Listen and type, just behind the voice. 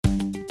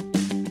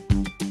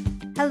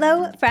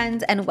Hello,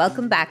 friends, and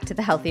welcome back to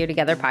the Healthier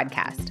Together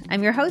podcast.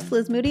 I'm your host,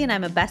 Liz Moody, and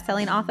I'm a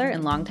best-selling author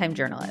and longtime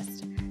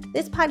journalist.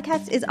 This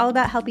podcast is all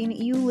about helping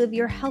you live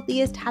your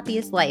healthiest,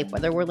 happiest life,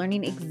 whether we're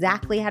learning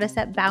exactly how to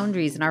set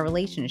boundaries in our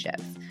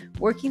relationships,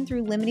 working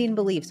through limiting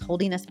beliefs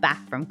holding us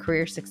back from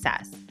career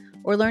success,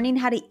 or learning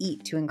how to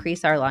eat to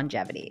increase our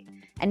longevity.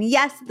 And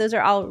yes, those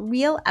are all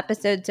real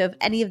episodes, so if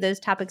any of those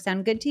topics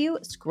sound good to you,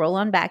 scroll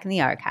on back in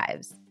the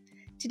archives.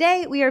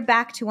 Today, we are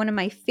back to one of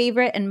my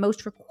favorite and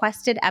most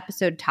requested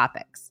episode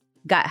topics,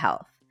 gut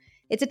health.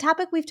 It's a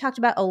topic we've talked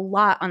about a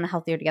lot on the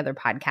Healthier Together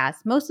podcast,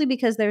 mostly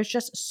because there's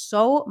just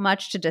so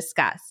much to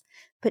discuss.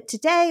 But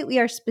today, we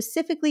are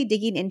specifically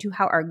digging into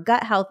how our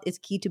gut health is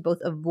key to both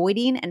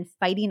avoiding and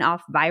fighting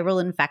off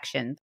viral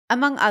infections,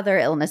 among other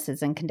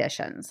illnesses and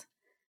conditions.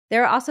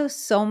 There are also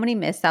so many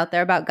myths out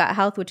there about gut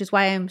health, which is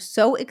why I'm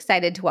so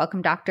excited to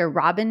welcome Dr.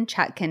 Robin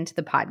Chutkan to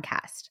the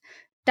podcast.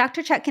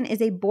 Dr. Chutkan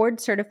is a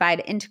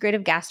board-certified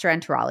integrative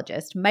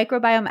gastroenterologist,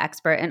 microbiome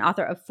expert, and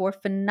author of 4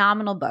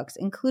 phenomenal books,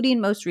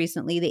 including most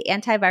recently The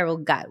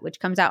Antiviral Gut, which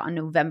comes out on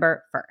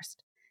November 1st.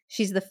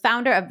 She's the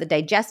founder of the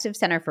Digestive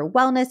Center for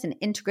Wellness, an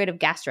integrative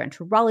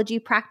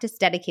gastroenterology practice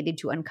dedicated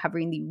to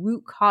uncovering the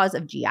root cause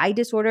of GI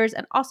disorders,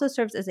 and also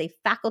serves as a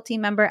faculty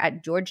member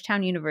at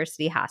Georgetown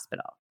University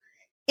Hospital.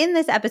 In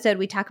this episode,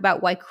 we talk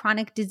about why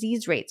chronic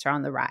disease rates are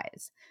on the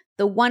rise,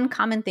 the one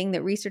common thing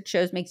that research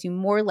shows makes you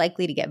more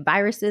likely to get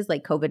viruses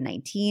like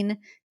COVID-19,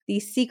 the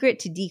secret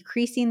to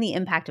decreasing the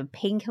impact of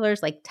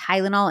painkillers like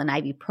Tylenol and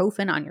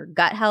ibuprofen on your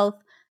gut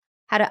health,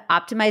 how to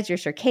optimize your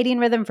circadian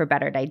rhythm for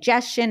better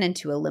digestion and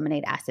to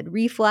eliminate acid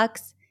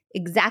reflux,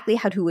 exactly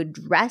how to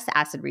address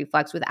acid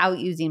reflux without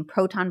using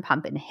proton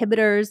pump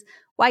inhibitors,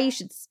 why you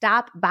should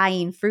stop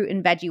buying fruit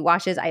and veggie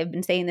washes. I have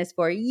been saying this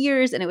for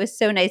years, and it was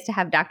so nice to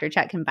have Dr.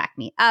 Chutkan back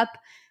me up.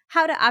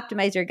 How to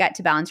optimize your gut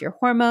to balance your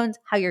hormones,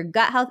 how your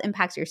gut health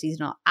impacts your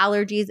seasonal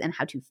allergies and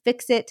how to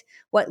fix it,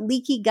 what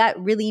leaky gut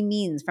really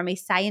means from a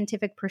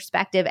scientific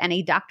perspective and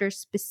a doctor's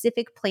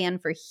specific plan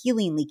for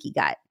healing leaky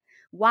gut,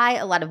 why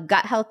a lot of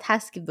gut health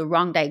tests give the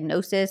wrong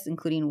diagnosis,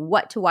 including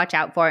what to watch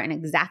out for and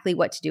exactly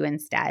what to do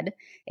instead,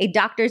 a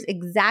doctor's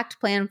exact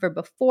plan for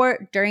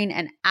before, during,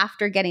 and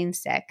after getting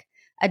sick,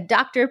 a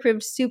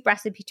doctor-approved soup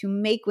recipe to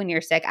make when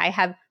you're sick. I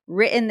have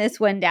written this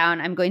one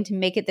down. I'm going to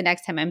make it the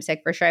next time I'm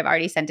sick for sure. I've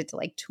already sent it to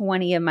like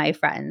 20 of my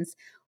friends.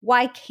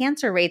 Why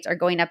cancer rates are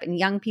going up in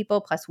young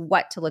people, plus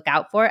what to look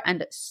out for,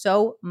 and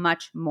so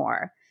much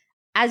more.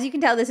 As you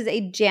can tell, this is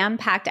a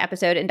jam-packed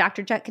episode, and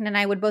Dr. Chutkan and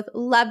I would both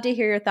love to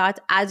hear your thoughts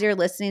as you're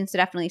listening, so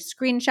definitely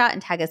screenshot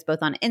and tag us both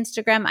on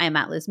Instagram. I am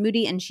at Liz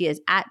Moody, and she is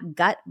at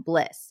Gut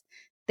Bliss.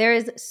 There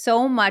is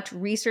so much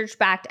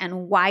research-backed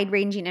and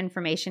wide-ranging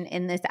information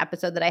in this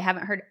episode that I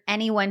haven't heard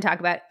anyone talk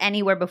about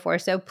anywhere before.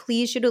 So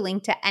please shoot a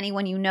link to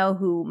anyone you know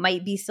who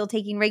might be still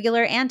taking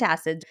regular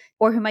antacids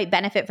or who might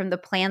benefit from the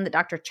plan that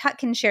Dr.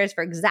 Chutkan shares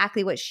for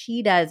exactly what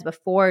she does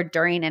before,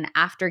 during, and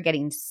after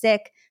getting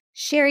sick.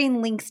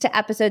 Sharing links to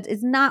episodes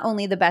is not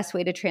only the best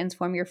way to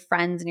transform your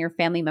friends and your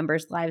family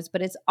members' lives,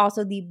 but it's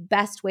also the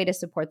best way to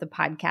support the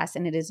podcast,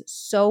 and it is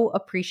so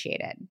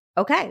appreciated.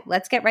 Okay,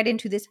 let's get right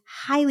into this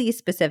highly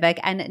specific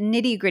and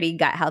nitty-gritty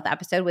gut health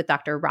episode with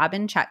Dr.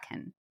 Robin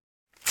Chutkan.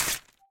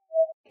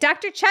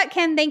 Dr.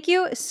 Chutkan, thank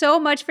you so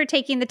much for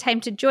taking the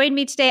time to join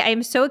me today. I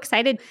am so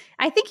excited.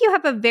 I think you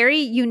have a very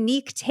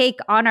unique take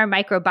on our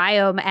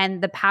microbiome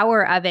and the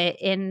power of it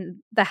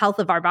in the health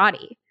of our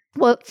body.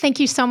 Well, thank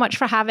you so much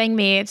for having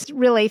me. It's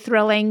really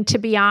thrilling to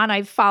be on.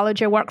 I've followed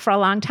your work for a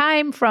long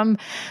time from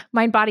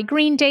Mind Body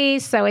Green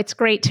days, so it's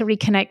great to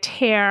reconnect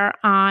here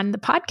on the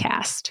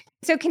podcast.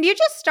 So can you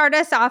just start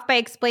us off by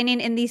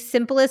explaining in the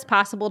simplest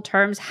possible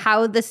terms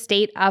how the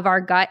state of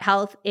our gut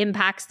health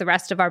impacts the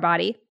rest of our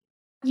body?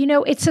 You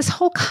know, it's this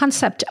whole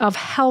concept of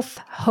health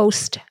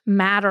host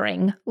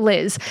mattering,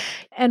 Liz.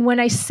 And when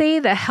I say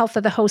the health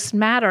of the host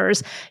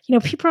matters,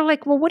 people are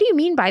like, well, what do you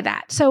mean by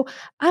that? So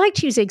I like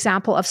to use the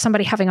example of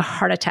somebody having a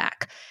heart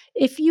attack.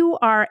 If you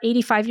are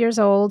 85 years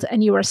old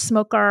and you are a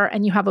smoker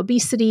and you have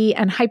obesity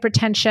and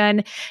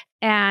hypertension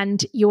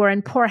and you are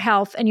in poor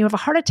health and you have a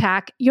heart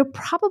attack, you're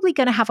probably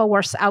going to have a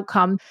worse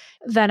outcome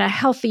than a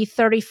healthy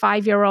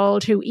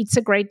 35-year-old who eats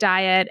a great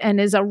diet and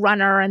is a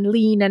runner and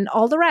lean and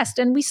all the rest.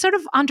 And we sort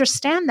of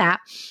understand that.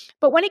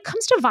 But when it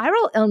comes to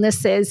viral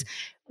illnesses,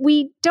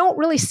 we don't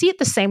really see it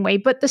the same way,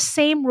 but the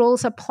same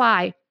rules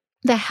apply.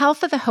 The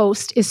health of the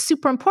host is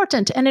super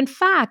important. And in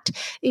fact,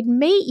 it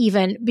may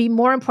even be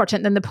more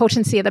important than the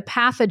potency of the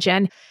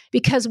pathogen,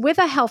 because with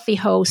a healthy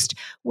host,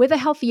 with a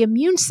healthy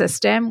immune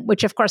system,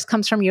 which of course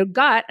comes from your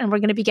gut, and we're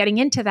going to be getting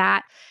into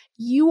that,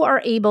 you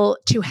are able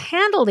to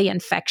handle the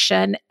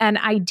infection and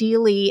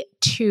ideally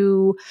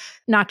to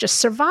not just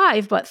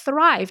survive, but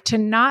thrive, to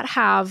not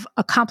have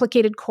a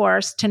complicated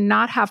course, to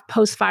not have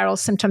post-viral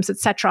symptoms, et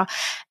cetera.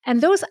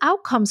 And those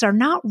outcomes are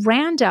not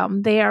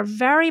random. They are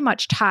very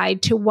much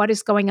tied to what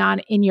is going on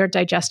in your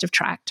digestive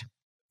tract.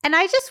 And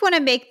I just want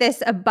to make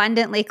this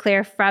abundantly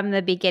clear from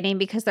the beginning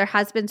because there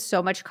has been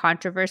so much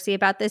controversy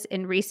about this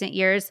in recent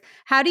years.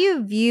 How do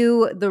you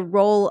view the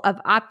role of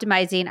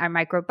optimizing our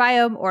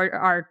microbiome or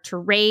our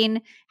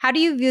terrain? How do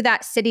you view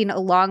that sitting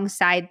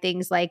alongside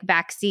things like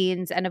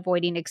vaccines and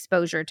avoiding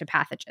exposure to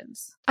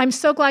pathogens? I'm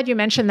so glad you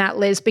mentioned that,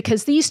 Liz,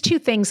 because these two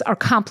things are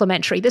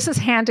complementary. This is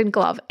hand in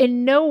glove.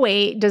 In no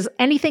way does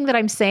anything that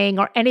I'm saying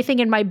or anything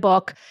in my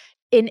book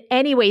in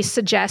any way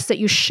suggest that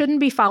you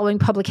shouldn't be following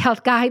public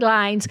health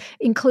guidelines,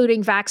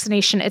 including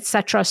vaccination, et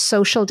cetera,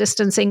 social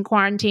distancing,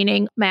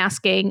 quarantining,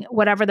 masking,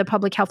 whatever the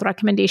public health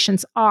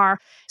recommendations are.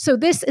 So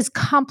this is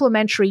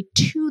complementary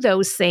to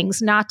those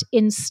things, not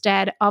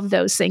instead of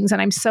those things. And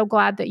I'm so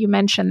glad that you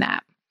mentioned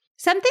that.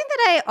 Something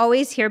that I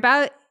always hear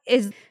about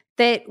is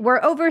that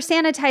we're over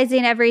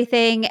sanitizing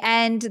everything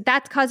and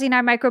that's causing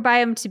our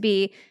microbiome to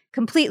be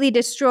completely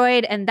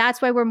destroyed. And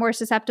that's why we're more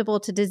susceptible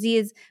to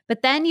disease.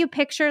 But then you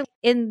picture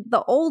in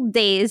the old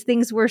days,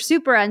 things were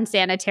super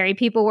unsanitary.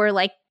 People were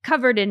like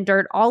covered in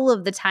dirt all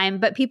of the time,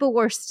 but people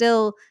were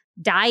still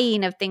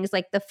dying of things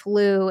like the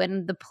flu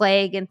and the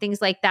plague and things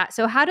like that.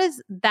 So how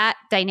does that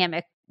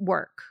dynamic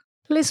work?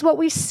 Liz, what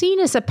we've seen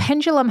is a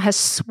pendulum has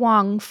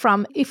swung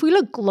from, if we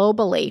look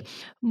globally,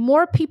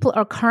 more people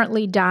are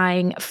currently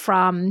dying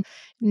from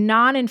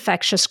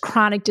non-infectious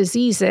chronic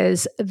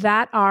diseases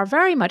that are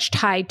very much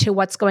tied to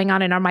what's going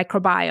on in our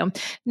microbiome.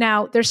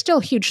 Now, there's still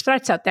huge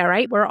threats out there,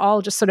 right? We're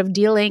all just sort of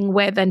dealing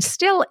with and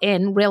still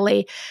in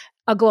really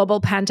a global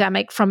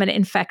pandemic from an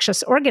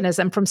infectious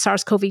organism, from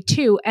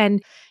SARS-CoV-2.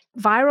 And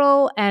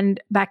viral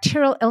and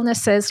bacterial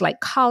illnesses like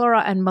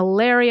cholera and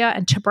malaria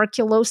and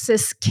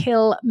tuberculosis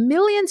kill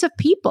millions of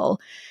people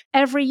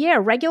every year.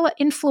 Regular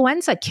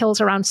influenza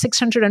kills around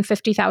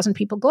 650,000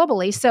 people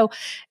globally. So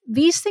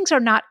these things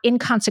are not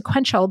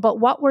inconsequential, but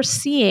what we're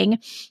seeing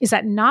is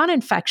that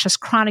non-infectious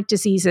chronic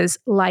diseases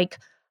like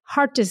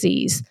heart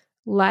disease,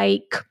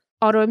 like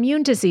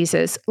autoimmune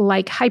diseases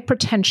like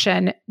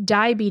hypertension,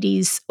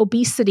 diabetes,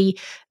 obesity,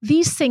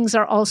 these things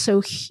are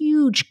also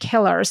huge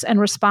killers and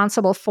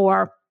responsible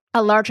for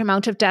a large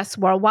amount of deaths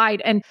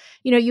worldwide. And,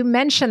 you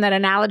mentioned that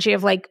analogy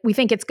of like, we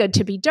think it's good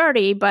to be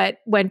dirty, but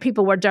when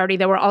people were dirty,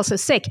 they were also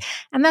sick.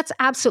 And that's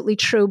absolutely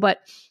true. But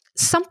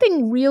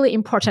something really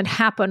important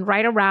happened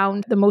right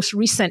around the most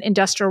recent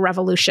industrial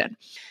revolution.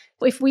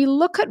 If we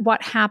look at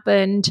what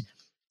happened,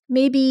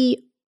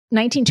 maybe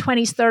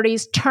 1920s,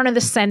 30s, turn of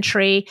the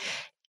century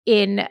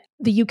in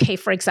the UK,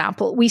 for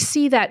example, we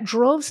see that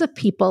droves of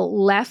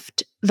people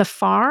left the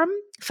farm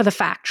for the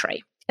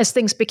factory as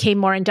things became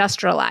more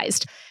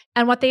industrialized.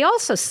 And what they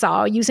also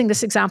saw, using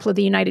this example of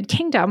the United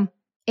Kingdom,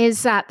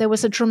 is that there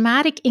was a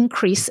dramatic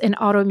increase in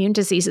autoimmune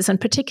diseases, and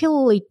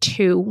particularly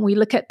two. We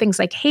look at things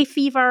like hay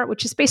fever,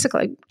 which is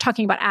basically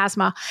talking about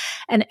asthma,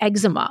 and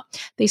eczema.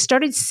 They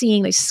started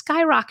seeing these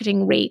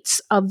skyrocketing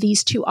rates of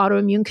these two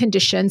autoimmune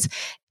conditions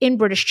in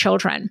British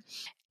children.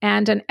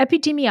 And an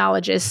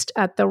epidemiologist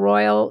at the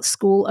Royal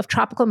School of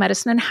Tropical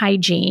Medicine and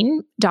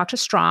Hygiene, Dr.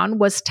 Strawn,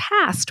 was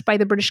tasked by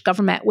the British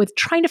government with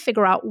trying to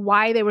figure out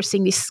why they were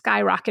seeing these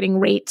skyrocketing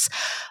rates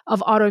of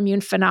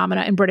autoimmune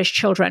phenomena in British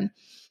children.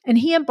 And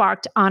he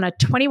embarked on a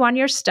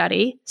 21-year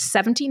study,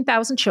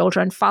 17,000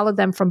 children, followed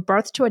them from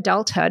birth to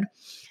adulthood.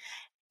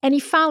 And he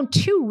found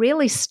two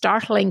really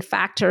startling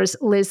factors,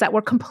 Liz, that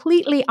were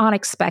completely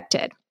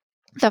unexpected.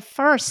 The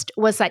first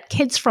was that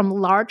kids from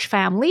large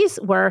families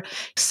where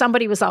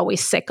somebody was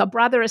always sick, a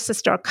brother, a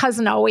sister, a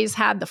cousin always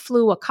had the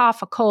flu, a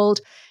cough, a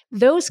cold.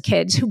 Those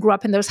kids who grew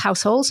up in those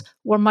households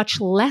were much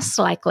less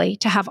likely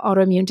to have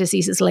autoimmune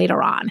diseases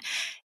later on.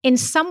 In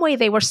some way,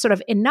 they were sort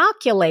of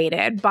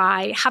inoculated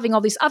by having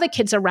all these other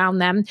kids around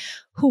them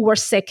who were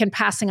sick and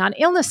passing on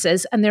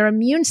illnesses, and their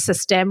immune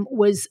system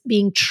was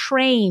being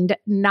trained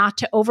not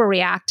to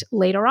overreact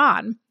later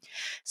on.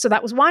 So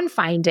that was one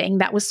finding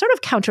that was sort of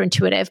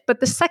counterintuitive.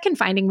 But the second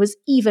finding was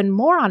even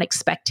more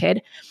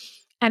unexpected.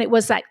 And it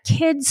was that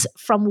kids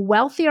from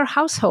wealthier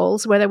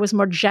households where there was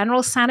more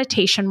general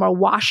sanitation, more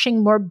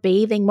washing, more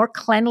bathing, more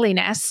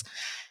cleanliness,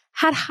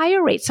 had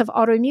higher rates of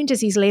autoimmune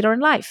disease later in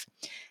life.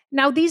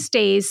 Now, these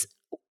days,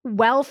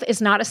 wealth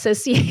is not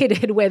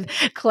associated with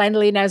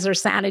cleanliness or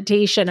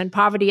sanitation, and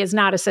poverty is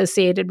not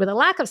associated with a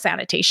lack of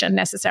sanitation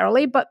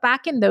necessarily. But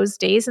back in those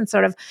days, in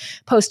sort of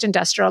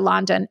post-industrial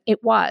London,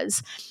 it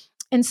was.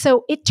 And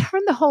so it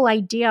turned the whole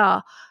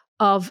idea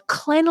of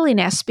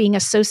cleanliness being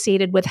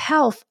associated with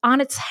health on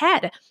its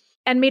head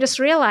and made us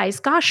realize,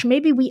 gosh,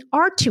 maybe we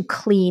are too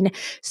clean.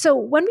 So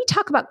when we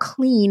talk about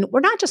clean, we're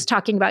not just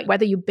talking about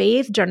whether you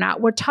bathed or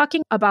not. We're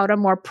talking about a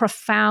more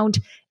profound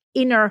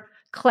inner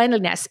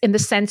cleanliness in the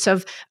sense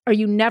of, are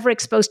you never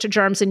exposed to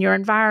germs in your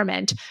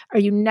environment? Are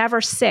you never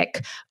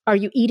sick? Are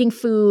you eating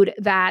food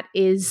that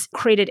is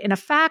created in a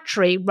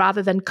factory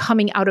rather than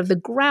coming out of the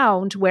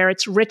ground where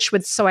it's rich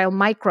with soil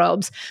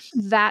microbes?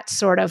 That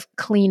sort of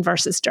clean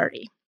versus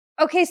dirty.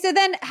 Okay, so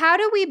then how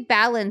do we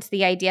balance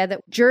the idea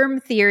that germ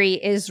theory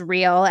is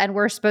real and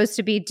we're supposed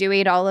to be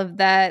doing all of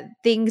the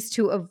things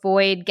to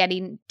avoid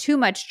getting too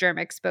much germ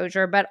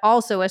exposure, but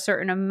also a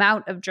certain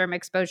amount of germ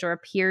exposure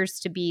appears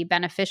to be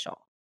beneficial?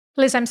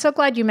 Liz, I'm so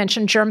glad you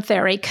mentioned germ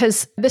theory,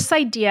 because this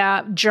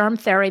idea, germ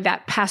theory,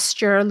 that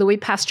Louis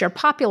Pasteur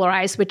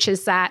popularized, which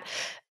is that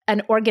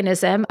an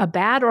organism, a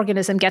bad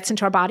organism, gets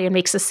into our body and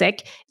makes us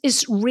sick,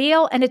 is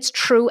real and it's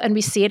true, and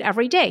we see it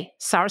every day.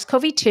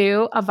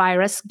 SARS-CoV-2, a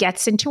virus,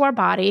 gets into our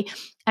body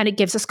and it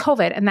gives us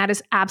COVID, and that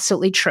is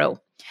absolutely true.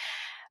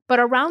 But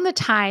around the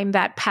time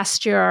that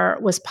Pasteur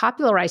was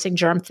popularizing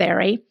germ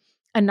theory,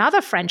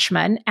 another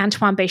Frenchman,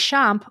 Antoine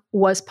Béchamp,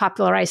 was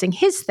popularizing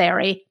his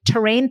theory,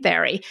 terrain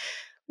theory,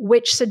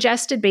 which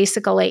suggested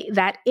basically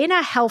that in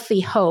a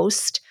healthy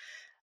host,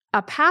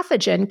 a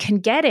pathogen can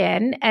get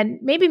in and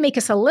maybe make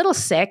us a little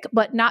sick,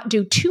 but not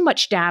do too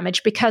much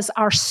damage because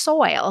our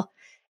soil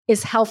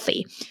is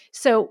healthy.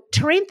 So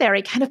terrain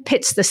theory kind of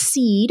pits the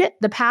seed,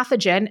 the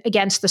pathogen,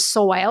 against the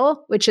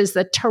soil, which is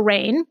the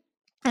terrain.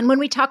 And when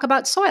we talk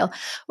about soil,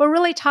 we're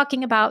really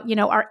talking about,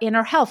 our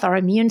inner health, our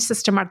immune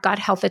system, our gut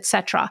health,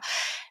 etc.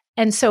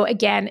 And so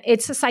again,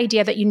 it's this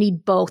idea that you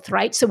need both,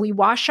 right? So we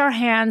wash our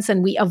hands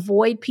and we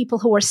avoid people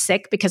who are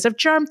sick because of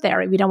germ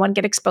theory. We don't want to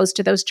get exposed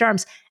to those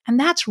germs. And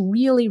that's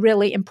really,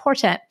 really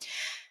important.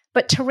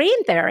 But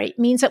terrain theory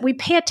means that we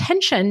pay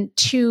attention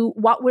to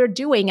what we're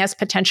doing as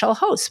potential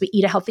hosts. We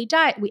eat a healthy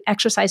diet, we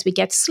exercise, we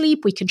get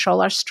sleep, we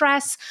control our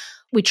stress.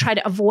 We try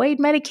to avoid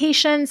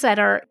medications that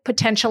are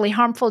potentially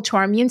harmful to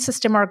our immune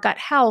system or gut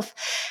health.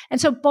 And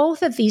so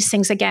both of these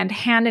things, again,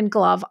 hand in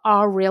glove,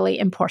 are really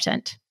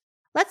important.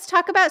 Let's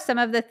talk about some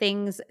of the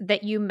things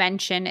that you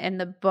mention in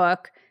the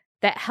book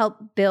that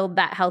help build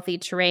that healthy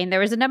terrain.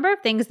 There was a number of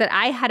things that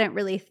I hadn't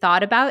really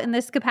thought about in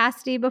this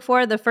capacity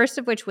before, the first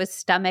of which was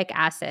stomach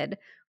acid.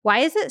 Why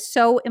is it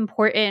so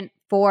important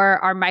for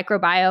our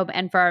microbiome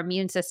and for our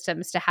immune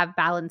systems to have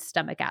balanced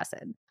stomach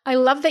acid? I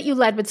love that you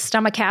led with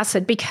stomach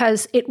acid,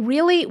 because it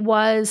really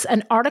was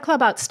an article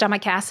about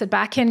stomach acid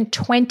back in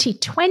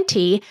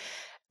 2020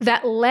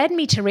 that led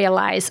me to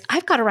realize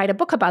I've got to write a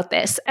book about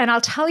this. And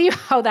I'll tell you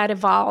how that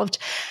evolved.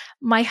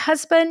 My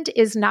husband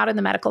is not in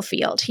the medical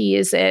field. He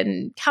is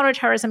in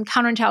counterterrorism,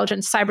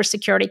 counterintelligence,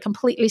 cybersecurity,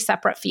 completely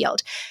separate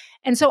field.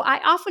 And so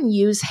I often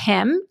use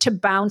him to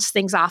bounce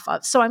things off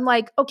of. So I'm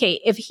like, okay,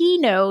 if he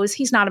knows,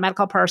 he's not a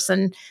medical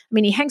person. I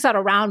mean, he hangs out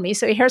around me,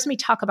 so he hears me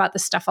talk about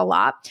this stuff a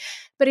lot.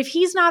 But if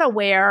he's not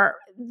aware,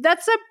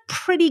 that's a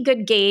pretty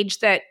good gauge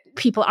that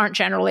people aren't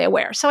generally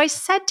aware. So I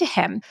said to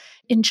him,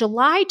 in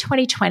July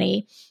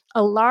 2020,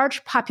 a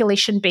large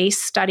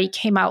population-based study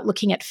came out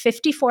looking at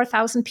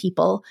 54,000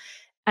 people,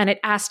 and it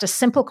asked a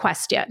simple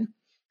question: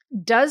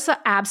 does the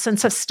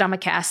absence of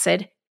stomach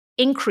acid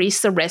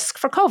increase the risk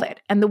for COVID?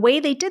 And the way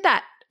they did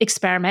that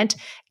experiment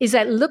is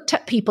that looked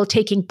at people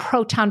taking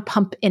proton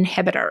pump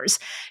inhibitors.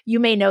 You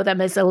may know them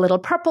as a little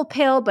purple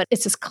pill, but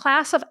it's this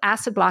class of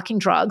acid blocking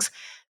drugs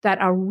that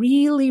are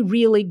really,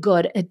 really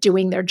good at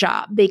doing their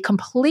job. They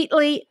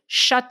completely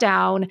shut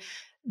down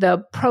the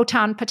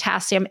proton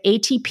potassium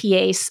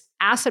ATPase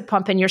acid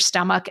pump in your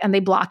stomach, and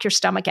they block your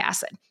stomach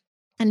acid.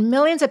 And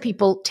millions of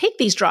people take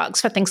these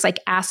drugs for things like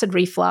acid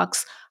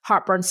reflux,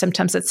 heartburn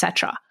symptoms,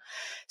 etc.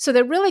 So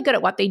they're really good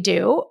at what they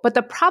do. But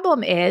the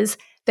problem is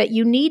that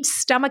you need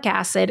stomach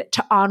acid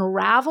to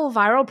unravel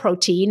viral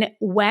protein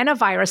when a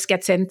virus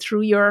gets in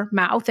through your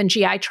mouth and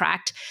GI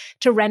tract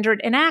to render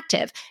it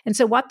inactive. And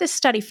so what this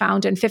study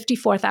found in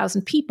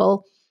 54,000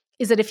 people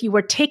is that if you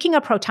were taking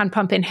a proton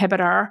pump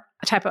inhibitor,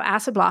 a type of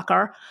acid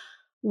blocker,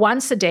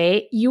 once a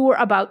day, you were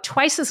about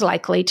twice as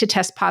likely to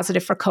test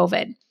positive for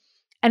COVID.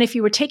 And if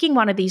you were taking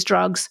one of these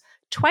drugs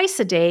twice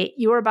a day,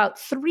 you were about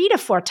 3 to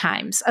 4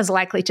 times as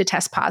likely to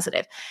test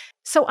positive.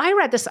 So I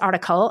read this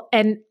article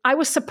and I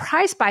was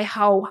surprised by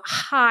how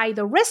high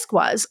the risk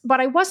was, but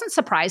I wasn't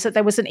surprised that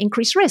there was an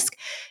increased risk,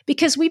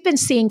 because we've been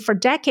seeing for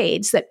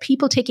decades that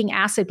people taking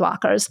acid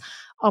blockers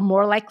are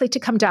more likely to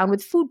come down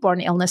with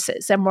foodborne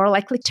illnesses. They're more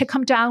likely to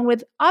come down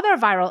with other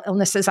viral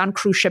illnesses on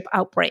cruise ship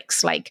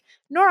outbreaks like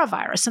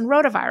norovirus and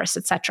rotavirus,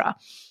 etc.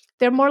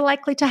 They're more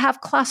likely to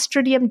have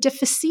Clostridium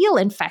difficile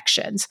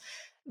infections,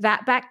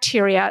 that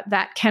bacteria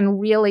that can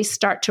really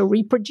start to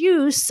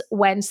reproduce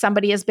when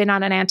somebody has been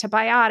on an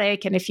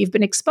antibiotic. And if you've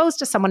been exposed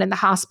to someone in the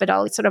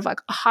hospital, it's sort of like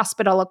a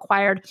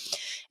hospital-acquired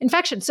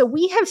infection. So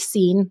we have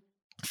seen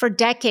for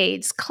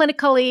decades,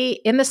 clinically,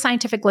 in the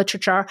scientific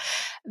literature,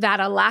 that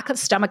a lack of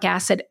stomach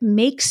acid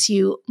makes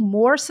you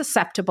more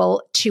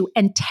susceptible to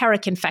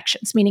enteric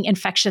infections, meaning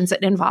infections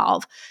that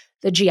involve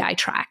the GI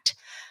tract.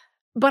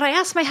 But I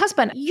asked my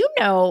husband, you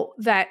know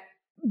that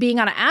being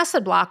on an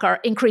acid blocker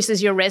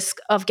increases your risk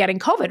of getting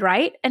COVID,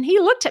 right? And he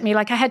looked at me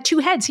like I had 2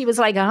 heads. He was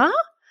like, huh?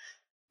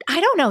 I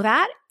don't know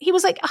that. He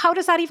was like, how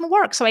does that even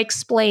work? So I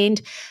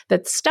explained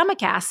that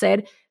stomach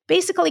acid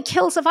basically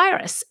kills a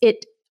virus.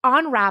 It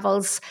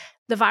unravels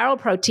the viral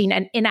protein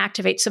and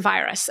inactivates the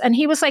virus. And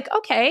he was like,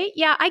 okay,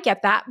 yeah, I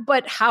get that,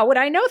 but how would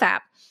I know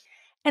that?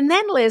 And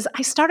then, Liz,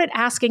 I started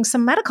asking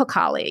some medical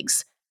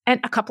colleagues,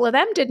 and a couple of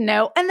them didn't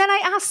know. And then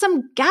I asked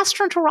some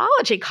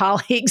gastroenterology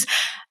colleagues,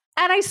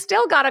 and I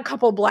still got a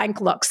couple blank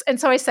looks. And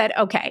so I said,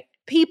 okay,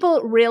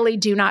 people really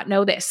do not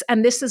know this.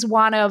 And this is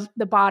one of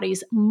the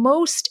body's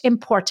most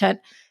important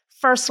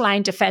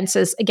first-line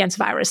defenses against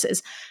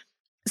viruses.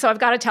 So I've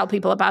got to tell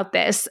people about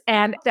this.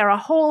 And there are a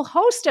whole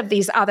host of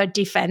these other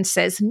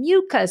defenses,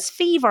 mucus,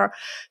 fever,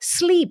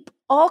 sleep,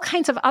 all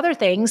kinds of other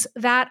things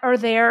that are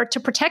there to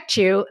protect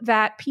you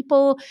that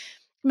people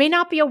may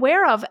not be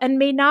aware of and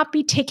may not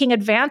be taking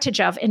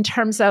advantage of in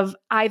terms of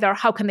either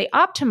how can they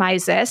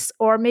optimize this,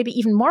 or maybe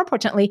even more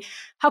importantly,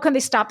 how can they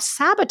stop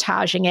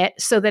sabotaging it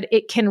so that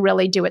it can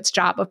really do its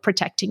job of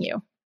protecting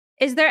you.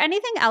 Is there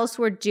anything else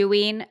we're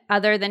doing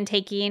other than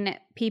taking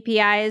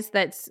PPIs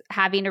that's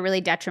having a really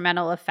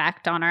detrimental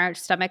effect on our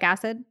stomach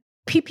acid?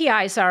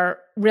 PPIs are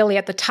really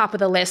at the top of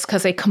the list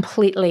because they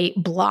completely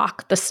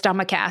block the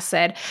stomach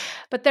acid.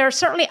 But there are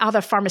certainly other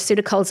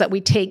pharmaceuticals that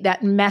we take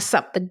that mess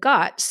up the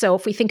gut. So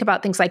if we think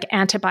about things like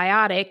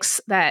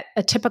antibiotics, that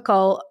a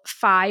typical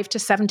 5 to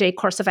 7 day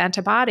course of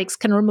antibiotics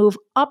can remove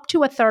up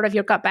to a third of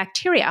your gut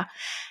bacteria.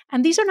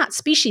 And these are not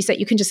species that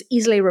you can just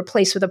easily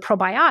replace with a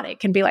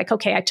probiotic and be like,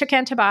 okay, I took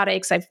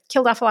antibiotics, I've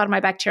killed off a lot of my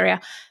bacteria.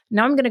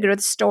 Now I'm going to go to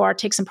the store,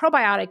 take some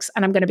probiotics,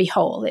 and I'm going to be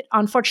whole. It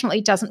unfortunately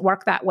doesn't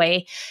work that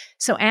way.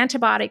 So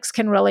antibiotics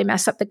can really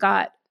mess up the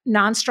gut.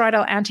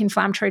 Non-steroidal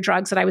anti-inflammatory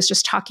drugs that I was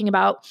just talking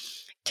about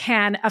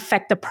can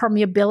affect the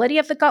permeability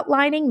of the gut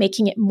lining,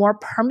 making it more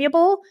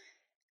permeable,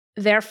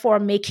 therefore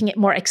making it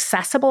more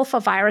accessible for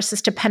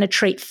viruses to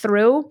penetrate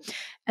through.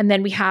 And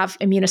then we have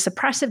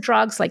immunosuppressive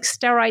drugs like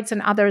steroids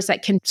and others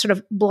that can sort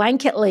of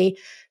blanketly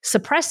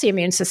suppress the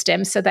immune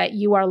system so that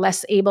you are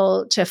less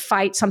able to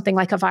fight something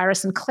like a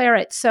virus and clear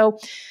it. So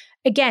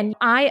again,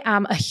 I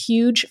am a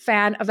huge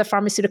fan of the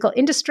pharmaceutical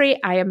industry.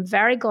 I am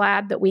very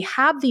glad that we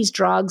have these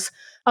drugs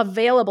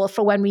available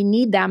for when we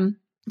need them,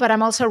 but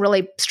I'm also a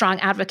really strong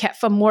advocate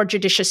for more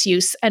judicious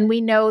use. And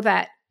we know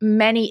that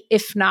many,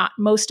 if not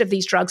most of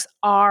these drugs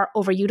are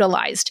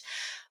overutilized.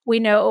 We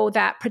know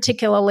that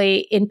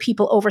particularly in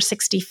people over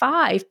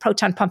 65,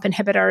 proton pump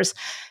inhibitors,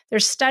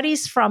 there's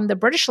studies from the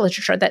British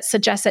literature that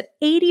suggest that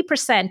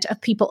 80%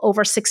 of people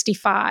over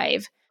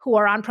 65 who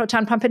are on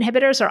proton pump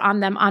inhibitors are on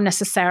them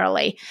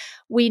unnecessarily.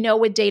 We know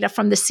with data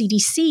from the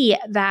CDC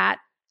that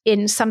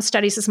in some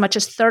studies, as much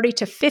as 30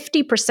 to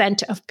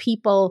 50% of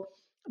people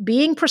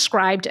being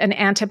prescribed an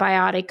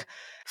antibiotic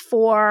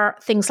for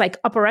things like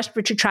upper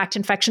respiratory tract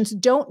infections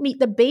don't meet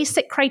the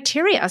basic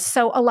criteria.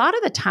 So a lot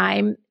of the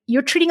time,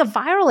 you're treating a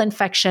viral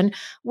infection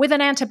with an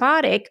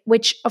antibiotic,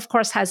 which of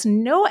course has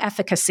no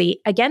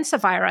efficacy against a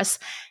virus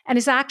and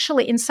is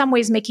actually in some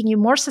ways making you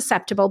more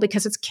susceptible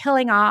because it's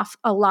killing off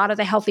a lot of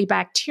the healthy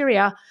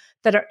bacteria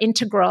that are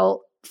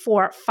integral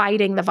for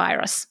fighting the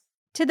virus.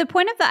 To the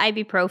point of the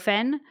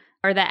ibuprofen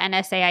or the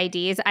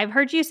NSAIDs, I've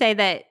heard you say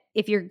that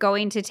if you're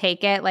going to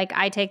take it, like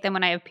I take them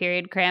when I have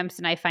period cramps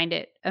and I find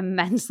it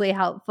immensely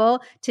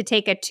helpful to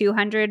take a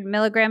 200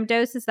 milligram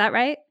dose. Is that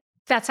right?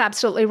 That's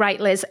absolutely right,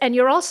 Liz. And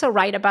you're also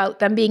right about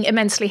them being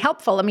immensely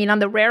helpful. I mean, on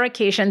the rare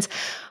occasions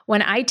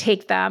when I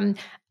take them,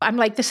 I'm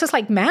like, this is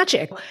like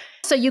magic.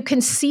 So you can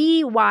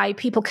see why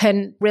people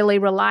can really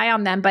rely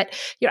on them. But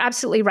you're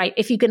absolutely right.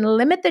 If you can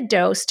limit the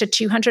dose to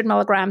 200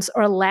 milligrams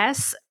or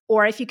less,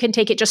 or if you can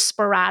take it just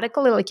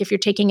sporadically, like if you're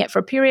taking it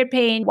for period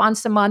pain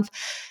once a month,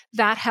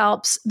 that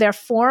helps. There are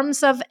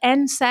forms of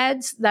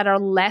NSAIDs that are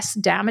less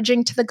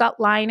damaging to the gut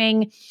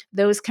lining.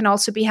 Those can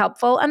also be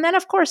helpful. And then,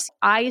 of course,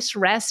 ice,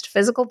 rest,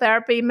 physical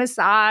therapy,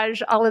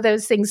 massage, all of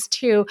those things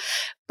too.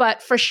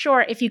 But for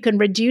sure, if you can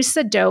reduce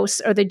the dose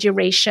or the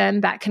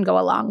duration, that can go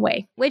a long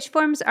way. Which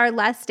forms are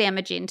less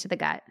damaging to the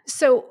gut?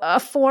 So a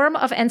form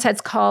of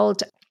NSAIDs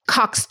called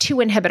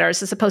COX-2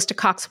 inhibitors as opposed to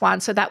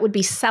COX-1. So that would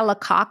be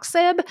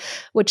celecoxib,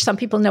 which some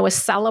people know as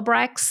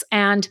Celebrex,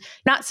 and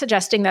not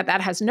suggesting that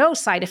that has no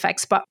side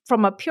effects, but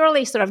from a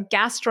purely sort of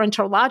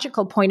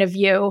gastroenterological point of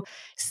view,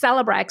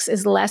 Celebrex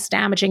is less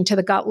damaging to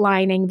the gut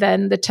lining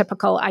than the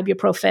typical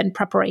ibuprofen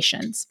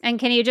preparations. And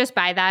can you just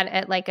buy that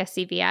at like a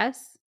CVS?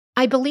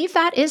 I believe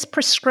that is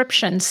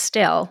prescription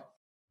still.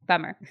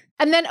 Bummer.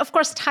 And then, of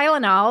course,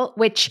 Tylenol,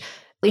 which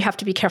you have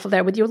to be careful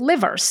there with your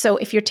liver. So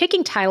if you're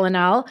taking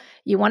Tylenol,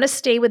 you want to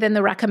stay within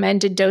the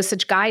recommended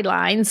dosage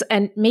guidelines,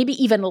 and maybe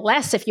even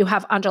less if you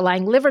have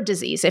underlying liver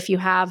disease, if you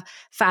have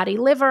fatty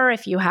liver,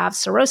 if you have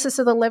cirrhosis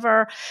of the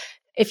liver,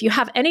 if you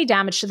have any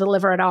damage to the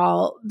liver at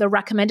all, the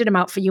recommended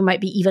amount for you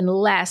might be even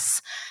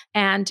less.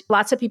 And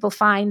lots of people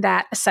find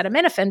that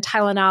acetaminophen,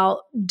 Tylenol,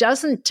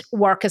 doesn't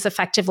work as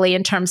effectively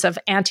in terms of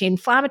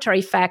anti-inflammatory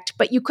effect,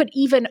 but you could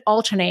even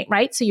alternate,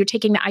 right? So you're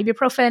taking the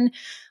ibuprofen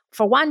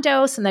for one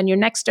dose, and then your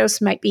next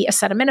dose might be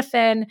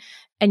acetaminophen,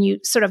 and you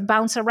sort of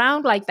bounce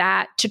around like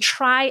that to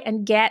try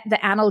and get the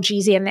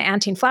analgesia and the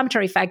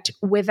anti-inflammatory effect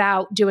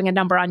without doing a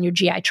number on your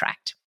GI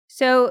tract.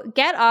 So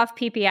get off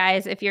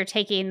PPIs if you're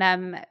taking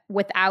them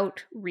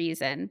without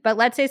reason. But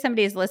let's say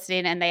somebody's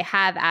listening and they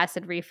have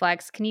acid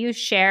reflux. Can you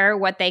share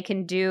what they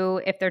can do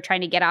if they're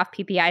trying to get off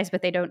PPIs,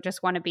 but they don't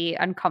just want to be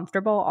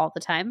uncomfortable all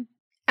the time?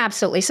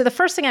 Absolutely. So the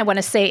first thing I want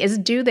to say is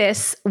do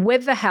this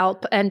with the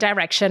help and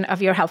direction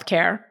of your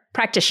healthcare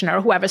practitioner,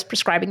 whoever's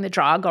prescribing the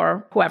drug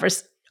or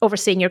whoever's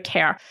overseeing your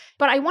care.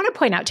 But I want to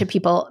point out to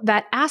people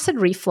that acid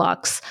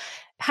reflux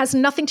has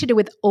nothing to do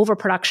with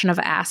overproduction of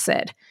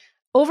acid.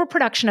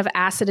 Overproduction of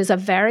acid is a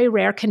very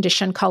rare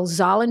condition called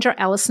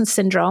Zollinger-Ellison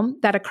syndrome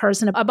that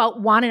occurs in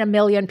about 1 in a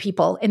million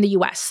people in the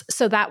US.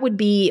 So that would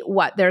be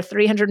there are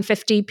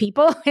 350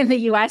 people in the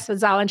US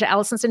with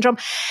Zollinger-Ellison syndrome.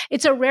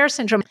 It's a rare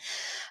syndrome.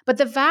 But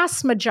the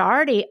vast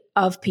majority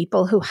of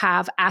people who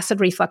have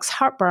acid reflux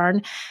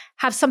heartburn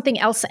have something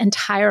else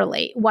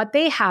entirely. What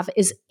they have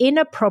is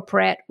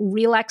inappropriate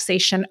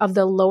relaxation of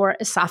the lower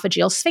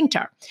esophageal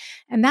sphincter.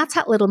 And that's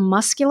that little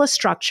muscular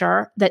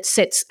structure that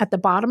sits at the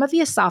bottom of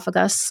the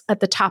esophagus, at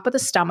the top of the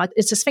stomach.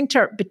 It's a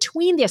sphincter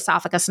between the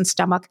esophagus and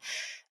stomach.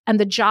 And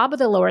the job of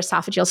the lower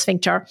esophageal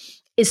sphincter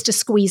is to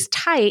squeeze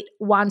tight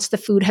once the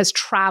food has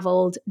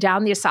traveled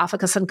down the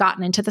esophagus and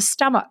gotten into the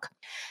stomach.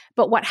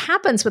 But what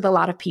happens with a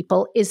lot of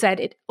people is that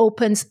it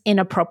opens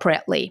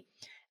inappropriately.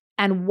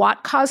 And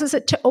what causes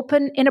it to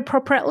open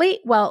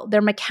inappropriately? Well,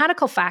 they're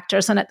mechanical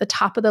factors. And at the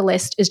top of the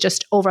list is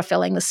just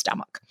overfilling the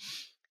stomach.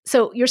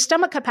 So your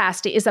stomach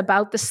capacity is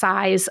about the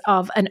size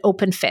of an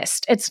open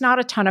fist. It's not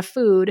a ton of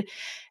food.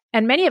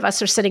 And many of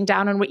us are sitting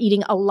down and we're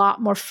eating a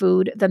lot more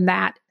food than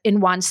that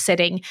in one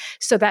sitting.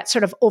 So that's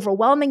sort of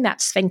overwhelming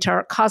that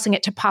sphincter, causing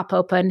it to pop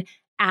open.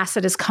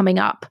 Acid is coming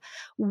up.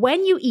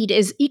 When you eat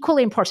is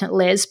equally important,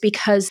 Liz,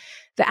 because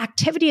the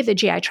activity of the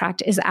GI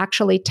tract is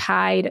actually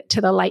tied to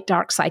the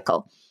light-dark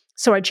cycle.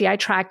 So our GI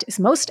tract is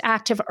most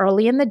active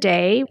early in the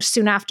day,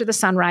 soon after the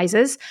sun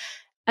rises,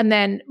 and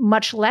then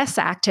much less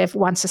active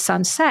once the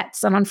sun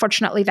sets. And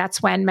unfortunately,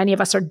 that's when many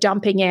of us are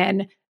dumping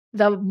in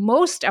the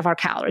most of our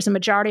calories, the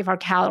majority of our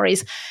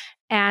calories,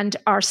 and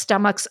our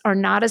stomachs are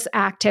not as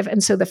active.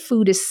 And so the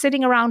food is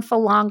sitting around for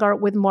longer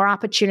with more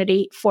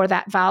opportunity for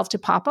that valve to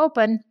pop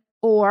open.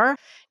 Or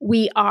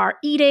we are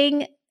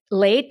eating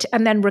late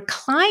and then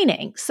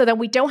reclining so that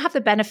we don't have the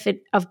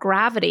benefit of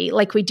gravity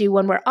like we do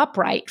when we're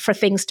upright for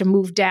things to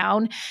move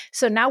down.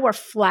 So now we're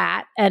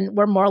flat and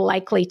we're more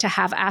likely to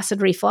have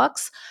acid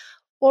reflux.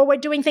 Or we're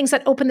doing things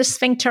that open the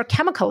sphincter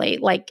chemically,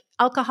 like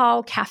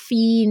alcohol,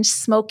 caffeine,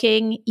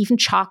 smoking, even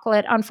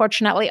chocolate.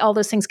 Unfortunately, all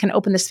those things can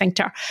open the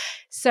sphincter.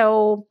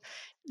 So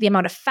the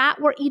amount of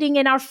fat we're eating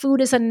in our food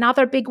is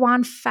another big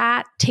one.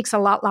 Fat takes a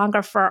lot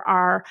longer for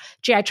our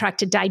GI tract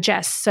to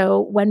digest.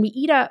 So when we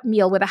eat a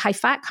meal with a high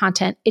fat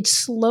content, it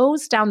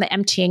slows down the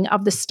emptying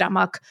of the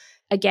stomach,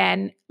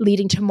 again,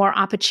 leading to more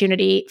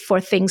opportunity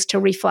for things to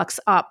reflux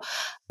up.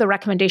 The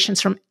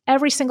recommendations from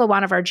every single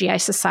one of our GI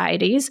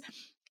societies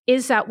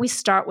is that we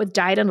start with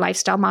diet and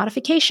lifestyle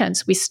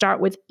modifications. We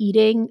start with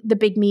eating the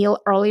big meal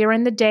earlier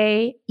in the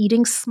day,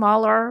 eating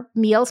smaller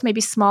meals, maybe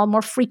small,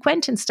 more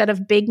frequent instead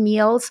of big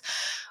meals.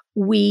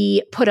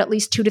 We put at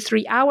least 2 to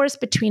 3 hours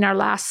between our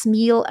last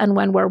meal and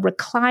when we're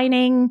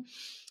reclining.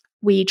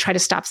 We try to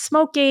stop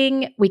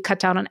smoking. We cut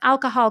down on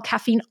alcohol,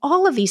 caffeine.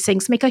 All of these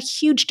things make a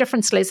huge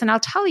difference, Liz. And I'll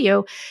tell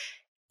you,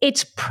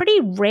 it's pretty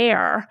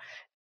rare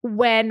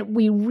when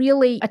we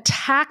really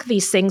attack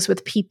these things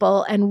with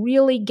people and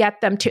really get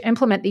them to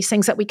implement these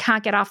things that we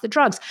can't get off the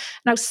drugs.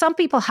 Now, some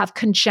people have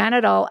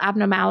congenital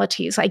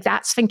abnormalities, like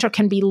that sphincter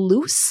can be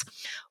loose,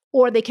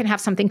 or they can have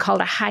something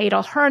called a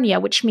hiatal hernia,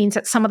 which means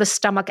that some of the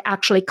stomach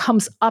actually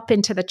comes up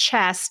into the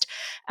chest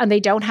and they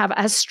don't have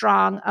as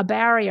strong a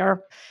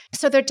barrier.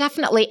 So there are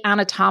definitely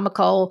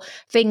anatomical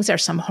things.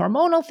 There's some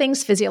hormonal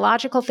things,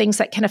 physiological things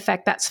that can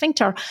affect that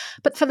sphincter.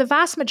 But for the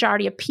vast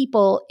majority of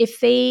people,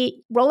 if they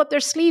roll up their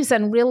sleeves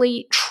and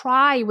really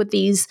try with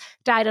these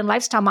diet and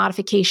lifestyle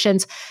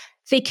modifications,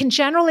 they can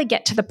generally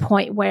get to the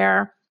point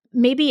where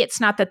maybe it's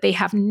not that they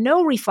have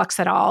no reflux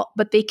at all,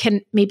 but they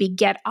can maybe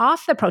get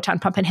off the proton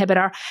pump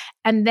inhibitor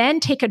and then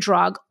take a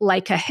drug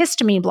like a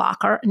histamine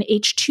blocker, an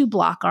H2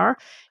 blocker.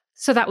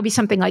 So that would be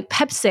something like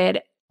Pepcid,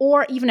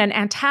 or even an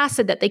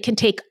antacid that they can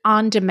take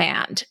on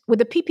demand. With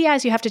the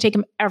PPIs, you have to take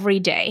them every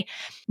day.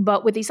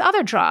 But with these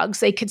other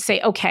drugs, they could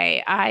say,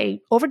 okay, I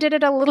overdid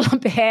it a little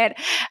bit.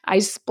 I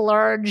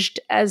splurged,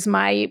 as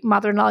my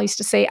mother-in-law used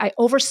to say, I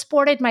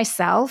oversported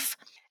myself.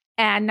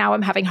 And now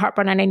I'm having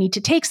heartburn and I need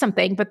to take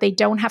something, but they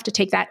don't have to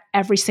take that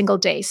every single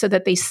day so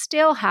that they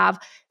still have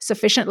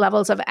sufficient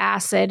levels of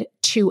acid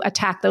to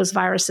attack those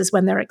viruses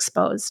when they're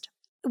exposed.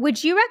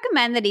 Would you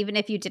recommend that even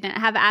if you didn't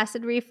have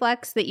acid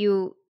reflux, that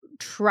you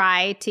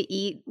try to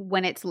eat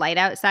when it's light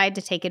outside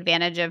to take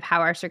advantage of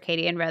how our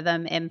circadian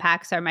rhythm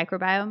impacts our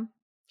microbiome?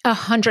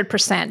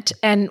 100%.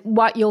 And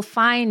what you'll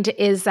find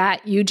is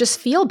that you just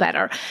feel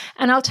better.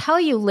 And I'll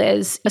tell you,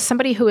 Liz, as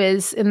somebody who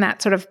is in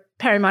that sort of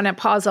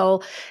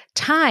perimenopausal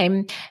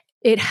time,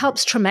 it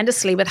helps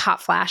tremendously with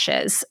hot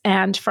flashes.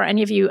 And for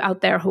any of you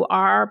out there who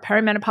are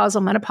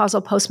perimenopausal,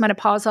 menopausal,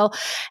 postmenopausal,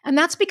 and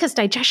that's because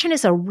digestion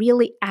is a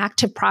really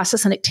active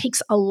process and it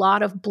takes a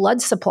lot of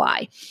blood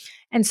supply.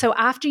 And so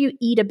after you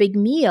eat a big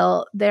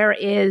meal, there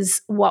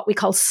is what we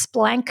call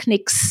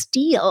splanchnic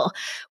steal,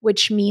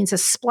 which means a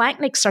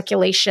splanchnic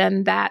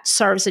circulation that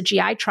serves the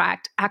GI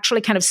tract,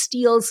 actually kind of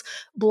steals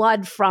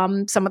blood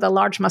from some of the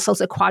large muscles,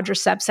 the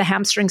quadriceps, the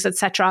hamstrings,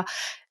 etc.,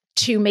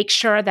 to make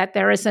sure that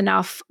there is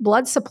enough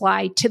blood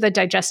supply to the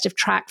digestive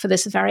tract for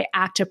this very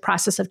active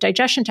process of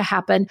digestion to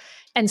happen.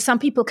 And some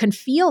people can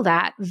feel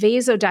that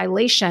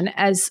vasodilation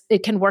as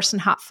it can worsen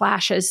hot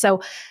flashes.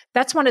 So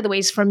that's one of the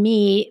ways for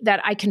me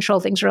that I control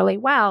things really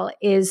well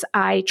is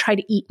I try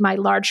to eat my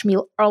large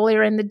meal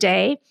earlier in the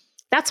day.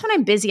 That's when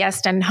I'm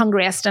busiest and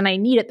hungriest and I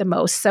need it the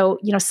most. So,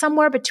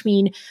 somewhere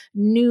between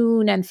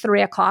noon and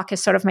 3 o'clock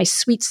is sort of my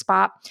sweet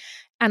spot,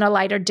 and a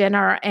lighter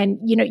dinner. And,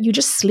 you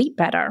just sleep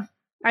better.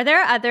 Are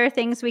there other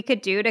things we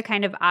could do to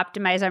kind of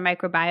optimize our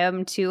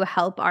microbiome to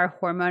help our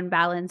hormone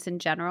balance in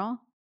general?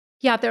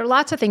 Yeah, there are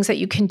lots of things that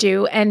you can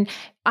do. And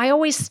I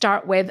always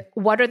start with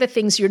what are the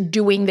things you're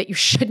doing that you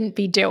shouldn't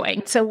be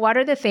doing? So what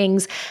are the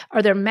things?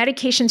 Are there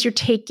medications you're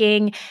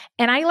taking?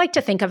 And I like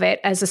to think of it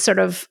as a sort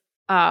of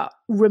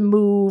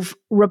remove,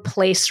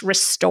 replace,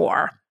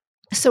 restore.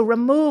 So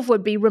remove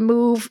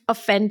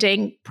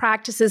offending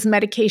practices,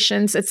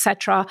 medications,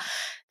 etc.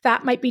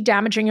 That might be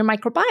damaging your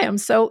microbiome.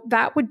 So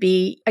that would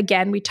be,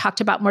 again, we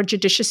talked about more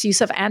judicious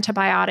use of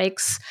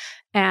antibiotics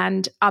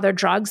and other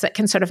drugs that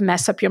can sort of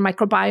mess up your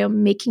microbiome,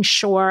 making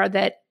sure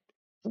that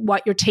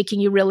what you're taking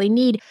you really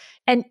need.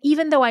 And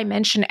even though I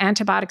mentioned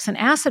antibiotics and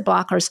acid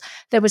blockers,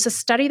 there was a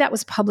study that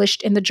was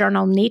published in the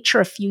journal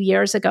Nature a few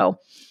years ago,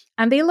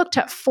 and they looked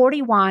at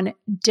 41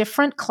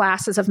 different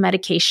classes of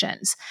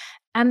medications.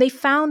 And they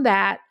found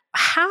that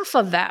half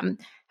of them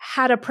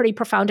had a pretty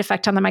profound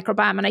effect on the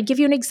microbiome. And I give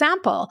you an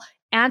example.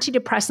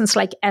 Antidepressants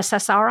like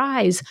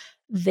SSRIs,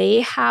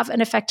 they have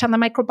an effect on the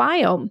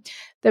microbiome.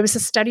 There was a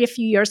study a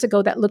few years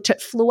ago that looked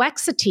at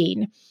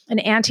fluoxetine, an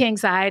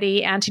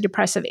anti-anxiety,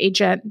 antidepressive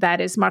agent that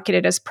is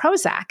marketed as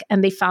Prozac,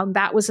 and they found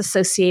that was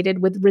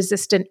associated with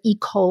resistant E.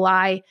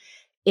 coli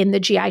in the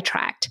GI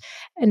tract.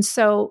 And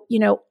so,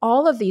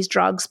 all of these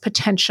drugs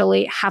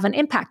potentially have an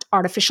impact.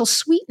 Artificial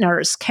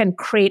sweeteners can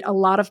create a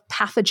lot of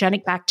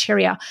pathogenic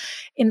bacteria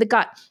in the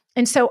gut.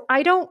 And so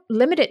I don't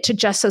limit it to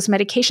just those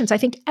medications. I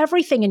think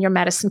everything in your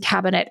medicine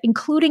cabinet,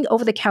 including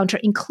over-the-counter,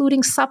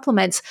 including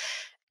supplements,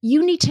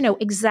 you need to know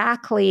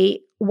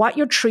exactly what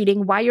you're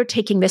treating, why you're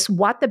taking this,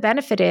 what the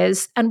benefit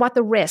is, and what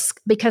the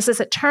risk. Because as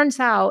it turns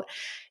out,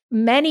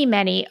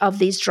 many of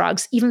these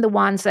drugs, even the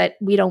ones that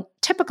we don't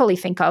typically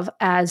think of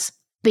as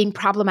being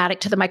problematic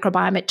to the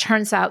microbiome, it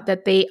turns out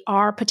that they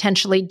are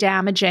potentially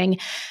damaging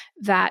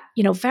that,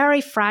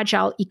 very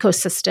fragile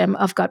ecosystem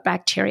of gut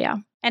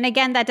bacteria. And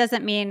again, that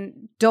doesn't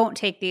mean don't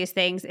take these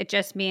things. It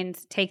just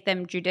means take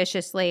them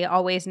judiciously.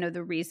 Always know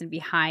the reason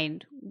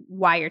behind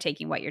why you're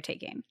taking what you're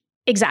taking.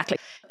 Exactly.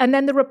 And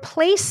then the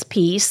replace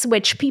piece,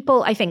 which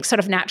people, I think, sort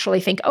of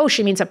naturally think, oh,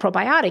 she means a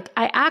probiotic.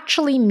 I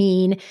actually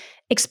mean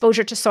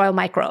exposure to soil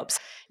microbes.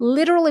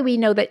 Literally, we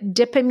know that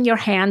dipping your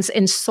hands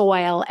in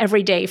soil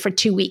every day for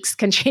 2 weeks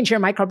can change your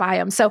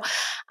microbiome. So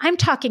I'm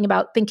talking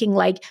about thinking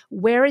like,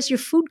 where is your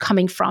food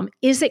coming from?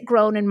 Is it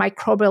grown in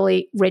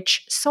microbially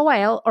rich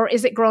soil, or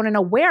is it grown in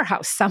a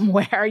warehouse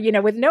somewhere,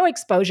 with no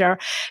exposure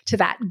to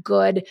that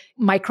good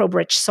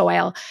microbe-rich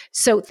soil?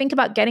 So think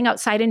about getting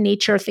outside in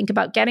nature. Think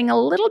about getting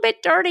a little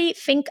bit dirty.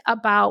 Think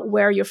about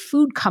where your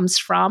food comes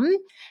from.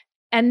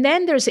 And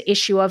then there's the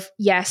issue of,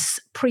 yes,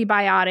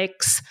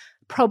 prebiotics,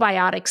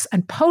 probiotics,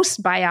 and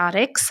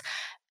postbiotics.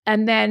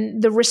 And then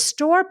the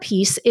restore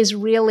piece is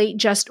really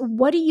just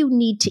what do you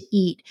need to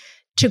eat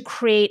to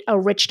create a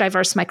rich,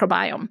 diverse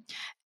microbiome?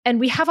 And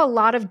we have a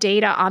lot of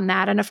data on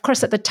that. And of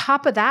course, at the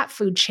top of that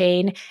food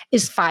chain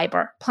is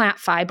fiber, plant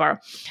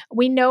fiber.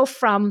 We know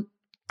from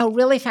a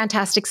really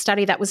fantastic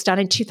study that was done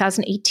in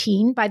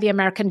 2018 by the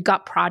American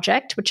Gut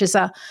Project, which is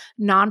a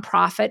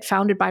nonprofit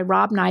founded by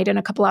Rob Knight and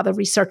a couple other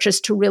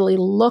researchers to really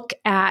look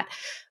at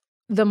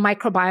the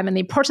microbiome and the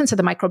importance of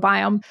the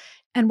microbiome.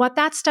 And what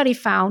that study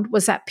found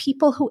was that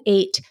people who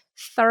ate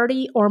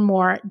 30 or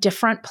more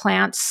different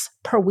plants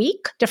per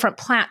week, different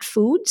plant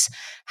foods,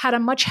 had a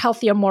much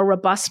healthier, more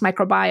robust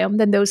microbiome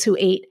than those who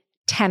ate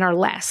 10 or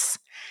less.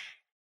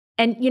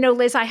 And,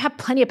 Liz, I have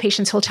plenty of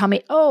patients who'll tell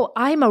me, oh,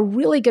 I'm a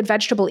really good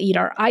vegetable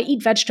eater. I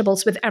eat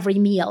vegetables with every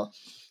meal.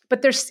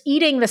 But they're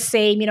eating the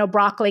same,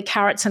 broccoli,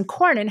 carrots, and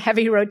corn in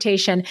heavy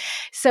rotation.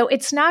 So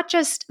it's not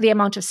just the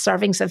amount of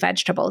servings of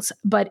vegetables,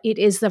 but it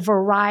is the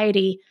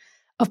variety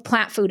of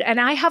plant food. And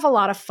I have a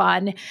lot of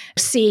fun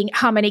seeing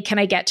how many can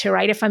I get to,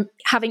 right? If I'm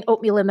having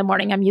oatmeal in the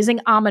morning, I'm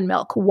using almond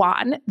milk,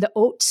 1, the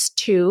oats,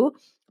 2,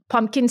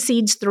 pumpkin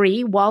seeds,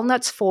 3,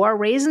 walnuts, 4,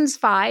 raisins,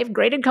 5,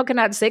 grated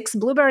coconut, 6,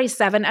 blueberries,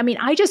 7.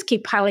 I just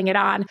keep piling it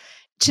on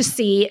to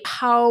see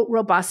how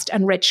robust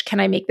and rich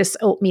can I make this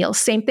oatmeal.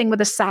 Same thing with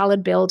a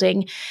salad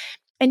building.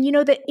 And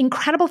the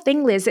incredible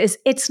thing, Liz, is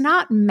it's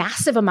not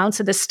massive amounts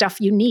of this stuff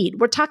you need.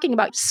 We're talking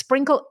about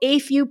sprinkle a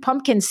few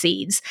pumpkin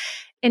seeds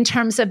in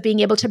terms of being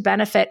able to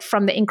benefit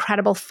from the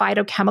incredible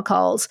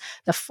phytochemicals,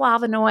 the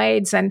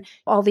flavonoids, and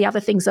all the other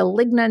things, the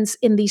lignans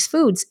in these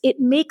foods. It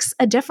makes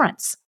a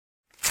difference.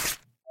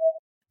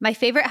 My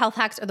favorite health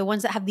hacks are the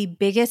ones that have the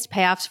biggest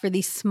payoffs for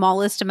the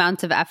smallest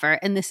amounts of effort,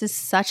 and this is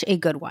such a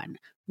good one.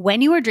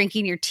 When you are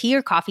drinking your tea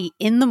or coffee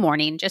in the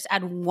morning, just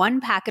add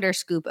 1 packet or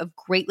scoop of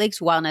Great Lakes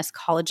Wellness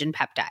collagen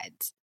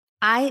peptides.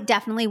 I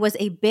definitely was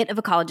a bit of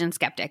a collagen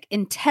skeptic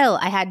until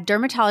I had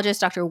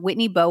dermatologist Dr.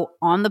 Whitney Bowe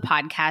on the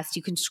podcast.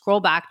 You can scroll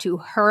back to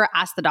her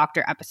Ask the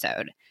Doctor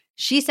episode.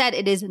 She said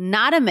it is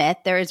not a myth.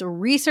 There is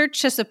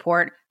research to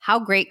support how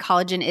great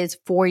collagen is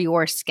for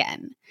your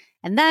skin.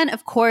 And then,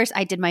 of course,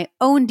 I did my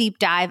own deep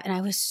dive, and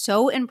I was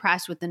so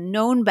impressed with the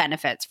known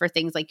benefits for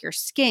things like your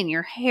skin,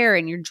 your hair,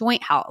 and your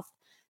joint health.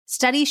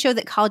 Studies show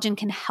that collagen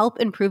can help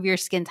improve your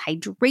skin's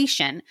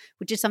hydration,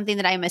 which is something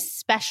that I'm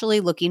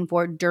especially looking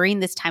for during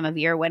this time of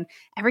year when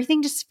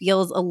everything just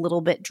feels a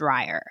little bit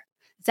drier.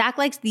 Zach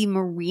likes the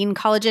marine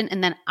collagen,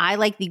 and then I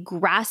like the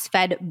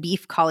grass-fed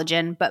beef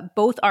collagen, but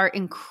both are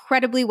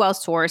incredibly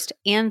well-sourced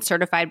and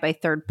certified by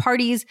third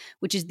parties,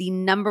 which is the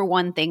number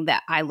one thing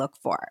that I look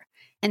for.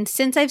 And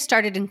since I've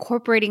started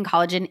incorporating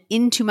collagen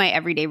into my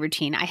everyday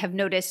routine, I have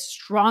noticed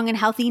strong and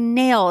healthy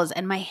nails,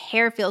 and my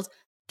hair feels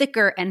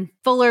thicker and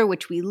fuller,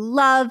 which we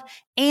love.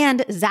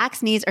 And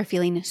Zach's knees are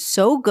feeling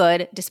so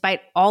good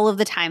despite all of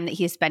the time that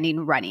he is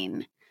spending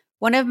running.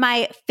 One of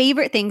my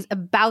favorite things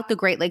about the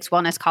Great Lakes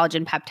Wellness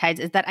Collagen Peptides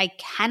is that I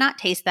cannot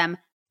taste them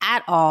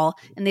at all,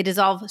 and they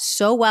dissolve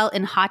so well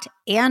in hot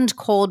and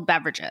cold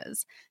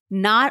beverages.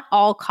 Not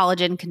all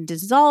collagen can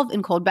dissolve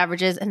in cold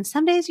beverages, and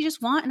some days you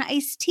just want an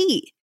iced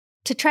tea.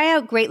 To try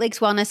out Great Lakes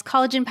Wellness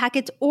collagen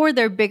packets or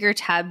their bigger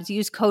tubs,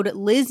 use code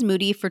Liz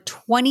Moody for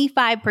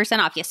 25%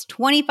 off. Yes,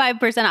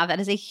 25% off.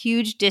 That is a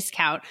huge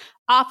discount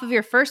off of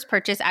your first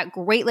purchase at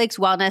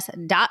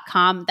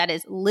greatlakeswellness.com. That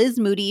is Liz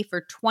Moody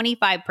for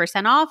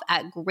 25% off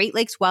at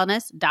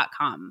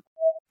greatlakeswellness.com.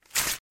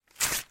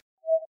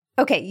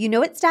 Okay, you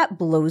know what stat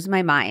blows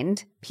my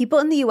mind? People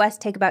in the US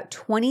take about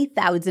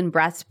 20,000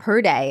 breaths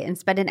per day and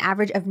spend an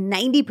average of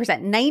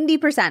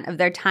 90% of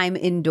their time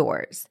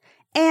indoors.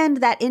 And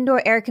that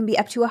indoor air can be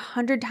up to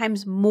 100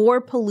 times more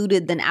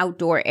polluted than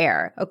outdoor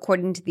air,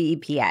 according to the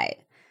EPA.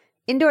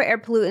 Indoor air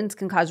pollutants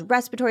can cause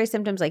respiratory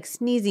symptoms like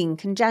sneezing,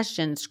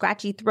 congestion,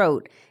 scratchy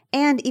throat,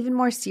 and even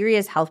more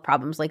serious health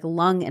problems like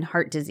lung and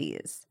heart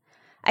disease.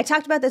 I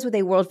talked about this with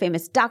a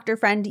world-famous doctor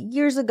friend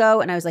years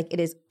ago, and I was like, it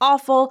is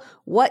awful.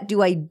 What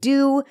do I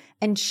do?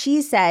 And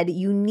she said,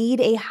 you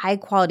need a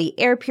high-quality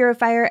air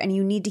purifier, and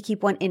you need to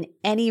keep one in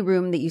any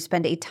room that you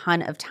spend a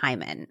ton of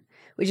time in.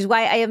 Which is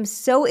why I am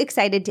so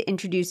excited to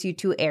introduce you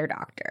to Air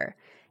Doctor.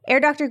 Air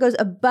Doctor goes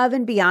above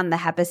and beyond the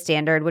HEPA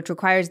standard, which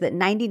requires that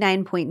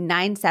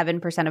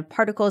 99.97% of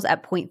particles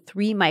at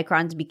 0.3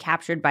 microns be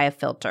captured by a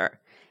filter.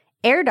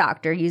 Air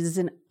Doctor uses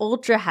an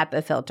ultra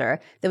HEPA filter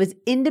that was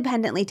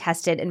independently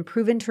tested and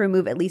proven to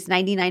remove at least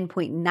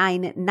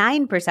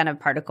 99.99% of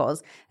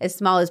particles as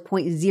small as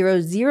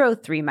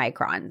 0.003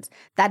 microns.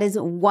 That is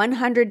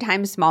 100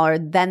 times smaller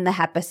than the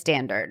HEPA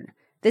standard.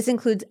 This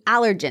includes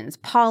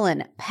allergens,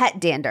 pollen,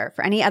 pet dander.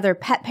 For any other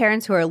pet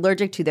parents who are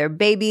allergic to their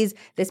babies,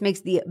 this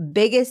makes the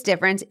biggest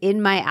difference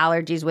in my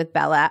allergies with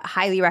Bella.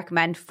 Highly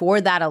recommend for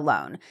that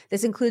alone.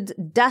 This includes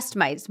dust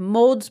mites,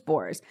 mold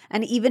spores,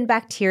 and even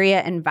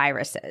bacteria and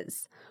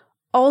viruses.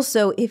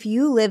 Also, if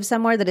you live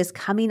somewhere that is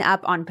coming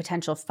up on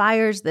potential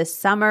fires this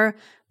summer,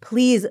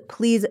 please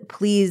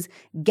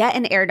get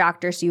an Air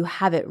Doctor so you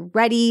have it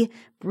ready.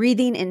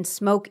 Breathing in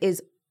smoke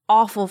is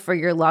awful for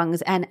your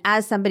lungs. And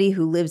as somebody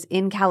who lives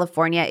in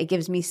California, it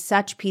gives me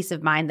such peace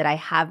of mind that I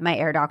have my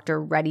Air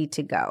Doctor ready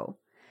to go.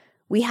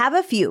 We have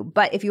a few,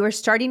 but if you are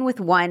starting with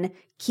one,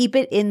 keep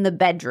it in the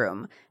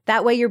bedroom.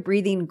 That way you're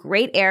breathing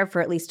great air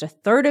for at least a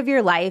third of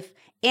your life,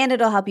 and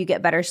it'll help you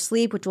get better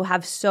sleep, which will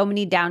have so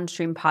many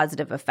downstream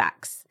positive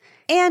effects.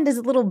 And as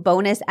a little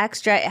bonus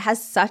extra, it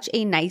has such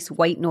a nice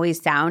white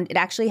noise sound. It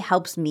actually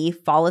helps me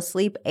fall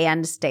asleep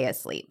and stay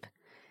asleep.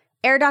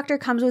 Air Doctor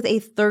comes with a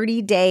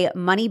 30-day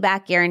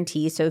money-back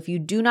guarantee, so if you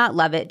do not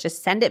love it,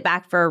 just send it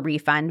back for a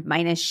refund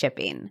minus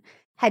shipping.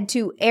 Head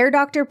to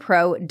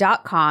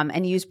airdoctorpro.com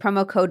and use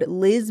promo code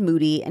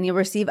LizMoody, and you'll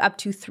receive up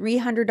to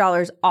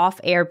 $300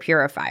 off air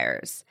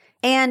purifiers.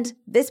 And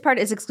this part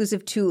is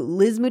exclusive to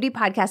Liz Moody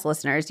podcast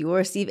listeners. You will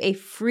receive a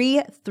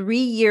free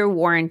 3-year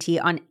warranty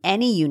on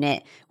any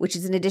unit, which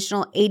is an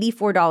additional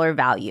 $84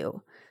 value.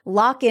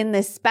 Lock in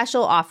this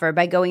special offer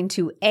by going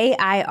to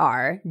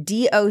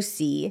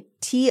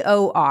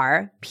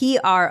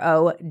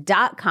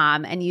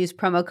airdoctorpro.com and use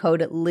promo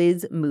code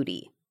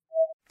LizMoody.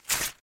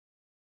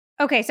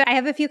 Okay, so I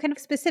have a few kind of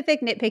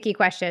specific nitpicky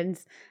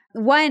questions.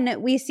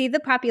 One, we see the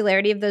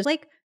popularity of those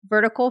like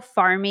vertical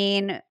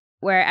farming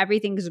where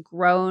everything's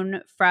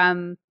grown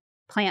from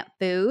plant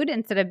food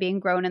instead of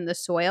being grown in the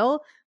soil.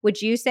 Would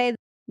you say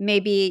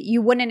maybe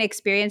you wouldn't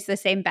experience the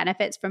same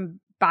benefits from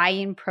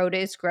buying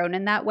produce grown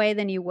in that way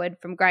than you would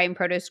from buying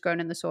produce grown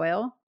in the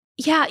soil?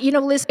 Yeah,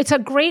 Liz, it's a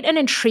great and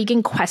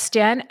intriguing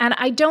question. And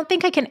I don't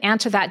think I can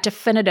answer that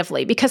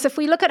definitively because if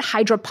we look at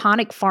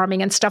hydroponic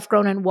farming and stuff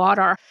grown in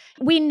water,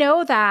 we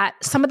know that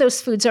some of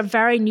those foods are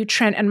very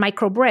nutrient and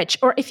microbe rich.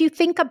 Or if you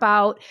think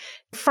about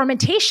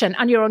fermentation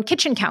on your own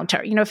kitchen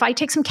counter, if I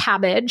take some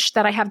cabbage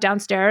that I have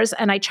downstairs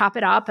and I chop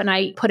it up and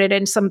I put it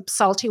in some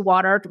salty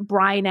water to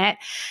brine it,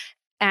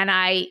 and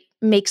I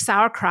make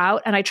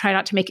sauerkraut, and I try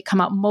not to make it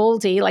come out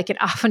moldy like it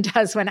often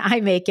does when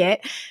I make it,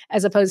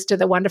 as opposed to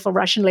the wonderful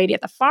Russian lady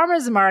at the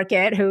farmer's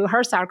market who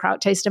her sauerkraut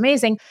tastes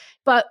amazing.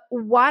 But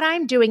what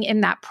I'm doing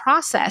in that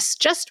process,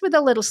 just with a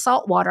little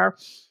salt water,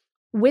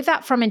 with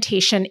that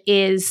fermentation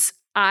is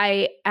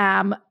I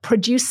am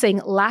producing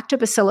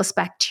lactobacillus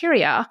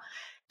bacteria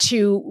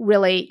to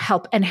really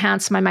help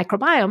enhance my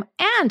microbiome.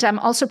 And I'm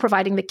also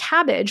providing the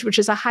cabbage, which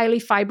is a highly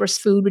fibrous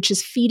food, which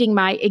is feeding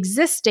my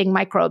existing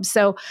microbes.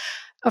 So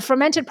a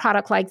fermented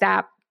product like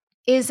that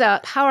is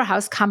a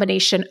powerhouse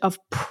combination of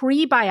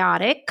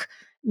prebiotic,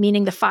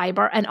 meaning the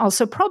fiber, and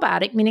also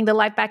probiotic, meaning the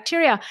live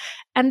bacteria.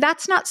 And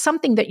that's not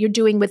something that you're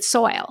doing with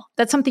soil.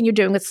 That's something you're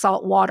doing with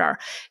salt water.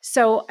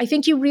 So I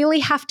think you really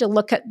have to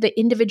look at the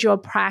individual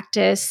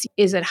practice.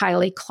 Is it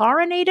highly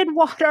chlorinated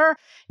water?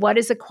 What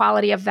is the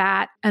quality of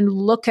that? And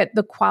look at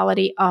the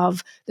quality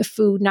of the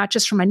food, not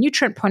just from a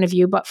nutrient point of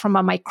view, but from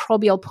a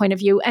microbial point of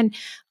view. And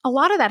a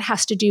lot of that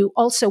has to do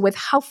also with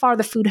how far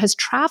the food has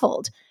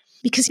traveled.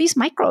 Because these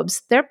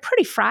microbes, they're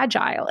pretty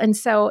fragile. And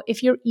so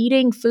if you're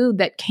eating food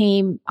that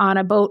came on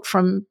a boat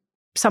from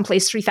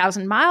someplace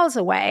 3,000 miles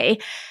away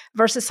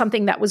versus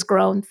something that was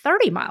grown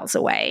 30 miles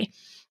away,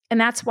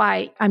 and that's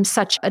why I'm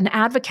such an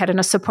advocate and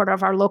a supporter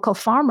of our local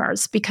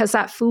farmers, because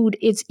that food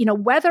is,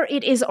 whether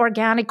it is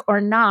organic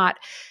or not,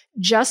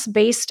 just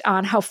based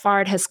on how far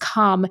it has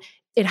come,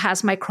 it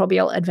has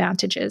microbial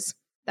advantages.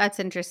 That's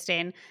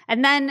interesting.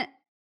 And then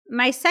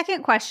my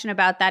second question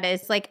about that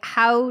is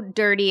how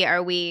dirty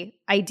are we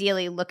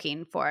ideally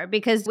looking for?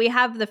 Because we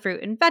have the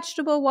fruit and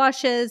vegetable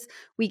washes.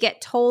 We get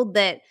told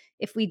that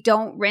if we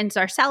don't rinse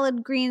our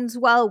salad greens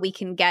well, we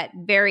can get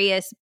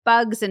various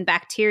bugs and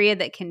bacteria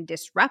that can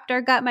disrupt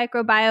our gut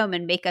microbiome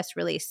and make us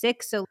really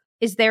sick. So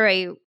is there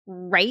a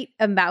right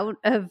amount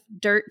of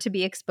dirt to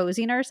be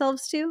exposing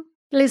ourselves to?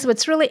 Liz,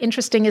 what's really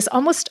interesting is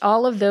almost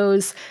all of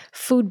those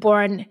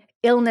foodborne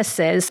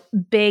illnesses,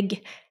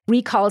 big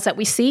recalls that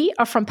we see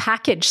are from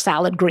packaged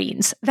salad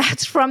greens.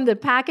 That's from the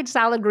packaged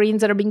salad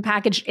greens that are being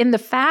packaged in the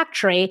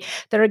factory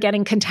that are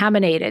getting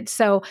contaminated.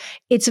 So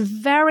it's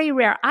very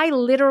rare. I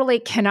literally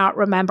cannot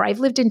remember. I've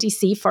lived in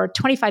DC for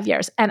 25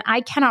 years, and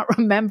I cannot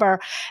remember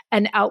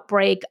an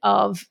outbreak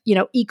of,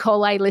 E.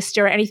 coli,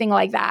 Lister, anything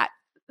like that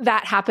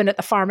happened at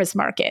the farmer's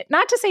market.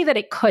 Not to say that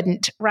it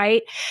couldn't,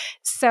 right?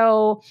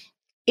 So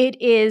it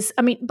is,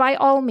 by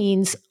all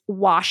means,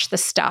 wash the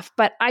stuff,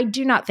 but I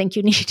do not think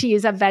you need to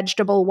use a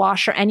vegetable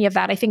wash or any of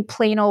that. I think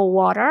plain old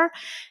water.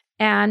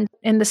 And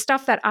in the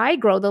stuff that I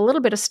grow, the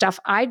little bit of stuff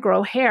I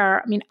grow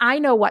here, I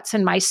know what's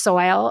in my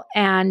soil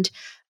and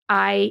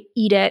I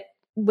eat it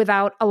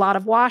without a lot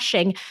of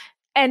washing.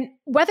 And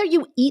whether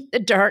you eat the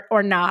dirt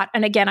or not,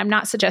 and again, I'm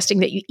not suggesting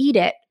that you eat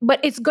it, but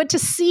it's good to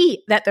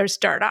see that there's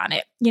dirt on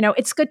it.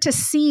 It's good to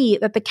see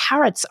that the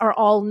carrots are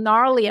all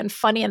gnarly and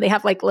funny and they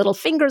have little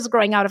fingers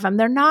growing out of them.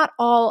 They're not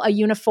all a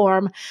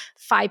uniform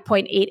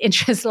 5.8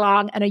 inches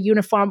long and a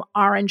uniform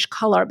orange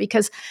color,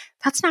 because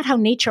that's not how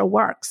nature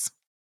works.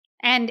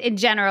 And in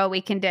general, we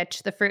can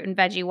ditch the fruit and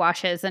veggie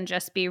washes and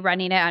just be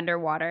running it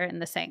underwater in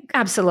the sink.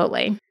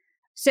 Absolutely.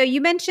 So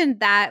you mentioned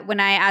that when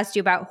I asked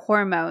you about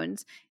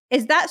hormones.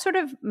 Is that sort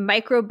of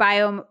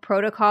microbiome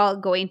protocol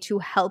going to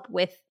help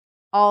with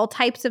all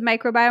types of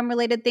microbiome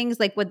related things?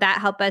 Would that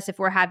help us if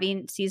we're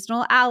having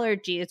seasonal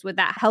allergies? Would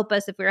that help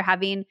us if we're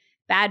having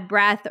bad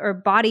breath or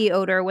body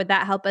odor? Would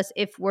that help us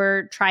if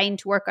we're trying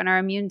to work on our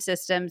immune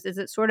systems? Is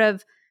it sort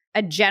of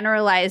a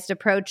generalized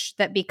approach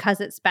that because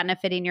it's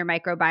benefiting your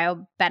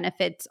microbiome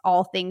benefits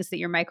all things that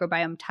your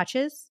microbiome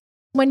touches?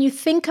 When you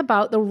think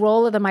about the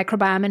role of the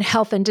microbiome in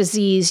health and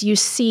disease, you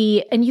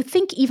see, and you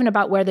think even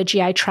about where the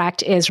GI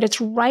tract is,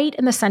 it's right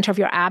in the center of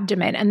your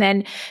abdomen. And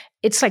then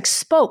it's like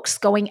spokes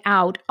going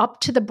out up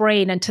to the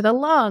brain and to the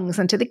lungs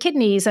and to the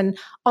kidneys and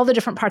all the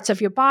different parts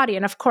of your body.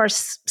 And of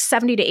course,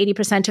 70 to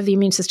 80% of the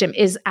immune system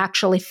is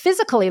actually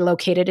physically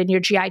located in your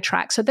GI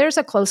tract. So there's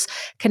a close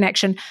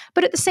connection.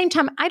 But at the same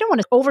time, I don't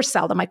want to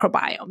oversell the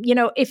microbiome.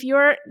 If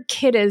your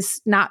kid is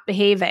not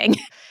behaving,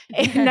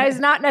 there's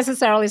not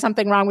necessarily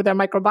something wrong with their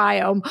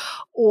microbiome,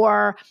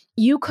 or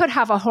you could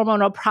have a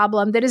hormonal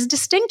problem that is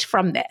distinct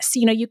from this.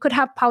 You could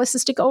have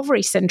polycystic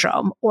ovary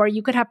syndrome, or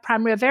you could have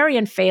primary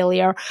ovarian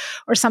failure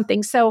or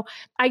something. So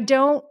I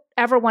don't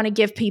ever want to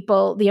give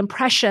people the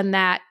impression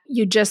that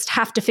you just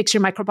have to fix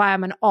your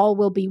microbiome and all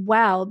will be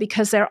well,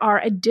 because there are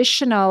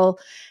additional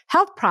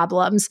health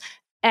problems,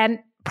 and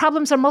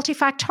problems are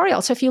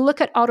multifactorial. So if you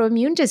look at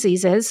autoimmune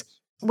diseases,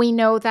 we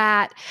know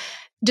that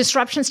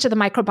disruptions to the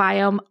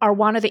microbiome are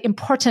one of the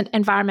important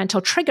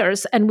environmental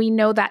triggers, and we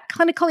know that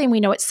clinically and we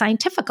know it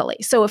scientifically.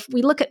 So if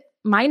we look at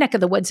my neck of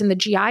the woods in the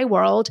GI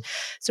world,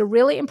 it's a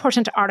really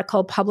important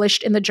article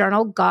published in the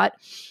journal Gut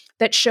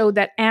that showed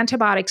that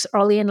antibiotics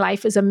early in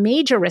life is a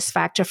major risk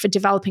factor for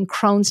developing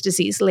Crohn's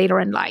disease later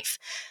in life.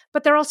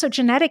 But there are also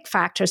genetic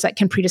factors that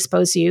can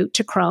predispose you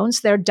to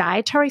Crohn's. There are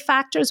dietary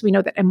factors. We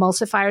know that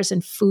emulsifiers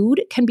in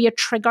food can be a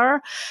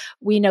trigger.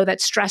 We know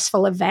that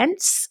stressful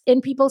events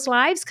in people's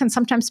lives can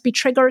sometimes be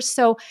triggers.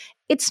 So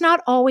it's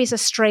not always a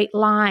straight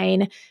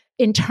line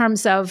in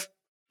terms of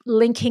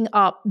linking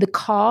up the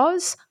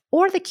cause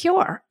or the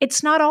cure.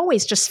 It's not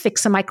always just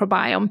fix a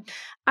microbiome.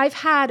 I've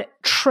had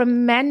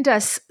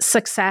tremendous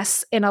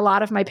success in a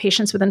lot of my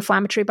patients with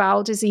inflammatory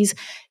bowel disease,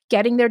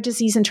 getting their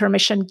disease into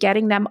remission,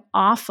 getting them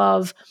off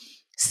of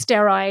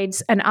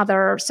steroids and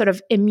other sort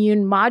of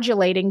immune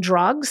modulating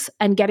drugs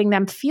and getting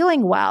them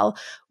feeling well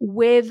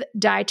with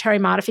dietary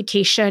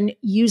modification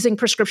using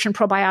prescription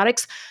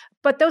probiotics.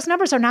 But those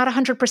numbers are not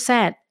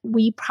 100%.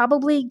 We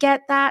probably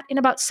get that in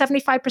about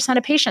 75%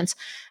 of patients.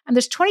 And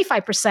there's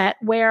 25%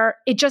 where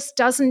it just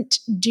doesn't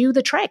do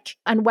the trick.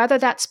 And whether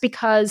that's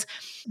because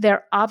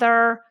there are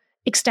other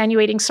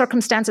extenuating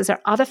circumstances, there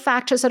are other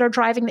factors that are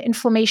driving the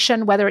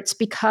inflammation, whether it's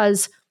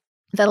because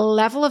the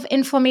level of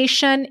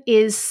inflammation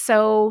is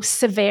so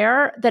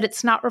severe that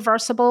it's not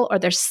reversible, or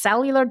there's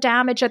cellular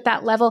damage at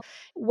that level.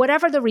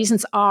 Whatever the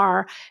reasons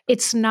are,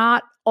 it's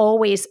not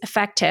always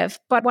effective.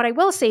 But what I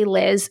will say,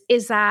 Liz,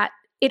 is that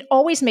it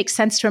always makes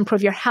sense to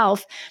improve your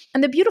health.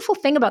 And the beautiful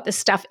thing about this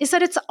stuff is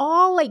that it's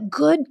all like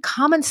good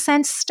common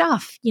sense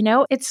stuff. You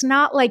know, it's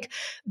not like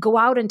go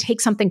out and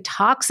take something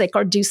toxic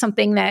or do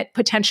something that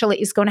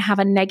potentially is going to have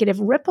a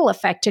negative ripple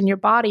effect in your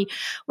body.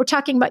 We're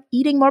talking about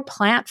eating more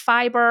plant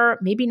fiber,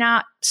 maybe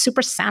not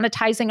super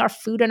sanitizing our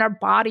food and our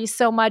body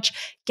so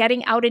much,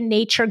 getting out in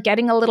nature,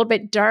 getting a little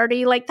bit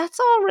dirty. Like that's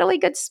all really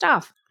good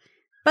stuff.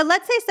 But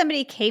let's say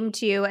somebody came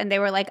to you and they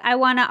were like, I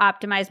want to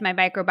optimize my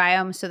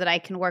microbiome so that I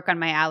can work on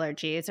my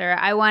allergies, or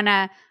I want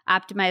to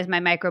optimize my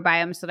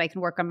microbiome so that I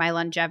can work on my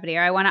longevity,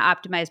 or I want to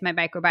optimize my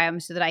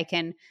microbiome so that I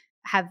can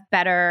have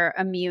better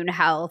immune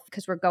health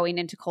because we're going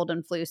into cold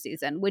and flu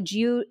season. Would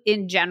you,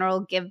 in general,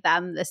 give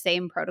them the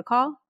same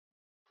protocol?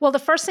 Well, the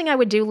first thing I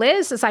would do,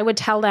 Liz, is I would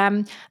tell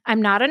them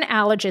I'm not an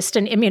allergist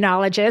and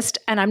immunologist,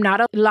 and I'm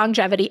not a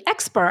longevity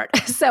expert.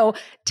 So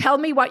tell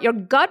me what your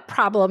gut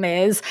problem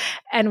is,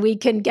 and we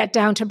can get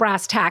down to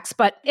brass tacks.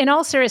 But in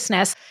all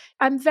seriousness,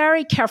 I'm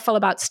very careful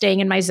about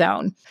staying in my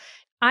zone.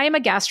 I am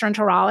a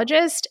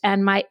gastroenterologist,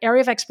 and my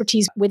area of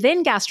expertise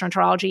within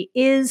gastroenterology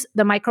is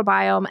the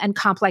microbiome and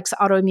complex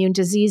autoimmune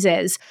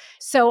diseases.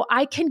 So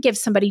I can give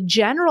somebody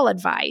general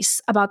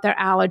advice about their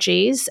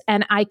allergies,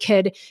 and I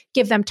could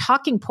give them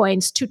talking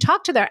points to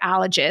talk to their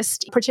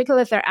allergist,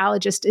 particularly if their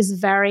allergist is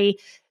very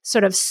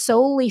sort of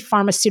solely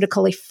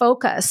pharmaceutically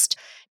focused.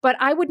 But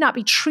I would not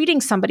be treating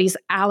somebody's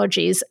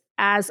allergies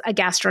as a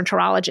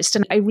gastroenterologist.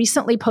 And I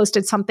recently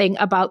posted something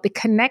about the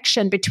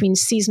connection between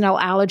seasonal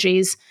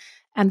allergies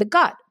and the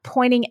gut,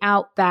 pointing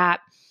out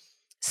that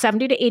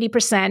 70 to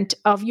 80%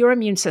 of your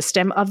immune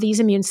system, of these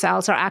immune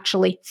cells, are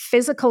actually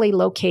physically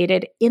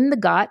located in the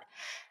gut.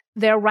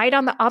 They're right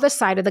on the other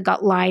side of the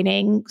gut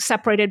lining,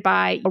 separated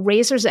by a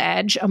razor's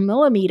edge, a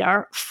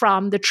millimeter,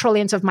 from the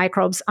trillions of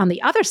microbes on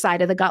the other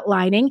side of the gut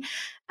lining.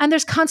 And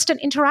there's constant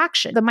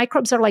interaction. The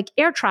microbes are like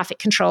air traffic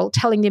control,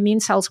 telling the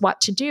immune cells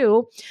what to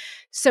do.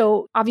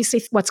 So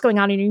obviously what's going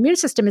on in your immune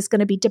system is going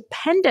to be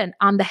dependent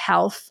on the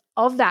health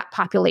of that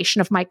population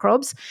of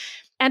microbes.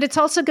 And it's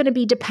also going to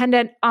be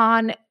dependent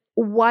on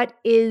what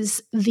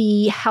is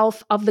the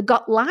health of the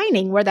gut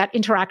lining where that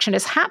interaction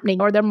is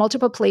happening. Or there are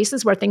multiple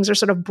places where things are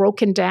sort of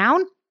broken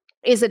down.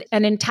 Is it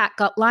an intact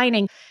gut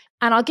lining?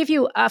 And I'll give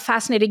you a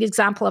fascinating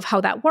example of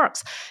how that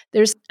works.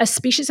 There's a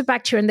species of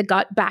bacteria in the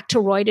gut,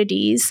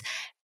 Bacteroidetes.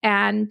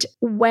 And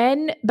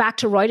when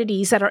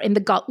Bacteroidetes that are in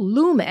the gut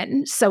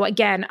lumen, so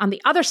again, on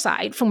the other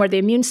side from where the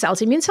immune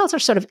cells are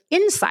sort of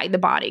inside the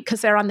body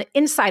because they're on the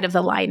inside of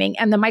the lining,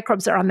 and the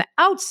microbes are on the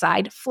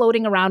outside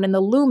floating around in the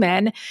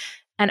lumen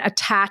and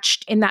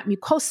attached in that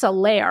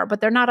mucosal layer, but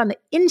they're not on the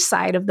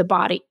inside of the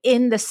body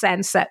in the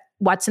sense that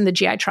what's in the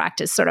GI tract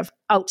is sort of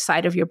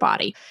outside of your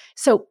body.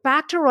 So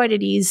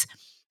Bacteroidetes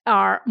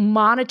are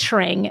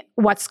monitoring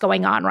what's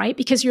going on, right?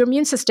 Because your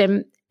immune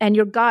system and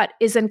your gut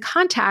is in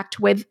contact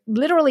with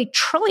literally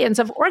trillions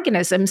of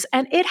organisms,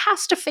 and it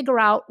has to figure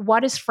out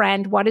what is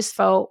friend, what is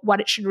foe, what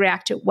it should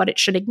react to, what it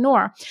should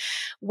ignore.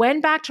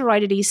 When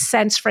Bacteroidetes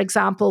sense, for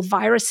example,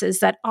 viruses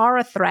that are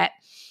a threat,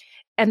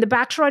 and the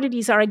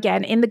Bacteroidetes are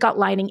again in the gut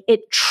lining,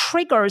 it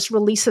triggers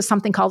release of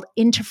something called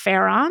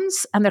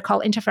interferons, and they're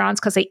called interferons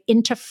because they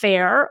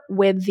interfere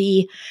with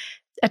the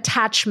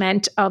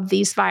attachment of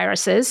these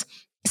viruses.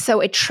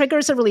 So it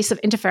triggers a release of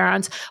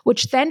interferons,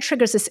 which then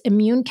triggers this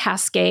immune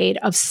cascade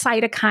of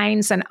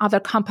cytokines and other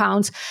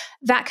compounds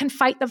that can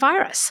fight the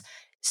virus.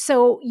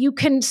 So you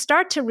can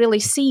start to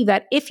really see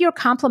that if your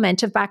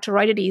complement of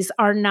Bacteroidetes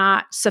are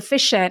not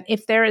sufficient,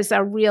 if there is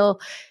a real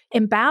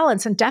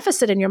imbalance and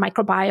deficit in your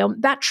microbiome,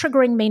 that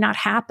triggering may not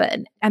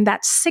happen. And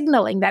that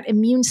signaling, that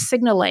immune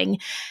signaling,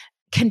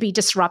 can be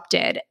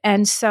disrupted.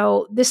 And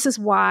so this is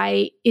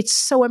why it's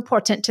so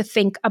important to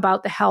think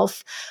about the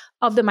health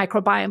of the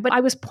microbiome. But I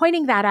was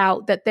pointing that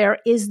out, that there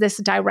is this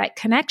direct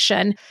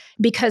connection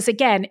because,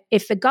 again,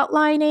 if the gut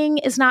lining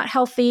is not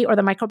healthy or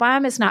the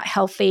microbiome is not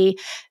healthy,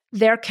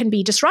 there can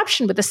be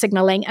disruption with the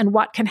signaling. And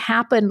what can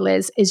happen,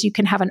 Liz, is you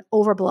can have an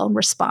overblown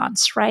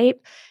response, right?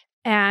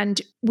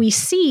 And we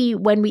see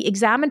when we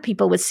examine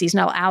people with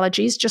seasonal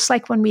allergies, just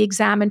like when we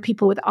examine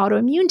people with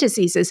autoimmune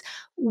diseases,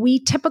 we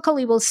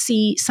typically will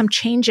see some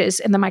changes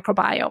in the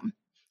microbiome.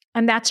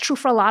 And that's true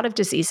for a lot of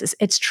diseases.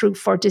 It's true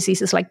for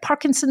diseases like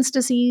Parkinson's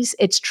disease.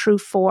 It's true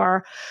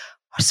for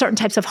certain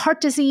types of heart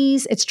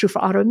disease. It's true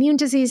for autoimmune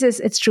diseases.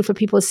 It's true for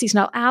people with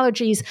seasonal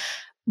allergies.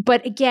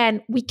 But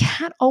again, we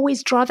can't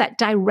always draw that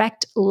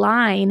direct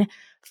line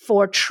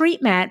for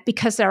treatment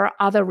because there are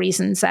other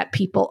reasons that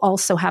people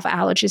also have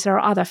allergies. There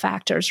are other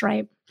factors,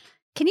 right?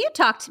 Can you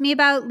talk to me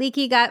about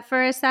leaky gut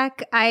for a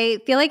sec? I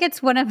feel like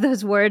it's one of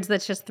those words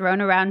that's just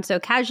thrown around so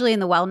casually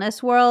in the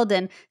wellness world.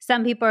 And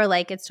some people are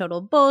like, it's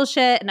total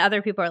bullshit. And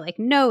other people are like,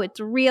 no, it's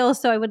real.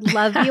 So I would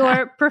love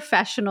your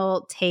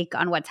professional take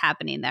on what's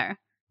happening there.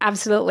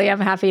 Absolutely.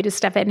 I'm happy to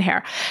step in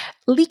here.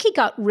 Leaky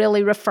gut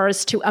really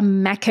refers to a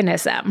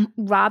mechanism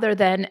rather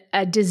than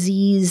a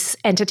disease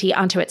entity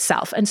unto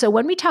itself. And so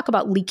when we talk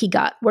about leaky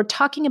gut, we're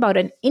talking about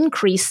an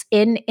increase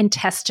in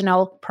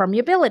intestinal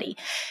permeability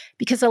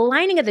because the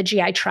lining of the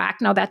GI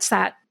tract, now that's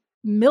that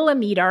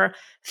millimeter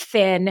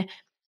thin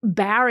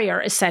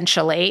barrier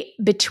essentially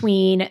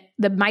between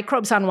the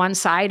microbes on one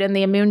side and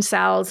the immune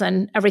cells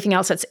and everything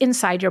else that's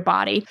inside your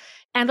body.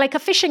 And like a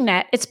fishing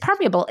net, it's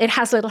permeable. It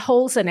has little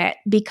holes in it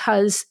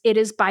because it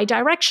is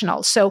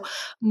bidirectional. So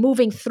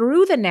moving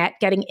through the net,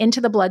 getting into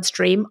the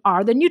bloodstream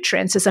are the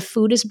nutrients. As a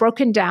food is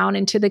broken down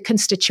into the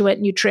constituent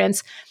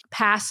nutrients,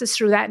 passes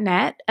through that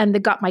net. And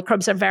the gut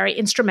microbes are very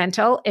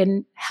instrumental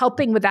in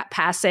helping with that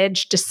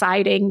passage,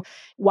 deciding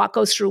what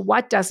goes through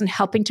what doesn't,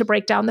 helping to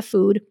break down the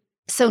food.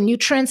 So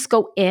nutrients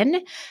go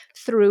in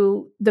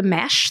through the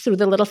mesh, through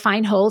the little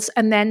fine holes,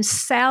 and then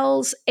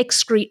cells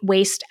excrete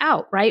waste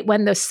out, right?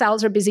 When the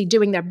cells are busy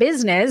doing their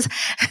business,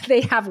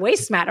 they have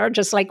waste matter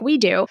just like we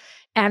do.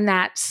 And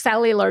that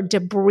cellular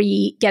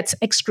debris gets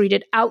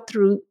excreted out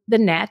through the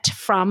net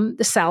from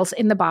the cells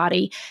in the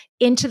body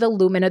into the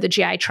lumen of the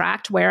GI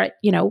tract where it,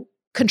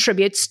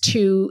 contributes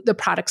to the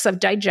products of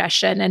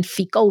digestion and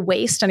fecal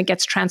waste, and it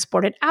gets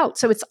transported out.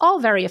 So it's all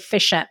very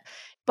efficient.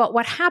 But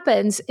what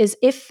happens is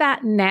if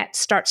that net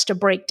starts to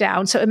break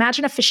down, so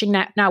imagine a fishing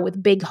net now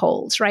with big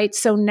holes, right?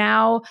 So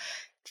now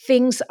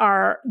things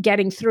are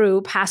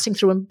passing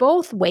through in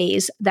both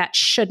ways that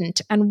shouldn't.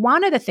 And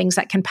one of the things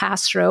that can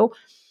pass through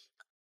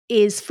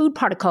is food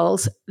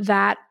particles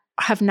that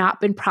have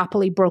not been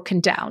properly broken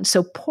down.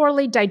 So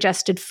poorly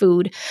digested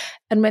food.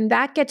 And when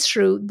that gets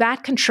through,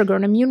 that can trigger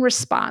an immune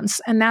response.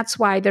 And that's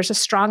why there's a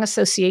strong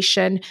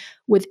association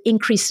with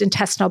increased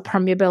intestinal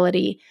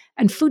permeability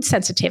and food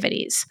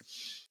sensitivities.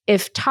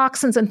 If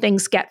toxins and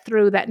things get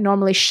through that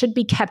normally should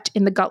be kept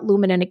in the gut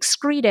lumen and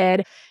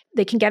excreted,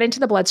 they can get into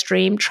the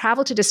bloodstream,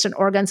 travel to distant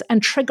organs,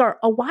 and trigger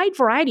a wide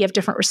variety of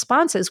different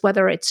responses,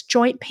 whether it's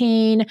joint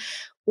pain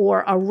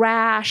or a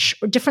rash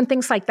or different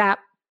things like that.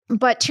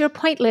 But to your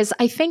point, Liz,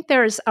 I think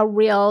there's a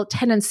real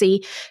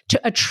tendency to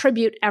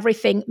attribute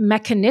everything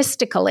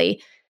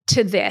mechanistically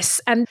to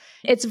this. And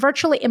it's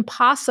virtually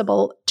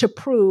impossible to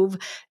prove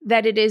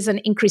that it is an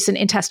increase in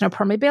intestinal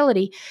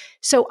permeability.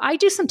 So I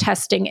do some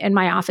testing in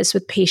my office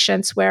with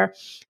patients where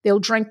they'll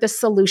drink the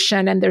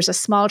solution and there's a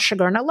small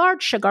sugar and a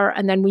large sugar.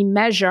 And then we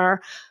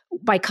measure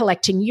by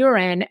collecting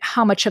urine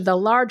how much of the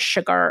large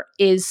sugar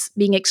is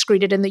being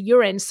excreted in the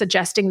urine,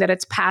 suggesting that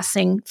it's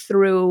passing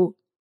through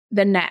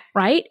the net,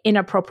 right?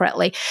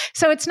 Inappropriately.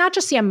 So it's not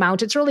just the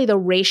amount, it's really the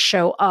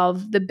ratio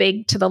of the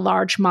big to the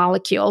large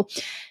molecule.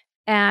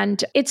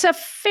 And it's a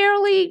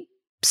fairly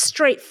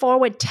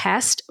straightforward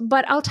test,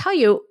 but I'll tell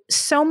you,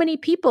 so many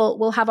people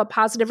will have a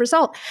positive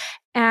result.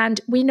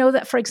 And we know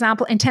that, for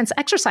example, intense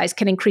exercise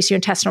can increase your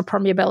intestinal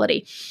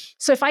permeability.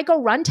 So if I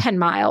go run 10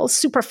 miles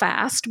super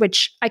fast,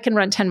 which I can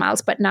run 10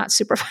 miles, but not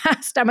super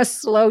fast, I'm a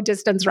slow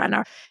distance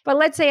runner. But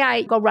let's say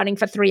I go running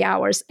for 3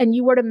 hours and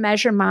you were to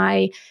measure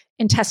my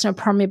intestinal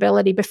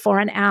permeability before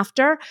and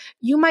after,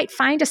 you might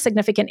find a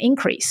significant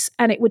increase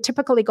and it would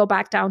typically go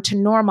back down to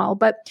normal.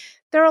 But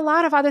there are a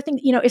lot of other things,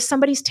 if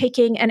somebody's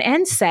taking an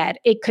NSAID,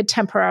 it could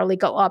temporarily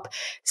go up.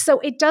 So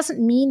it doesn't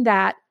mean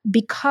that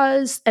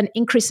because an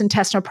increase in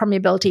intestinal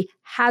permeability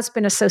has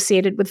been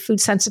associated with food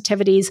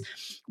sensitivities,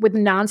 with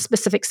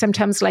non-specific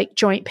symptoms like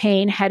joint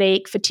pain,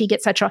 headache, fatigue,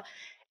 etc.,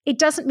 it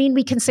doesn't mean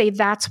we can say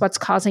that's what's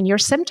causing your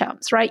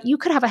symptoms, right? You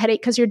could have a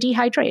headache because you're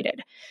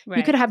dehydrated. Right.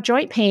 You could have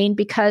joint pain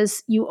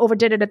because you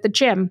overdid it at the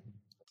gym,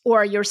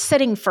 or you're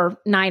sitting for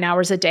 9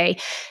 hours a day.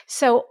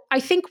 So I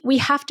think we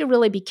have to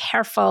really be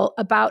careful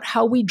about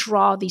how we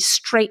draw these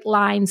straight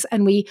lines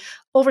and we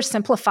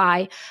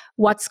oversimplify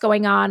what's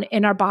going on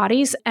in our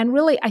bodies. And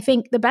really, I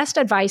think the best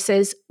advice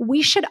is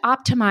we should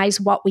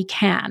optimize what we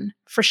can,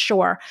 for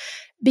sure,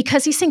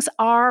 because these things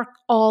are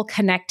all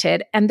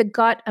connected. And the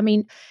gut,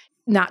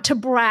 not to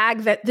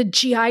brag that the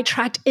GI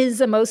tract is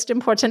the most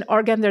important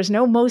organ. There's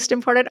no most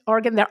important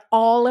organ. They're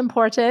all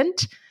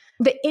important.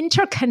 The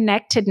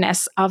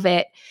interconnectedness of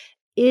it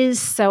is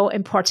so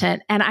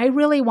important. And I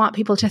really want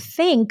people to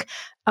think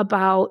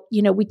about,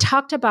 we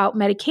talked about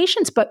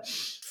medications, but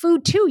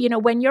food too.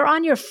 When you're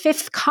on your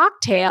fifth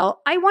cocktail,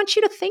 I want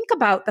you to think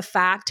about the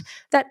fact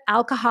that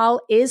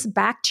alcohol is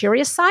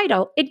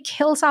bactericidal. It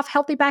kills off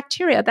healthy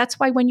bacteria. That's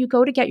why when you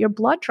go to get your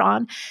blood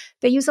drawn,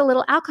 they use a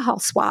little alcohol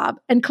swab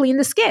and clean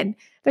the skin.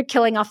 they're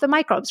killing off the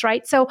microbes,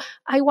 right? So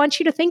I want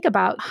you to think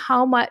about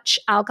how much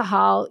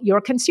alcohol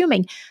you're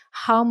consuming,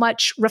 how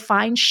much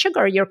refined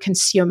sugar you're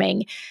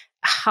consuming,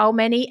 how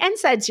many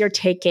NSAIDs you're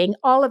taking,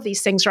 all of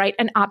these things, right?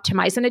 And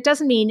optimize. And it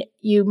doesn't mean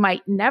you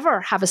might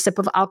never have a sip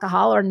of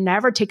alcohol or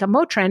never take a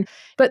Motrin,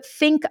 but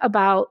think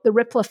about the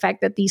ripple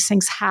effect that these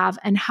things have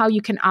and how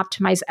you can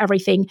optimize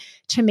everything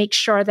to make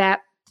sure that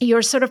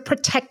you're sort of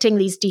protecting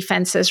these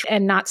defenses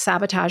and not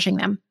sabotaging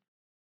them.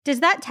 Does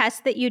that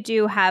test that you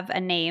do have a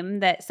name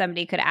that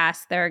somebody could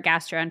ask their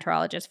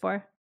gastroenterologist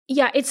for?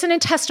 Yeah, it's an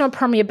intestinal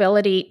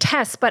permeability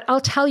test, but I'll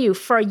tell you,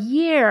 for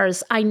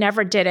years, I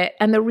never did it.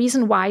 And the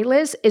reason why,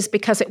 Liz, is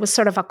because it was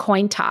sort of a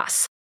coin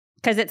toss.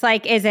 Because it's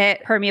like, is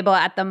it permeable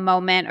at the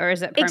moment or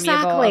is it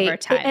permeable over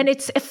time? And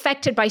it's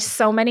affected by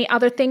so many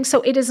other things.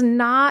 So it is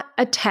not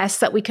a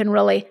test that we can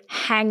really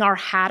hang our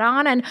hat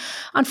on. And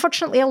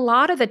unfortunately, a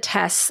lot of the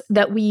tests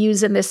that we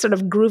use in this sort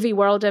of groovy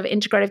world of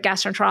integrative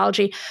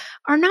gastroenterology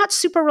are not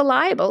super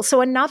reliable.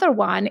 So another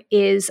one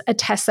is a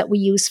test that we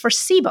use for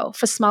SIBO,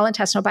 for small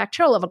intestinal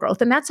bacterial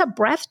overgrowth. And that's a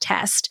breath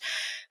test.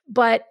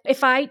 But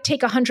if I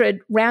take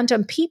 100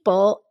 random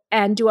people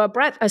and do a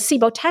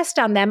SIBO test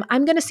on them,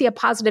 I'm going to see a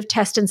positive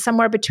test in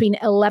somewhere between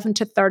 11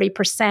 to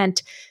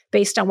 30%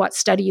 based on what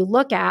study you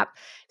look at.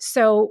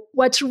 So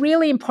what's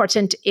really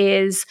important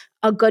is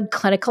a good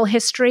clinical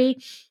history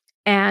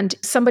and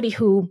somebody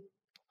who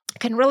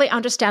can really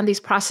understand these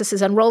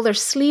processes and roll their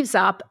sleeves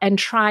up and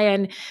try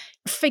and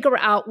figure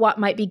out what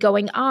might be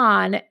going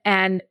on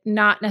and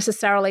not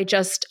necessarily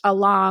just a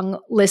long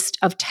list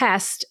of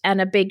tests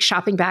and a big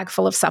shopping bag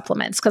full of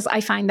supplements, because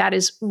I find that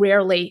is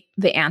rarely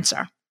the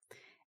answer.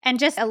 And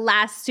just a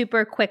last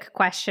super quick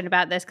question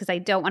about this, because I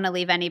don't want to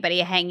leave anybody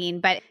hanging.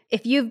 But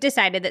if you've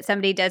decided that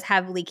somebody does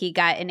have leaky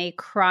gut in a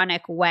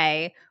chronic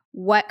way,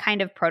 what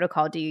kind of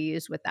protocol do you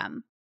use with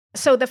them?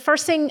 So the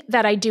first thing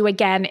that I do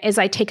again is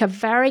I take a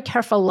very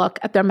careful look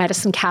at their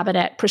medicine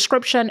cabinet,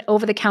 prescription,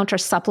 over-the-counter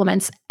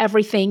supplements,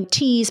 everything,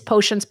 teas,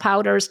 potions,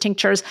 powders,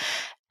 tinctures,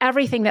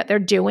 everything that they're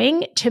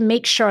doing to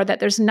make sure that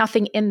there's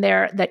nothing in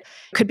there that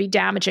could be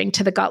damaging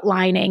to the gut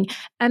lining.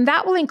 And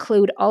that will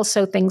include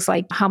also things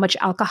like how much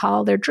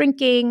alcohol they're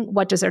drinking,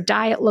 what does their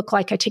diet look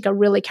like. I take a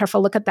really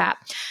careful look at that.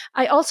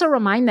 I also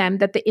remind them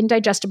that the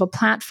indigestible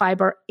plant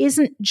fiber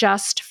isn't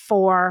just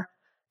for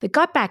the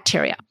gut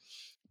bacteria.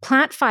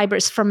 Plant fiber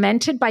is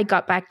fermented by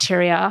gut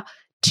bacteria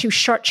to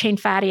short-chain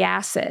fatty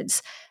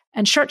acids.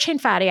 And short-chain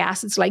fatty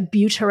acids like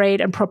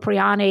butyrate and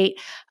propionate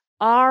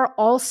are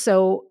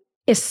also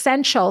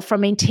essential for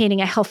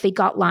maintaining a healthy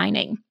gut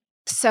lining.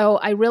 So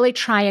I really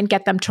try and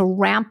get them to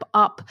ramp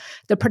up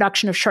the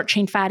production of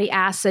short-chain fatty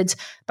acids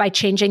by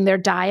changing their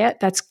diet.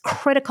 That's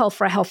critical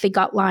for a healthy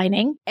gut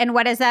lining. And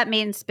what does that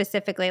mean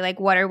specifically? Like,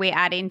 what are we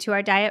adding to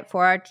our diet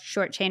for our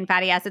short-chain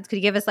fatty acids? Could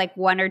you give us like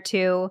one or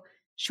two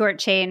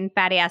short-chain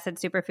fatty acid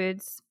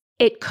superfoods?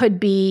 It could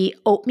be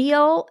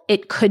oatmeal,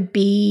 it could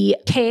be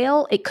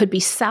kale, it could be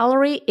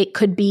celery, it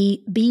could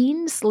be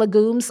beans,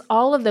 legumes,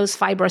 all of those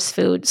fibrous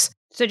foods.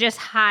 So just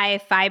high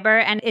fiber,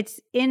 and it's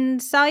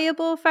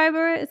insoluble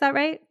fiber, is that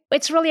right?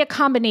 It's really a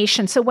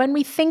combination. So when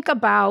we think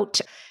about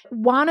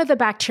one of the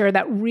bacteria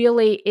that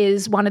really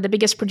is one of the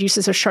biggest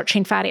producers of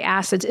short-chain fatty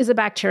acids is a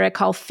bacteria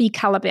called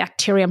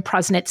Faecalibacterium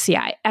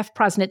prausnitzii, F.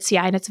 prausnitzii,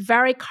 and it's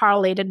very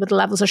correlated with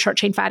levels of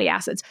short-chain fatty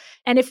acids.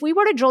 And if we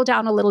were to drill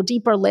down a little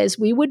deeper, Liz,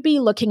 we would be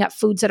looking at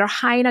foods that are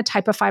high in a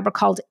type of fiber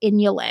called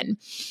inulin.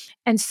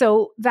 And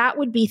so that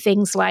would be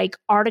things like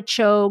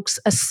artichokes,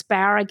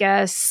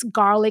 asparagus,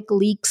 garlic,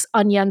 leeks,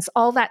 onions,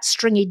 all that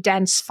stringy,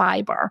 dense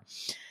fiber.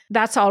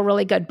 That's all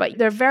really good, but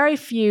there are very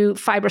few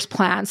fibrous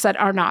plants that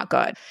are not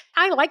good.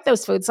 I like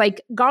those foods,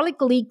 like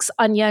garlic, leeks,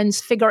 onions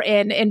figure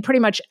in pretty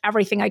much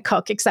everything I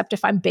cook, except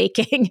if I'm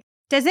baking.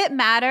 Does it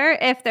matter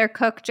if they're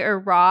cooked or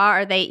raw?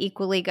 Are they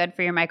equally good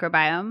for your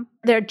microbiome?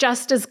 They're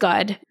just as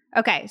good.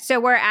 Okay, so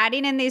we're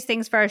adding in these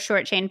things for our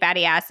short-chain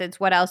fatty acids.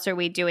 What else are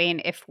we doing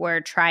if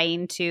we're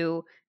trying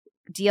to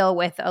deal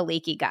with a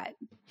leaky gut?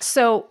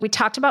 So we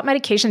talked about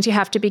medications you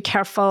have to be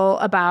careful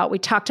about. We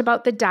talked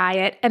about the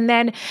diet. And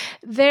then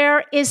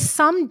there is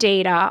some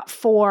data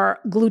for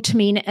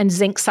glutamine and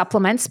zinc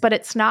supplements, but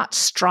it's not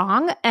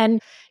strong.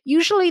 And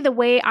usually the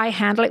way I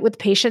handle it with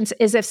patients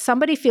is if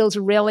somebody feels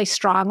really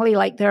strongly,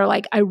 like they're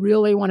like, I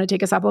really want to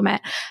take a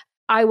supplement,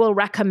 I will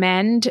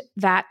recommend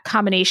that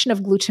combination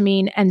of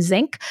glutamine and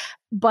zinc.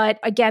 But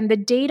again, the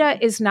data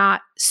is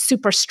not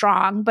super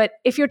strong. But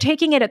if you're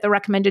taking it at the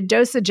recommended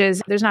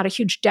dosages, there's not a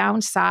huge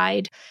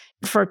downside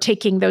for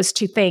taking those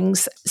two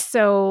things.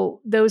 So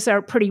those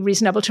are pretty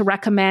reasonable to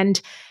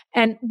recommend.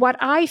 And what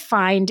I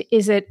find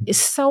is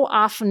so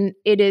often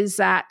it is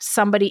that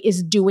somebody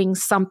is doing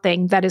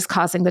something that is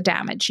causing the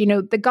damage. You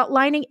know, the gut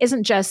lining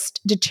isn't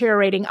just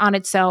deteriorating on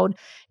its own.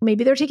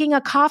 Maybe they're taking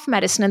a cough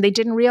medicine and they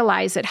didn't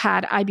realize it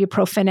had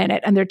ibuprofen in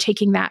it and they're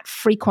taking that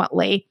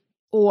frequently.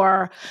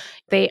 Or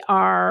they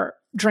are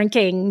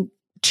drinking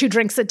 2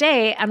 drinks a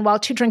day. And while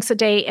 2 drinks a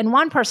day in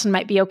one person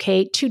might be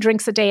okay, 2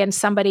 drinks a day in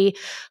somebody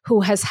who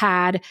has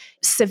had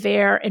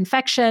severe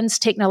infections,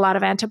 taken a lot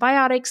of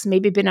antibiotics,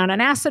 maybe been on an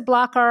acid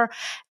blocker,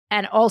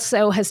 and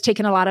also has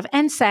taken a lot of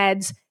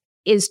NSAIDs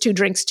is 2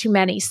 drinks too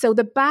many. So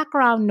the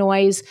background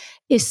noise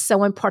is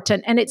so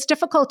important. And it's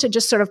difficult to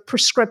just sort of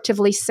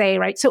prescriptively say,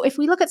 right? So if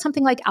we look at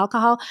something like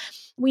alcohol,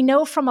 we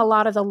know from a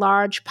lot of the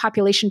large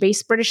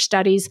population-based British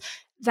studies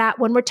that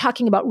when we're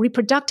talking about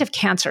reproductive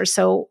cancer,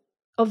 so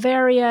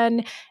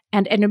ovarian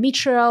and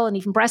endometrial and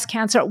even breast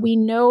cancer, we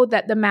know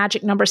that the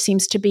magic number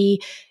seems to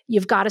be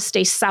you've got to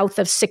stay south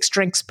of 6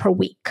 drinks per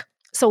week.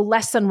 So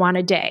less than 1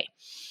 a day.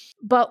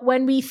 But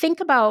when we think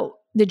about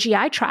the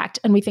GI tract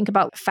and we think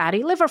about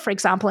fatty liver, for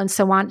example, and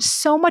so on,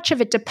 so much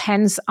of it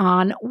depends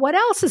on what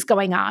else is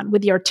going on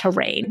with your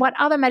terrain. What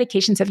other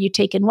medications have you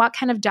taken? What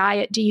kind of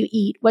diet do you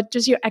eat? What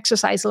does your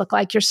exercise look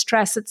like? Your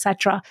stress, et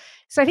cetera.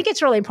 So I think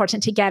it's really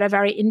important to get a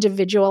very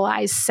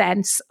individualized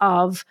sense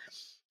of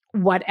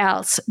what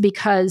else,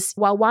 because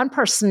while one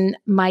person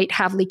might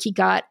have leaky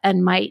gut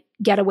and might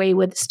get away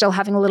with still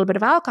having a little bit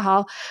of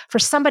alcohol, for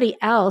somebody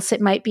else, it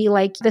might be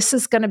like, this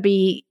is going to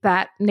be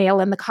that nail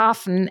in the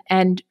coffin.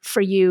 And for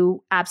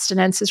you,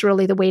 abstinence is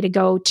really the way to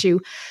go to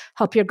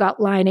help your gut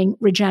lining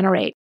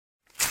regenerate.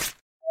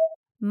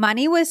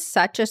 Money was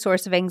such a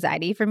source of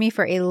anxiety for me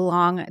for a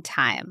long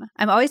time.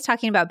 I'm always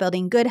talking about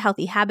building good,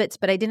 healthy habits,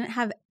 but I didn't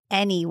have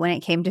any when it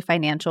came to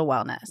financial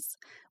wellness.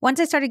 Once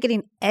I started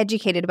getting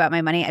educated about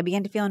my money, I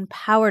began to feel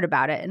empowered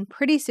about it. And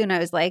pretty soon I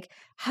was like,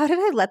 how did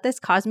I let this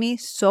cause me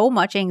so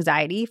much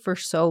anxiety for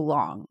so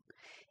long?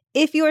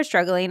 If you are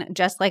struggling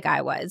just like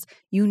I was,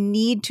 you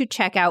need to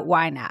check out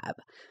YNAB.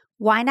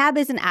 YNAB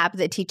is an app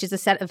that teaches a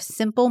set of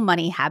simple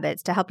money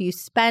habits to help you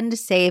spend,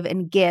 save,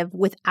 and give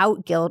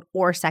without guilt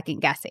or second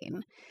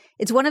guessing.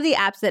 It's one of the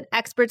apps that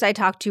experts I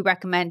talk to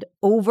recommend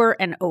over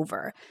and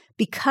over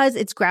because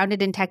it's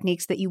grounded in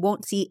techniques that you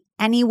won't see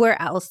anywhere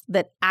else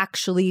that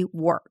actually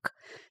work.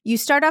 You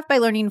start off by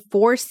learning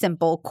 4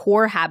 simple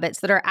core habits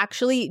that are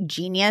actually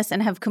genius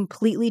and have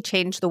completely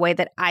changed the way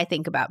that I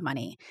think about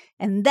money.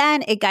 And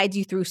then it guides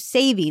you through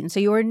saving so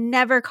you are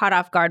never caught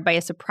off guard by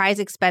a surprise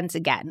expense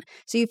again,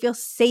 so you feel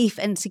safe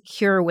and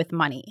secure with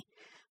money.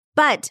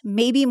 But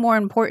maybe more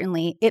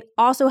importantly, it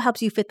also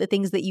helps you fit the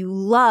things that you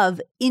love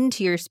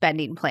into your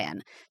spending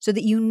plan so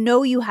that you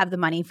know you have the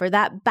money for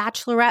that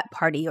bachelorette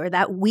party or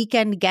that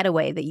weekend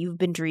getaway that you've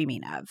been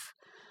dreaming of.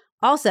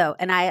 Also,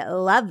 and I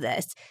love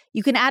this,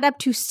 you can add up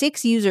to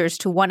 6 users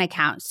to one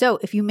account. So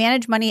if you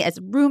manage money as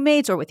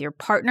roommates or with your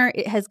partner,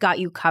 it has got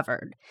you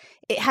covered.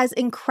 It has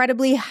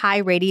incredibly high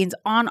ratings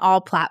on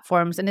all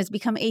platforms and has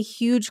become a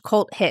huge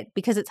cult hit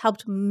because it's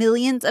helped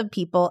millions of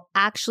people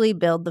actually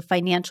build the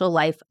financial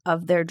life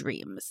of their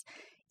dreams,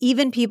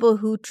 even people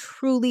who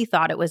truly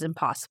thought it was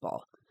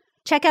impossible.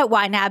 Check out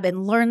YNAB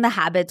and learn the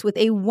habits with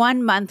a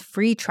 1-month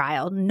free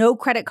trial, no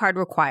credit card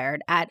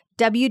required at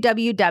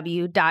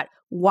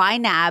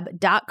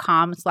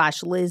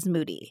www.ynab.com/Liz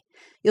Moody.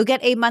 You'll get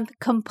a month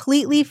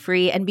completely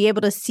free and be able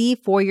to see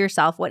for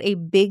yourself what a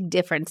big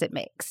difference it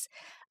makes.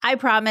 I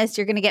promise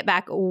you're going to get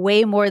back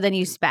way more than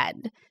you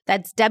spend.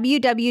 That's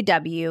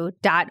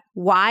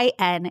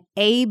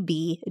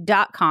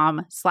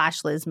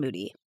www.ynab.com/Liz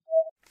Moody.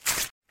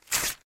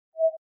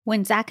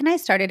 When Zach and I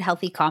started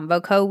Healthy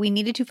Convo Co., we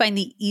needed to find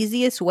the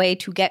easiest way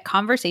to get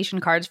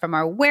conversation cards from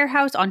our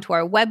warehouse onto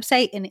our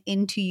website and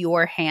into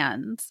your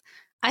hands.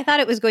 I thought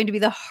it was going to be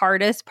the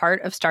hardest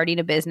part of starting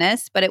a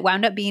business, but it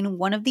wound up being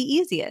one of the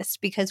easiest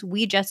because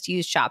we just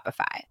use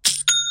Shopify.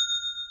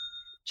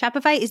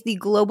 Shopify is the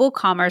global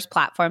commerce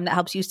platform that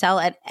helps you sell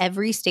at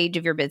every stage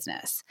of your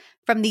business.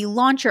 From the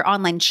launch your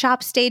online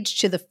shop stage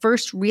to the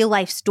first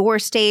real-life store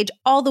stage,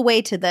 all the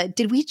way to the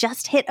did we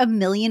just hit 1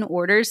 million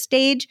orders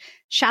stage,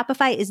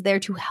 Shopify is there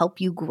to help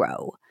you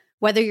grow.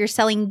 Whether you're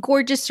selling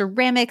gorgeous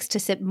ceramics to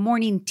sip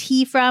morning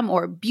tea from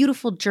or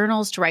beautiful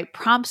journals to write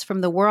prompts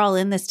from the We're All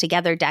In This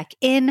Together deck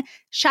in,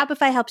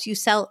 Shopify helps you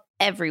sell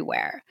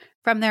everywhere.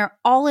 From their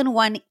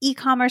all-in-one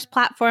e-commerce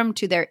platform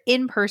to their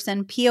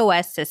in-person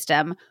POS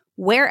system,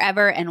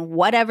 wherever and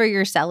whatever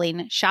you're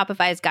selling,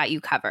 Shopify's got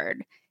you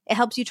covered. It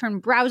helps you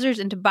turn browsers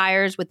into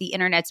buyers with the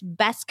internet's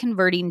best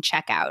converting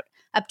checkout,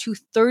 up to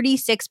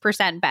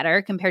 36%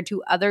 better compared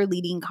to other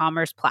leading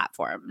commerce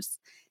platforms.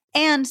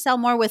 And sell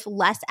more with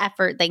less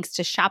effort thanks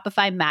to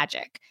Shopify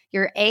Magic,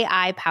 your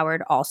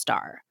AI-powered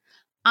all-star.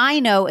 I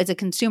know as a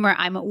consumer,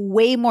 I'm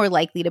way more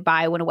likely to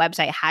buy when a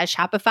website has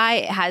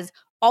Shopify. It has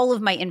all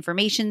of my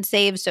information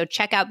saved, so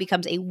checkout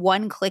becomes a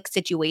one-click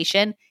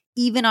situation,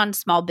 even on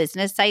small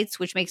business sites,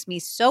 which makes me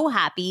so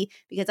happy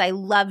because I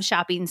love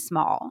shopping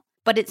small.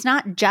 But it's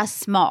not just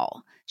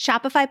small.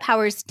 Shopify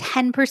powers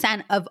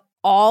 10% of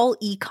all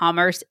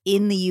e-commerce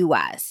in the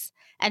US.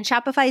 And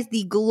Shopify is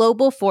the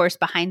global force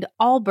behind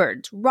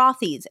Allbirds,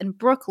 Rothy's, and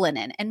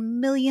Brooklinen,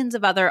 and millions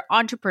of other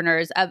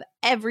entrepreneurs of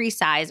every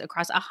size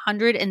across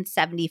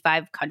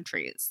 175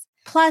 countries.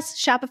 Plus,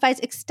 Shopify's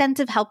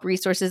extensive help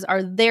resources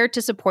are there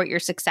to support your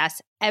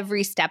success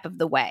every step of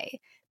the way,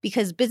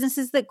 because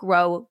businesses that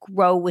grow,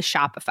 grow with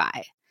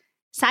Shopify.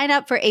 Sign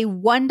up for a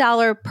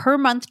 $1 per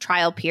month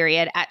trial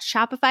period at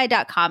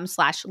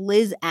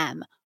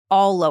shopify.com/LizM,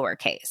 all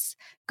lowercase.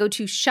 Go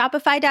to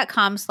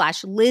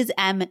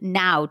shopify.com/LizM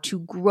now to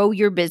grow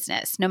your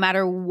business, no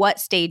matter what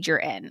stage you're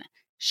in.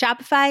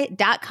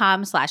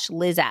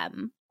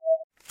 Shopify.com/LizM.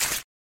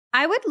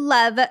 I would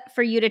love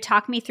for you to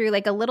talk me through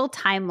like a little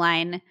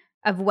timeline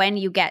of when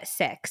you get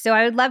sick. So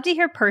I would love to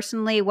hear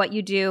personally what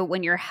you do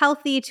when you're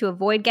healthy to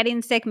avoid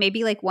getting sick,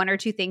 maybe like one or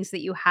two things that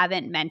you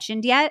haven't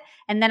mentioned yet.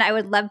 And then I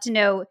would love to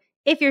know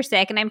if you're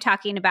sick, and I'm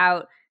talking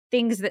about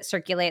things that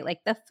circulate like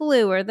the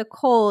flu or the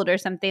cold or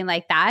something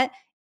like that.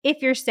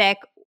 If you're sick,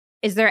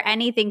 is there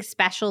anything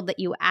special that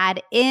you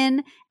add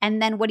in?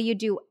 And then what do you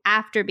do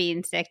after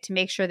being sick to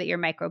make sure that your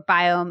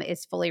microbiome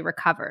is fully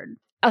recovered?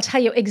 I'll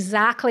tell you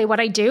exactly what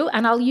I do,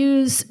 and I'll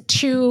use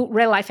two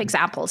real life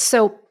examples.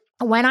 So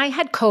when I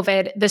had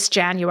COVID this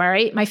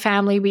January, my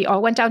family, we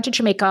all went down to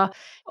Jamaica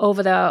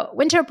over the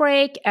winter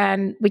break,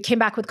 and we came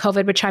back with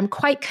COVID, which I'm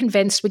quite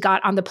convinced we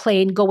got on the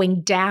plane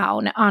going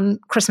down on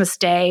Christmas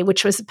Day,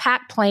 which was a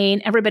packed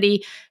plane.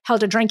 Everybody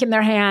held a drink in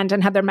their hand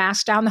and had their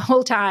mask down the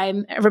whole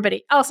time.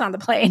 Everybody else on the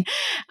plane,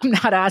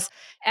 not us.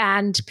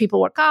 And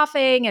people were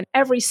coughing, and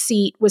every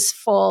seat was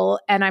full.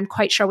 And I'm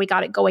quite sure we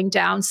got it going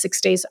down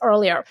 6 days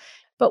earlier.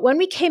 But when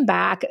we came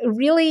back, a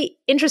really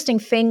interesting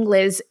thing,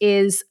 Liz,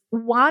 is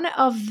one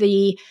of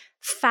the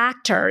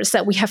factors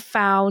that we have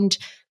found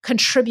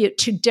contribute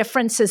to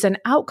differences in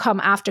outcome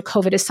after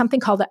COVID is something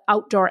called the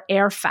outdoor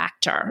air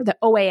factor, the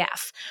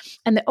OAF.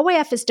 And the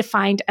OAF is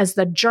defined as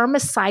the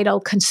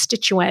germicidal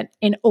constituent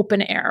in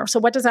open air.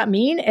 So what does that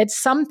mean? It's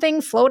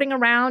something floating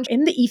around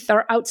in the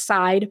ether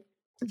outside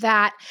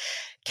that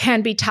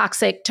can be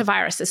toxic to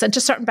viruses and to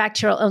certain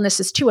bacterial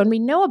illnesses too. And we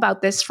know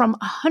about this from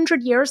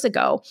 100 years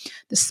ago,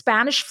 the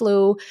Spanish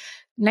flu,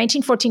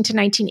 1914 to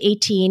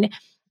 1918.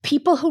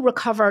 People who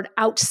recovered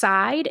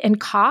outside in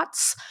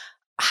cots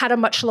had a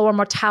much lower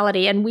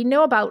mortality. And we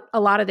know about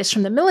a lot of this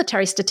from the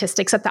military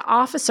statistics, that the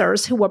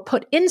officers who were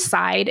put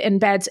inside in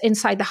beds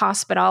inside the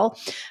hospital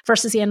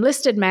versus the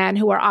enlisted men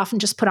who were often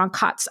just put on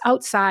cots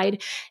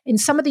outside. In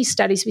some of these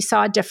studies, we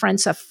saw a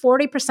difference of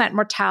 40%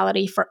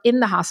 mortality for in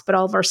the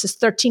hospital versus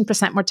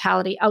 13%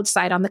 mortality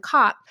outside on the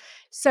cot.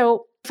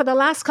 So for the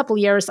last couple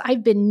of years,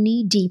 I've been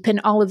knee deep in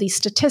all of these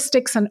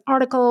statistics and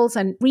articles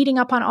and reading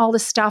up on all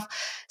this stuff.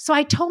 So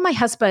I told my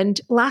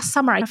husband last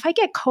summer, if I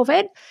get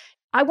COVID,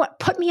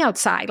 put me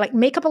outside, like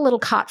make up a little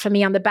cot for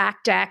me on the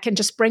back deck and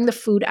just bring the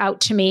food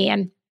out to me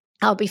and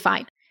I'll be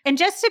fine. And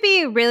just to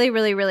be really,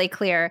 really, really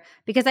clear,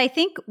 because I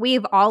think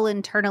we've all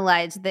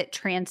internalized that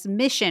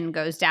transmission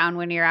goes down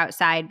when you're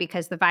outside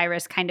because the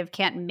virus kind of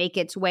can't make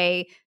its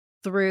way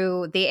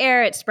through the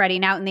air, it's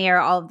spreading out in the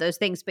air, all of those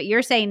things. But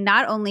you're saying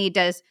not only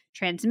does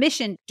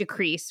transmission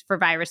decrease for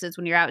viruses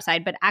when you're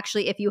outside, but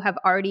actually if you have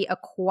already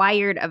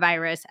acquired a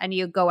virus and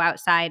you go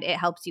outside, it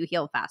helps you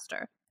heal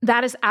faster.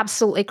 That is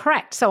absolutely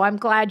correct. So I'm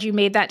glad you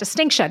made that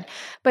distinction.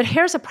 But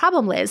here's a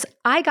problem, Liz.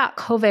 I got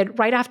COVID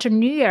right after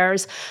New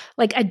Year's,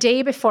 like a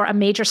day before a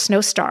major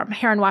snowstorm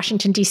here in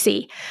Washington,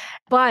 D.C.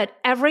 But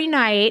every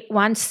night,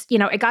 once,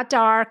 it got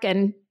dark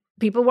and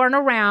people weren't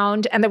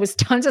around and there was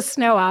tons of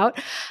snow out,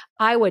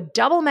 I would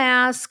double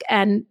mask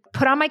and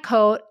put on my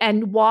coat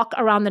and walk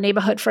around the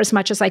neighborhood for as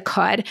much as I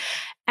could.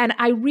 And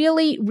I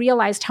really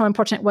realized how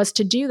important it was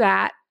to do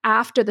that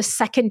after the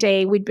second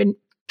day we'd been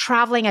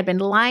traveling. I'd been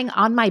lying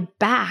on my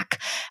back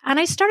and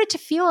I started to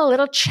feel a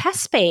little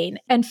chest pain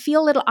and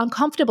feel a little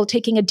uncomfortable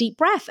taking a deep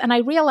breath. And I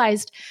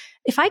realized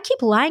if I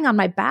keep lying on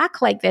my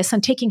back like this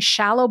and taking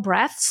shallow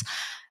breaths,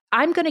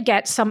 I'm going to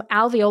get some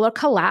alveolar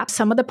collapse.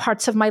 Some of the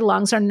parts of my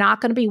lungs are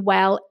not going to be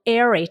well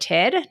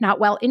aerated, not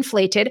well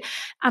inflated.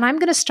 And I'm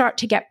going to start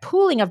to get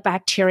pooling of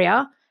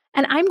bacteria.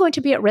 And I'm going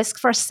to be at risk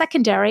for a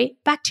secondary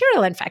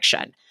bacterial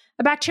infection,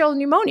 a bacterial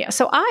pneumonia.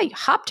 So I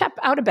hopped up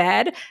out of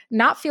bed,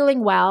 not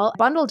feeling well,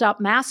 bundled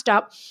up, masked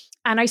up,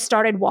 and I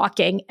started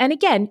walking. And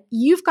again,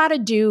 you've got to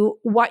do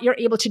what you're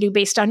able to do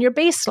based on your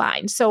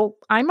baseline. So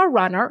I'm a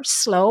runner,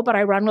 slow, but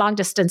I run long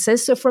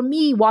distances. So for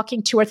me,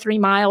 walking 2 or 3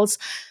 miles,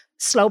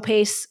 slow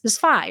pace is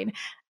fine.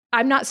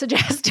 I'm not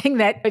suggesting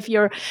that if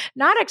you're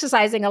not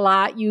exercising a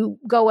lot, you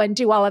go and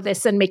do all of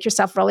this and make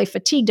yourself really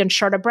fatigued and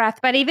short of breath.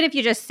 But even if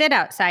you just sit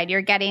outside,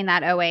 you're getting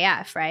that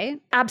OAF,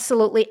 right?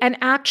 Absolutely. And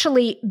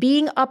actually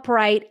being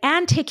upright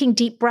and taking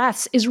deep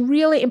breaths is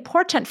really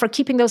important for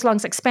keeping those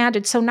lungs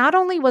expanded. So not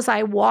only was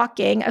I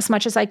walking as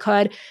much as I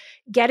could,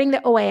 getting the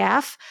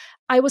OAF,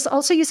 I was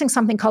also using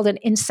something called an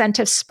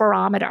incentive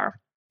spirometer.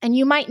 And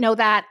you might know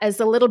that as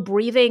a little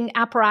breathing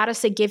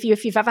apparatus they give you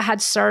if you've ever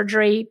had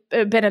surgery,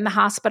 been in the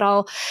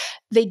hospital.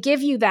 They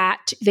give you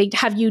that. They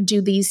have you do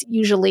these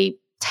usually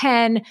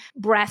 10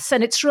 breaths.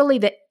 And it's really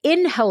the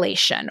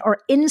inhalation or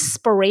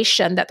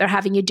inspiration that they're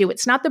having you do.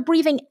 It's not the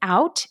breathing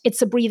out,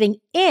 it's the breathing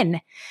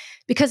in.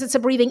 Because it's a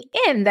breathing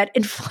in that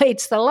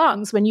inflates the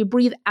lungs. When you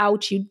breathe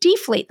out, you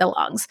deflate the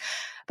lungs.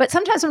 But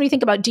sometimes when we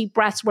think about deep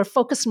breaths, we're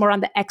focused more on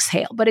the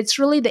exhale, but it's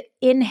really the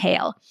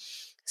inhale.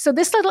 So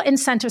this little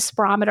incentive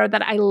spirometer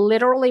that I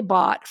literally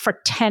bought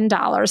for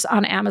 $10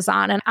 on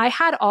Amazon, and I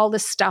had all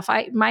this stuff.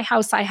 My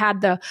house, I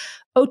had the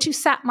O2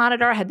 sat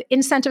monitor, I had the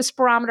incentive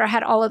spirometer, I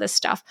had all of this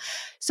stuff.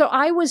 So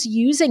I was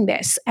using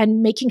this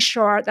and making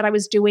sure that I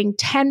was doing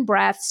 10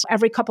 breaths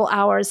every couple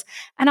hours.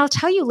 And I'll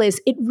tell you, Liz,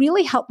 it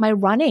really helped my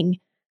running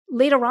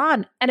later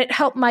on. And it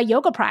helped my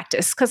yoga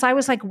practice because I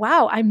was like,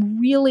 wow, I'm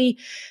really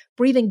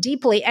breathing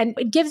deeply. And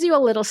it gives you a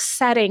little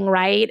setting,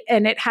 right?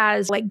 And it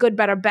has like good,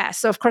 better, best.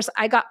 So of course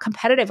I got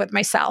competitive with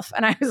myself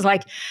and I was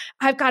like,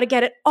 I've got to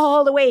get it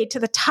all the way to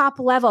the top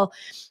level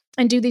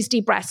and do these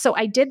deep breaths. So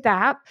I did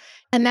that.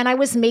 And then I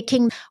was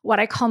making what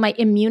I call my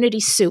immunity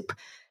soup,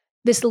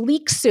 this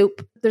leek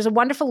soup. There's a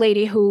wonderful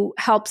lady who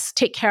helps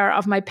take care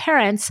of my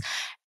parents.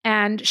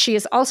 And she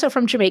is also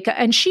from Jamaica.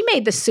 And she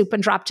made the soup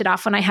and dropped it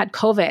off when I had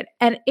COVID.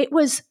 And it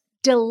was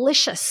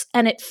delicious.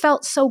 And it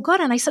felt so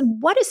good. And I said,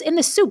 what is in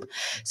the soup?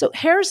 So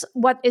here's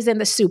what is in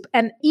the soup.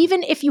 And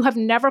even if you have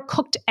never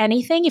cooked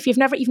anything, if you've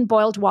never even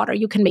boiled water,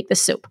 you can make the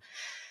soup.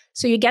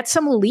 So you get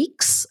some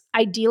leeks,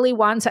 ideally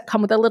ones that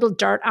come with a little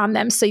dirt on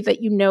them so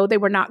that you know they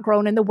were not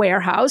grown in the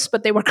warehouse,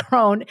 but they were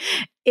grown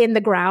in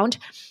the ground.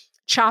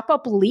 Chop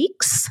up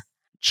leeks,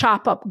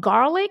 chop up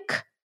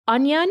garlic,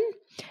 onion,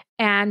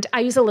 and I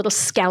use a little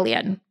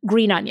scallion,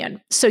 green onion.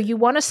 So you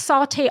want to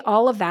saute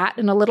all of that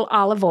in a little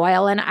olive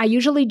oil. And I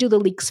usually do the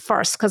leeks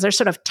first because they're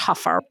sort of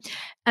tougher.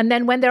 And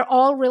then when they're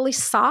all really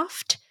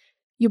soft,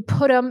 you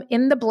put them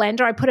in the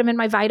blender. I put them in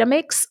my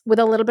Vitamix with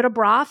a little bit of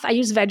broth. I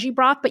use veggie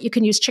broth, but you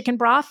can use chicken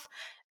broth,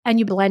 and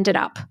you blend it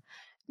up.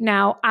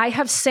 Now, I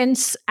have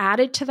since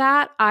added to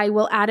that. I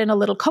will add in a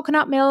little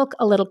coconut milk,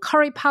 a little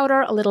curry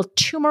powder, a little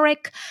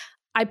turmeric.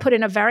 I put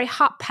in a very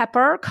hot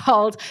pepper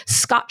called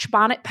Scotch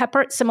bonnet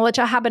pepper. It's similar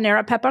to a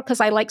habanero pepper because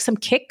I like some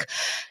kick.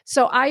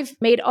 So I've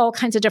made all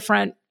kinds of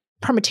different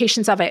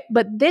permutations of it.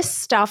 But this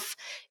stuff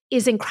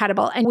is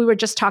incredible. And we were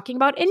just talking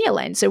about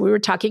inulin. So we were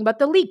talking about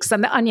the leeks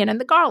and the onion and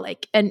the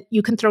garlic. And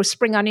you can throw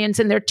spring onions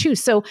in there too.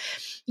 So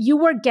you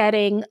were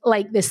getting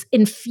like this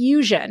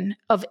infusion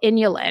of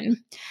inulin.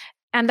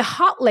 And the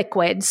hot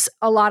liquids,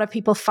 a lot of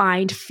people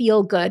find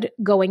feel good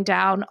going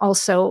down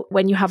also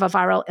when you have a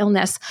viral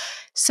illness.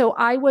 So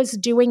I was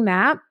doing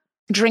that,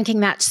 drinking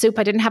that soup.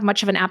 I didn't have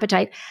much of an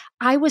appetite.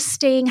 I was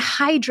staying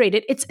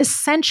hydrated. It's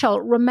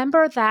essential.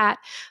 Remember that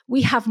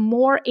we have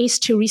more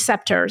ACE2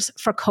 receptors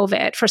for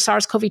COVID, for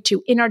SARS-CoV-2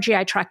 in our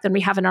GI tract than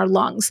we have in our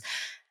lungs.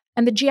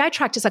 And the GI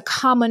tract is a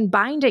common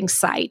binding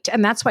site.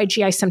 And that's why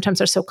GI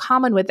symptoms are so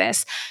common with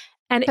this.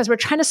 And as we're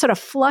trying to sort of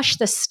flush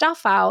this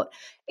stuff out,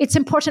 it's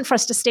important for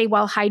us to stay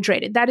well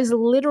hydrated. That is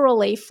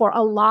literally for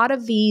a lot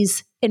of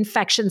these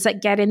infections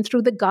that get in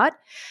through the gut,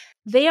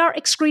 they are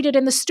excreted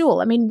in the stool.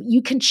 I mean,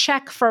 you can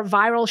check for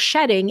viral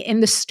shedding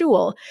in the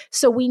stool.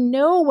 So we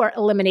know we're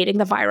eliminating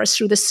the virus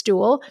through the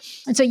stool.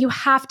 And so you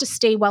have to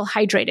stay well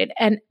hydrated.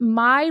 And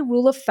my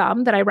rule of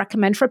thumb that I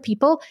recommend for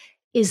people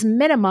is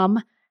minimum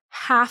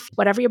half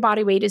whatever your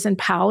body weight is in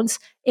pounds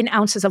in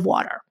ounces of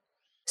water.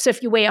 So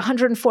if you weigh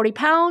 140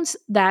 pounds,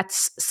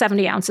 that's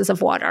 70 ounces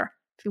of water.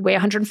 If you weigh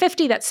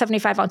 150, that's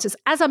 75 ounces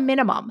as a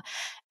minimum.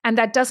 And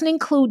that doesn't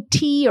include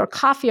tea or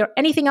coffee or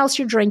anything else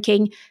you're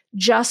drinking,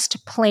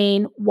 just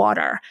plain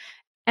water.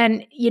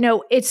 And, you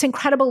know, it's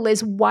incredible,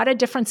 Liz, what a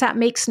difference that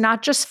makes,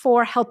 not just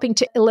for helping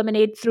to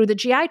eliminate through the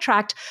GI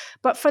tract,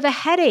 but for the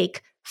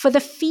headache, for the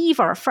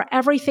fever, for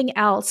everything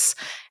else.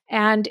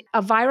 And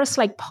a virus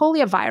like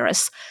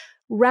poliovirus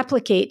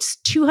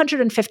replicates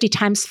 250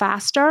 times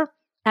faster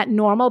at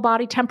normal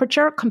body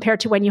temperature compared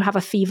to when you have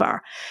a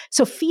fever.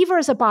 So fever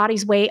is a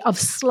body's way of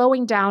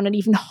slowing down and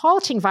even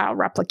halting viral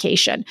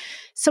replication.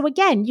 So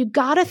again, you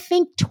got to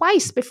think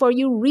twice before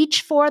you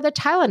reach for the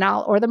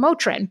Tylenol or the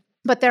Motrin.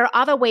 But there are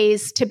other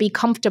ways to be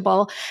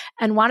comfortable.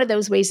 And one of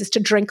those ways is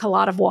to drink a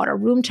lot of water,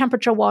 room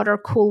temperature water,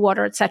 cool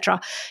water, etc.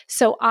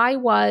 So I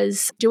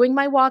was doing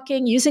my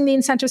walking, using the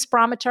incentive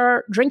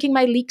spirometer, drinking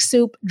my leek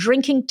soup,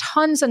 drinking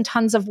tons and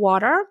tons of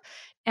water.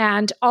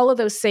 And all of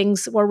those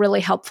things were really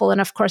helpful.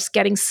 And of course,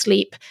 getting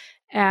sleep.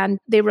 And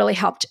they really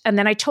helped. And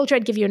then I told you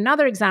I'd give you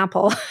another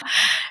example.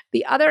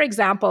 The other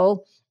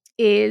example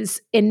is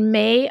in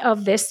May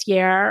of this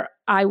year,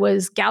 I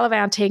was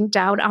gallivanting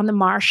down on the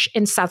marsh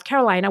in South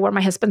Carolina, where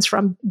my husband's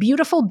from,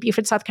 beautiful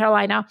Beaufort, South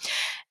Carolina.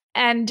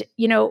 And,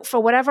 you know, for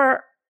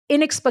whatever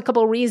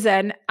inexplicable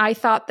reason, I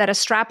thought that a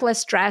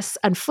strapless dress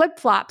and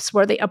flip-flops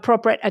were the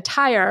appropriate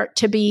attire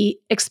to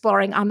be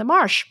exploring on the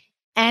marsh.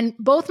 And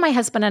both my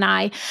husband and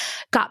I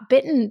got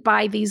bitten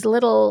by these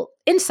little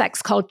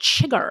insects called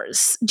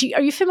chiggers.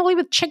 Are you familiar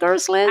with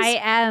chiggers, Liz? I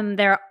am.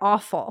 They're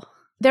awful.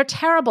 They're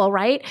terrible,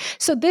 right?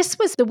 So this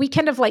was the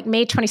weekend of like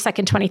May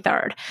 22nd,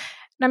 23rd.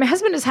 Now, my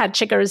husband has had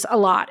chiggers a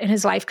lot in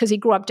his life because he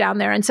grew up down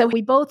there. And so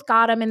we both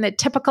got them in the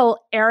typical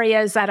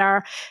areas that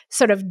are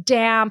sort of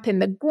damp in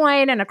the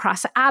groin and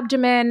across the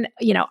abdomen,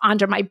 you know,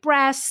 under my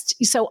breast.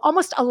 So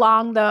almost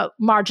along the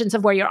margins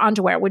of where your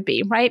underwear would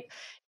be, right?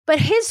 But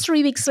his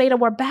 3 weeks later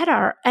were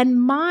better.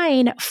 And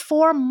mine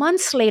 4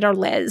 months later,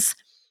 Liz,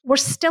 were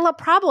still a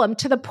problem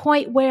to the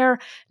point where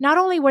not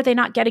only were they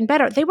not getting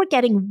better, they were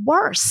getting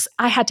worse.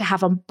 I had to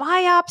have them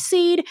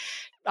biopsied.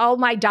 all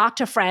my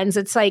doctor friends,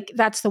 it's like,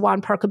 that's the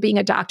one perk of being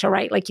a doctor,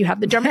 right? Like you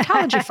have the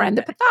dermatology friend,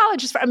 the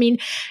pathologist friend. I mean,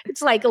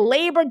 it's like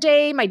Labor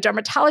Day. My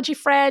dermatology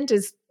friend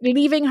is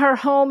leaving her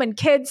home and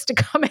kids to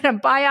come in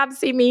and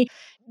biopsy me.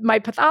 My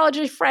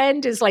pathology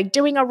friend is like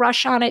doing a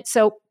rush on it.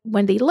 So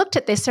when they looked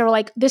at this, they were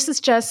like, this is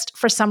just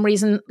for some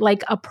reason,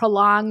 like a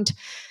prolonged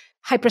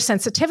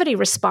hypersensitivity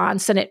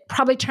response. And it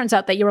probably turns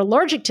out that you're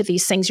allergic to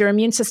these things. Your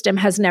immune system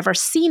has never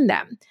seen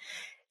them.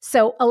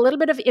 So a little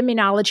bit of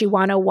immunology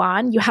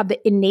 101, you have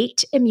the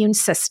innate immune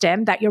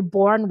system that you're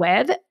born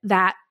with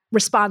that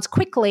responds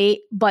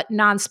quickly, but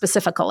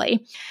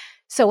non-specifically.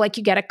 So like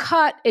you get a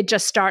cut, it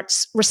just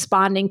starts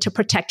responding to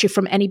protect you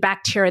from any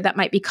bacteria that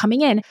might be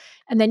coming in.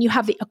 And then you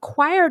have the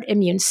acquired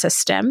immune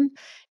system,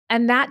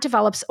 and that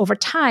develops over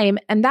time.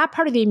 And that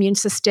part of the immune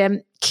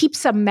system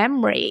keeps a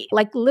memory,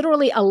 like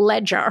literally a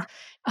ledger,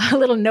 a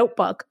little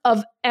notebook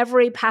of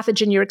every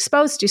pathogen you're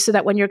exposed to, so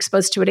that when you're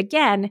exposed to it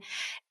again,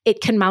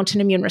 it can mount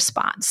an immune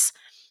response.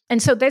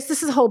 And so this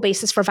is the whole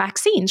basis for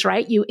vaccines,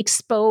 right? You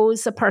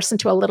expose a person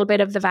to a little bit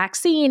of the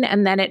vaccine,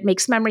 and then it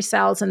makes memory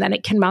cells, and then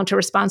it can mount a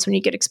response when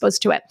you get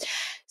exposed to it.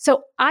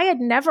 So I had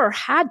never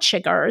had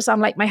chiggers,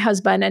 unlike my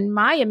husband, and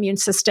my immune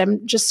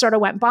system just sort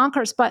of went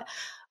bonkers. But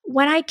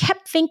when I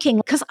kept thinking,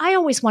 because I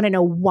always want to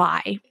know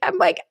why, I'm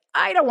like,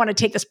 I don't want to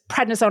take this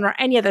prednisone or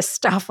any of this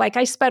stuff. Like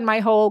I spend my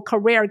whole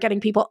career getting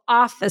people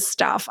off this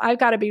stuff. I've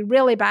got to be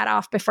really bad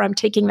off before I'm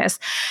taking this.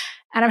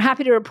 And I'm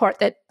happy to report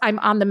that I'm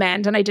on the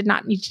mend and I did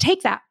not need to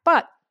take that.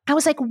 But I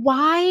was like,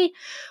 why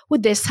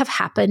would this have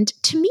happened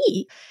to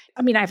me?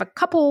 I mean, I have a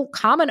couple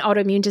common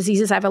autoimmune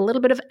diseases. I have a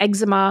little bit of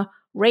eczema,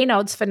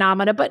 Raynaud's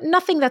phenomena, but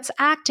nothing that's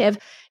active.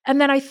 And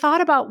then I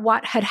thought about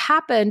what had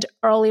happened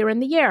earlier in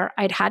the year.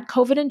 I'd had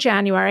COVID in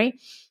January.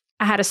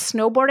 I had a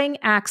snowboarding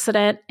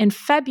accident in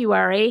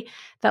February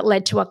that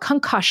led to a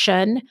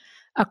concussion,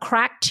 a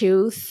cracked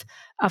tooth,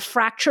 a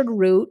fractured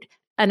root,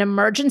 an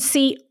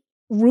emergency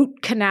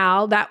root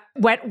canal that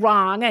went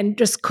wrong and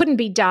just couldn't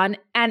be done,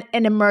 and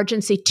an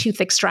emergency tooth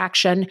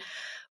extraction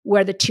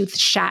where the tooth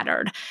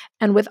shattered.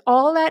 And with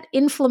all that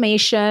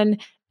inflammation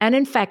and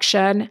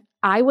infection,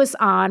 I was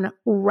on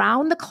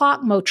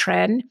round-the-clock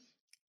Motrin,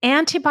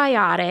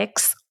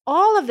 antibiotics,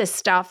 all of this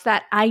stuff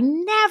that I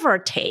never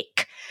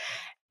take.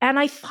 And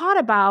I thought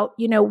about,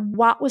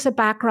 what was a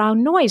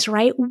background noise,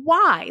 right?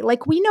 Why?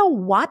 Like, we know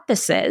what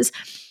this is.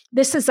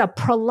 This is a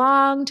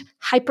prolonged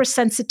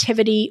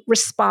hypersensitivity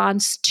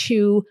response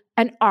to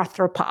an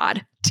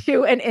arthropod,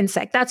 to an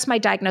insect. That's my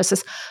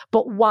diagnosis.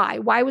 But why?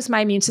 Why was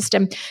my immune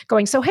system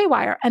going so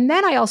haywire? And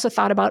then I also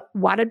thought about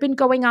what had been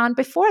going on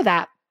before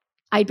that.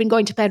 I'd been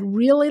going to bed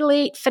really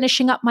late,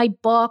 finishing up my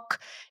book.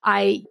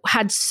 I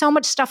had so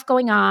much stuff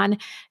going on.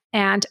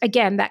 And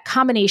again, that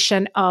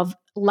combination of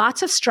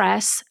lots of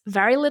stress,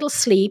 very little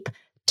sleep,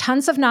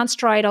 tons of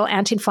nonsteroidal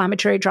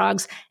anti-inflammatory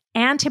drugs,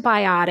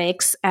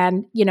 antibiotics,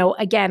 and,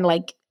 again,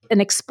 like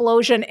an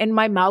explosion in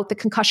my mouth, the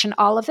concussion,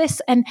 all of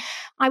this. And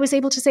I was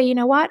able to say, you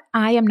know what?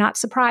 I am not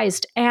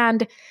surprised.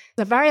 And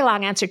a very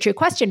long answer to your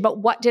question, but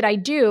what did I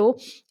do?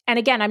 And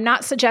again, I'm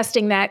not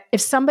suggesting that if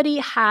somebody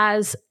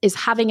is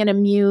having an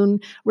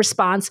immune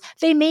response,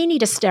 they may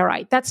need a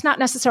steroid. That's not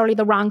necessarily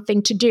the wrong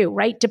thing to do,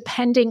 right?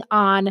 Depending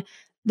on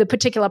the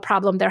particular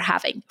problem they're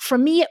having. For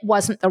me, it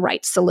wasn't the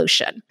right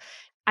solution.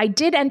 I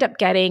did end up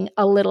getting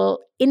a little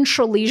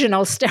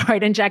intralesional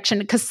steroid injection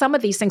because some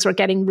of these things were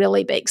getting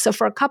really big. So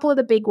for a couple of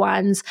the big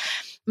ones,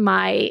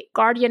 my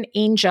guardian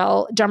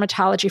angel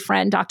dermatology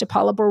friend, Dr.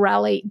 Paula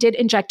Borelli, did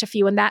inject a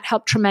few, and that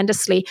helped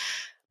tremendously.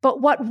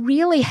 But what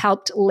really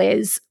helped,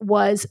 Liz,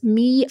 was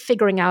me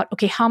figuring out,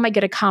 okay, how am I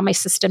going to calm my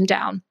system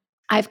down?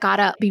 I've got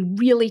to be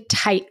really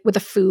tight with the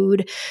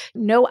food,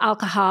 no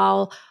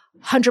alcohol,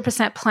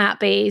 100%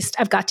 plant-based.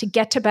 I've got to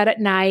get to bed at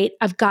night.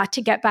 I've got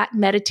to get back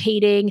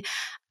meditating.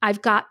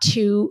 I've got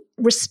to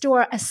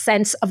restore a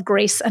sense of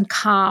grace and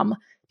calm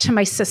to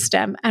my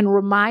system and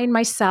remind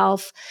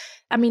myself.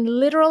 I mean,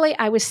 literally,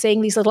 I was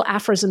saying these little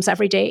aphorisms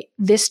every day.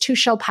 This too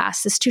shall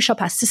pass. This too shall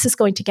pass. This is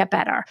going to get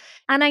better.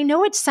 And I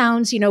know it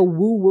sounds,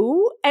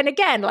 woo-woo. And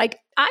again, like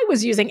I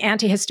was using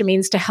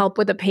antihistamines to help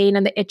with the pain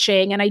and the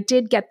itching, and I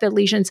did get the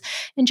lesions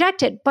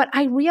injected. But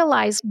I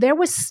realized there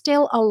was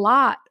still a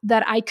lot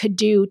that I could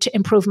do to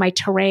improve my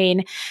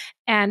terrain.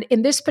 And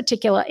in this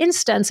particular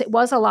instance, it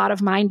was a lot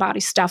of mind-body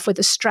stuff with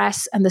the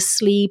stress and the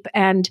sleep.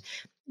 And,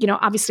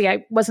 obviously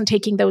I wasn't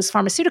taking those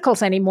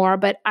pharmaceuticals anymore,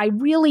 but I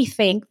really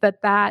think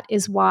that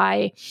is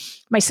why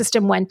my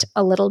system went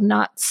a little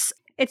nuts.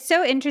 It's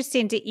so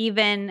interesting to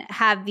even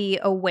have the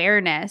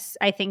awareness,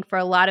 I think, for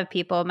a lot of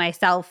people,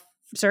 myself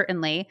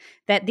certainly,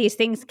 that these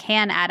things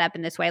can add up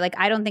in this way. Like,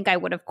 I don't think I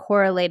would have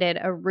correlated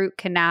a root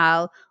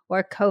canal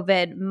or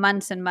COVID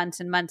months and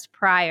months and months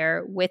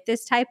prior with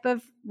this type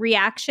of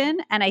reaction.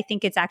 And I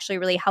think it's actually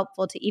really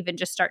helpful to even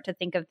just start to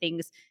think of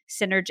things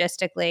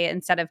synergistically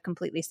instead of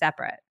completely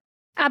separate.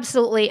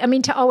 Absolutely. I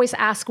mean, to always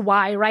ask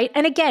why, right?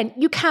 And again,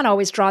 you can't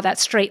always draw that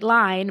straight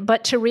line,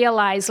 but to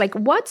realize like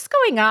what's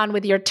going on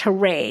with your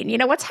terrain,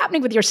 what's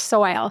happening with your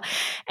soil,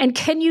 and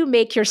can you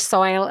make your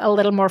soil a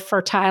little more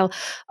fertile,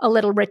 a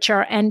little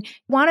richer? And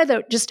one of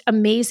the just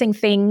amazing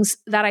things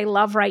that I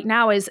love right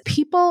now is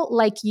people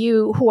like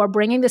you who are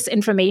bringing this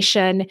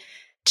information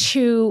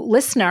to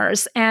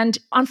listeners. And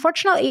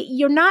unfortunately,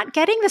 you're not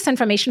getting this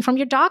information from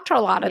your doctor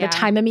a lot of the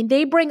time. I mean,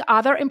 they bring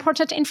other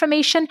important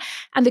information,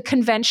 and the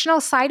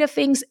conventional side of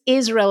things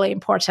is really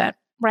important,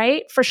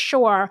 right? For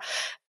sure.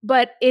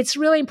 But it's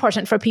really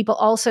important for people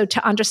also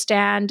to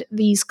understand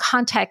these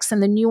contexts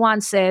and the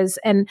nuances.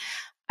 And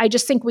I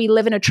just think we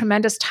live in a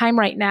tremendous time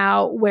right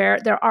now where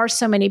there are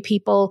so many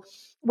people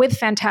with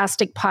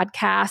fantastic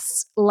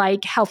podcasts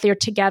like Healthier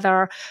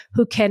Together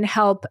who can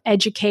help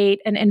educate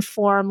and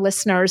inform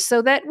listeners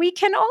so that we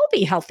can all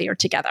be healthier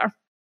together.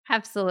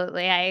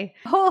 Absolutely. I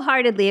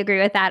wholeheartedly agree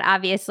with that,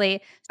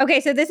 obviously.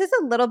 Okay, so this is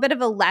a little bit of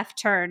a left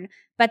turn,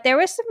 but there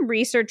was some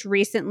research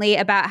recently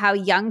about how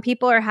young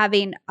people are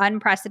having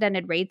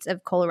unprecedented rates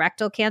of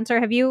colorectal cancer.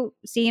 Have you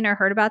seen or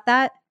heard about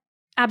that?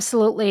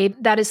 Absolutely.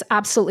 That is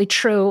absolutely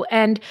true.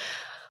 And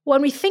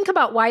when we think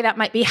about why that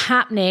might be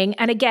happening,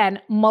 and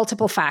again,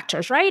 multiple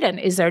factors, right? And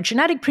is there a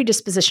genetic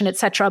predisposition, et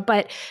cetera?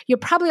 But you're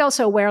probably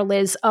also aware,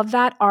 Liz, of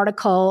that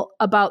article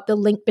about the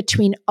link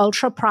between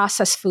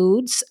ultra-processed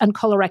foods and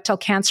colorectal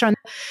cancer. And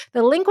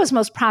the link was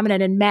most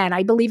prominent in men.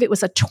 I believe it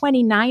was a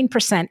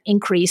 29%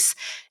 increase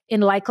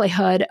in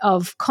likelihood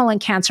of colon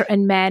cancer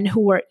in men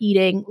who were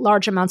eating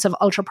large amounts of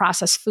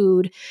ultra-processed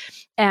food,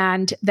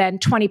 and then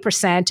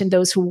 20% in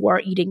those who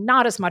were eating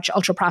not as much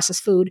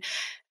ultra-processed food.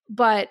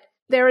 But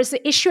there is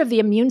the issue of the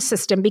immune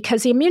system,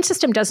 because the immune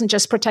system doesn't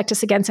just protect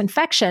us against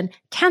infection.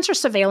 Cancer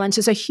surveillance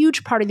is a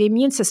huge part of the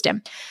immune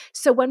system.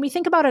 So when we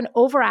think about an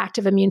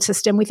overactive immune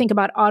system, we think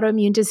about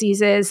autoimmune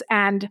diseases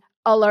and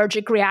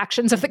allergic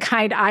reactions of the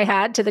kind I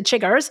had to the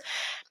chiggers.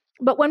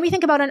 But when we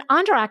think about an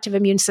underactive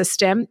immune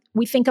system,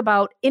 we think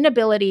about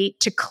inability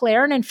to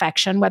clear an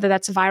infection, whether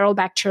that's viral,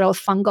 bacterial,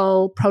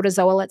 fungal,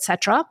 protozoal, et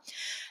cetera.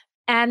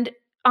 And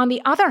on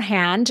the other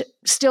hand,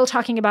 still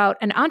talking about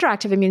an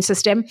underactive immune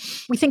system,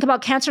 we think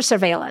about cancer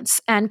surveillance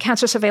and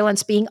cancer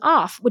surveillance being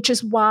off, which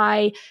is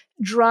why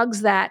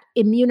drugs that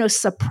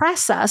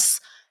immunosuppress us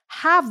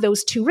have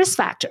those two risk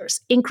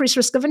factors: increased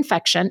risk of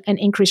infection and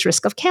increased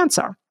risk of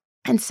cancer.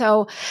 And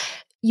so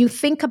you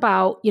think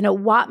about,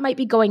 what might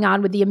be going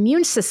on with the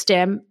immune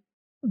system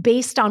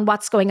based on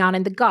what's going on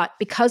in the gut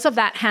because of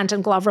that hand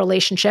and glove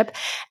relationship.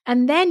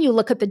 And then you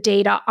look at the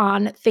data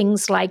on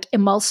things like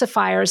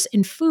emulsifiers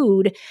in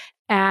food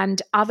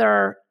and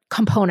other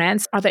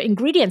components, other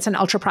ingredients in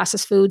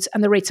ultra-processed foods,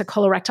 and the rates of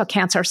colorectal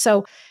cancer.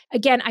 So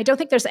again, I don't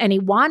think there's any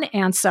one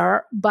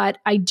answer, but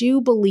I do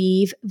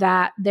believe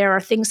that there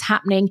are things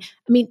happening.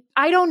 I mean,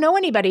 I don't know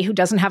anybody who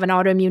doesn't have an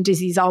autoimmune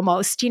disease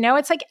almost.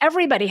 It's like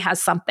everybody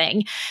has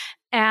something.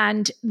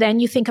 And then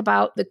you think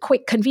about the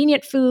quick,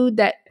 convenient food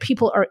that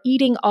people are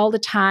eating all the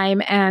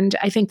time. And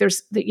I think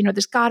there's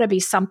got to be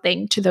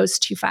something to those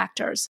two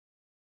factors.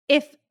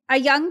 If a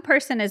young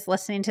person is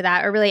listening to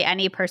that, or really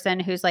any person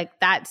who's like,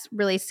 that's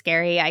really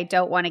scary, I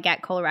don't want to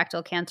get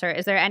colorectal cancer,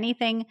 is there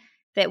anything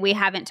that we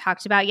haven't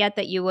talked about yet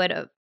that you would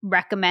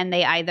recommend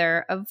they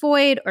either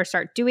avoid or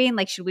start doing?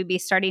 Like, should we be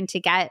starting to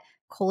get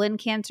colon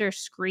cancer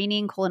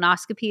screening,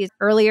 colonoscopies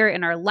earlier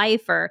in our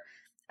life? Or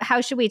how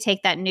should we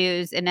take that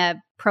news in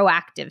a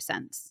proactive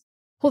sense?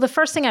 Well, the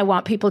first thing I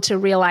want people to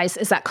realize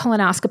is that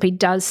colonoscopy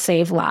does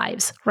save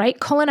lives, right?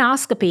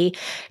 Colonoscopy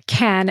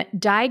can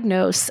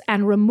diagnose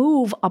and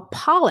remove a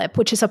polyp,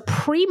 which is a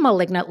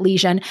pre-malignant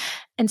lesion.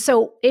 And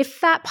so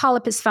if that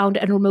polyp is found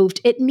and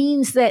removed, it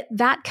means that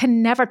that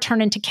can never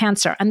turn into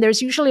cancer. And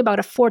there's usually about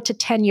a 4 to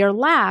 10 year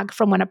lag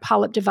from when a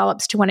polyp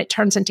develops to when it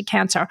turns into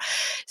cancer.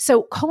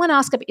 So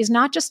colonoscopy is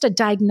not just a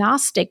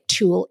diagnostic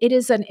tool, it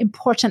is an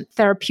important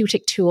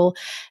therapeutic tool.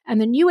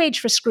 And the new age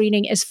for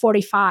screening is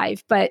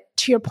 45. But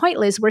to your point,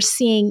 Liz, we're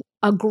seeing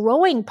a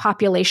growing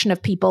population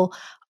of people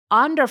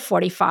under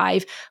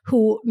 45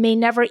 who may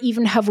never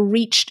even have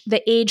reached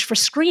the age for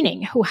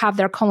screening, who have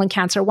their colon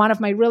cancer. One of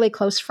my really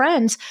close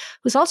friends,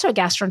 who's also a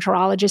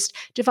gastroenterologist,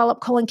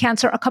 developed colon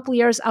cancer a couple of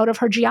years out of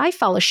her GI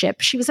fellowship.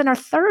 She was in her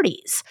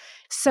 30s.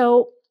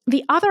 So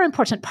the other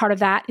important part of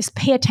that is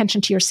pay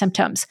attention to your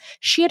symptoms.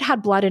 She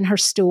had blood in her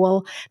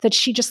stool that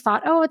she just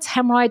thought, oh, it's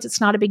hemorrhoids,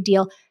 it's not a big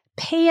deal.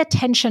 Pay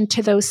attention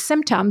to those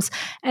symptoms.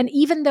 And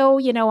even though,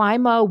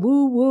 I'm a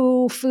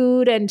woo-woo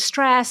food and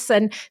stress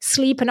and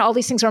sleep and all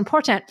these things are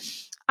important,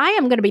 I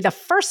am going to be the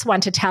first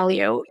one to tell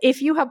you, if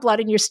you have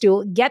blood in your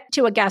stool, get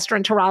to a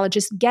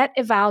gastroenterologist, get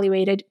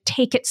evaluated,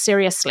 take it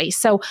seriously.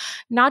 So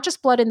not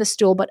just blood in the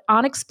stool, but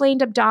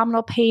unexplained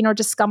abdominal pain or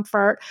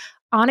discomfort,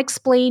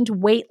 unexplained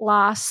weight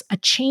loss, a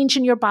change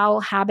in your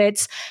bowel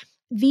habits.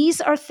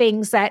 These are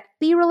things that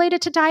be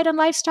related to diet and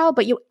lifestyle,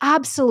 but you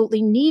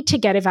absolutely need to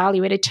get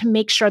evaluated to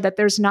make sure that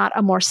there's not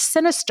a more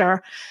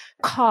sinister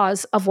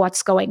cause of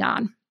what's going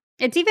on.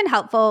 It's even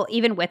helpful,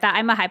 even with that.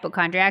 I'm a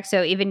hypochondriac,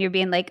 so even you're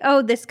being like,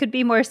 oh, this could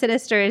be more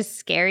sinister is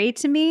scary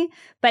to me.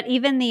 But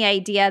even the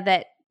idea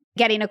that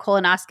getting a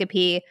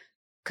colonoscopy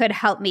could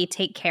help me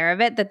take care of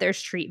it, that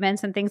there's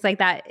treatments and things like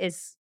that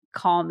is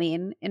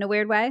calming in a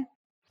weird way?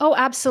 Oh,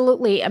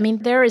 absolutely. I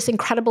mean, there is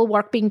incredible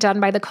work being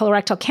done by the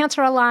Colorectal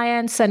Cancer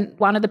Alliance. And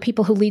one of the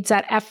people who leads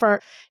that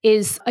effort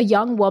is a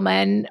young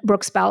woman,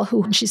 Brooks Bell,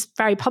 who she's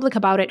very public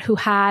about it, who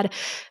had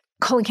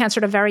colon cancer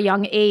at a very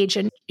young age.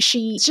 And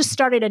she just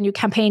started a new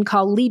campaign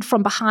called Lead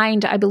From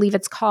Behind, I believe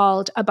it's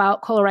called,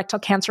 about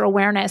colorectal cancer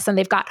awareness. And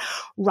they've got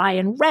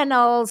Ryan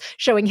Reynolds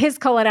showing his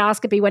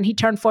colonoscopy when he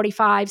turned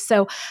 45.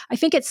 So I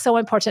think it's so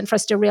important for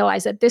us to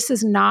realize that this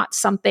is not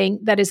something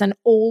that is an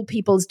old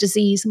people's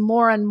disease.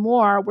 More and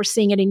more, we're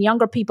seeing it in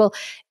younger people.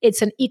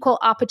 It's an equal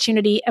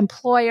opportunity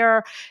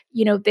employer.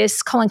 You know,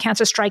 this colon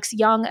cancer strikes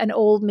young and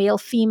old, male,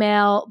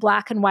 female,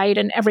 black and white,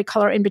 and every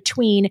color in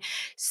between.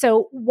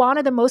 So one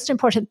of the most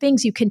important things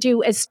you can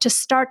do is to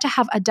start to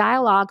have a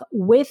dialogue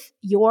with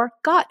your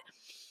gut.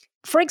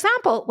 For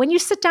example, when you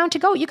sit down to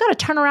go, you got to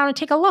turn around and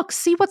take a look,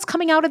 see what's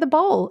coming out of the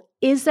bowl.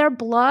 Is there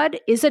blood?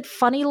 Is it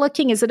funny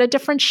looking? Is it a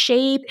different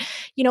shape?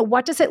 You know,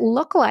 what does it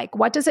look like?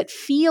 What does it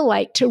feel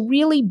like to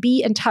really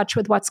be in touch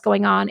with what's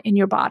going on in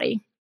your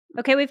body?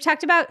 Okay, we've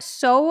talked about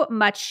so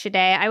much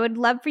today. I would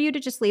love for you to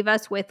just leave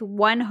us with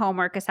one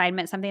homework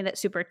assignment, something that's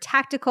super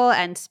tactical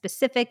and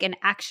specific and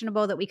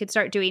actionable that we could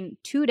start doing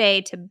today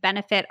to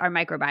benefit our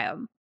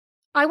microbiome.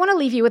 I want to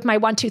leave you with my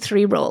 1, 2,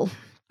 3 rule.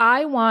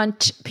 I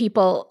want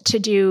people to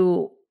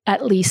do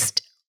at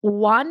least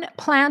 1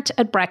 plant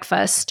at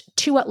breakfast,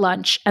 2 at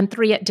lunch, and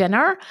 3 at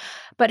dinner.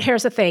 But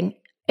here's the thing,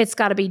 it's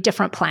got to be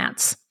different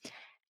plants.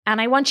 And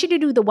I want you to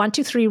do the 1,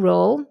 2, 3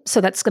 rule. So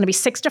that's going to be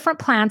 6 different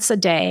plants a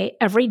day,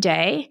 every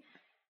day.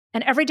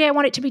 And every day I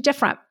want it to be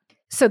different.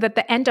 So that at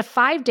the end of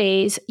 5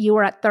 days, you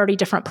are at 30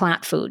 different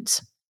plant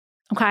foods.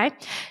 Okay?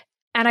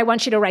 And I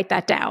want you to write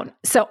that down.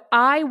 So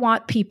I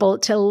want people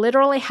to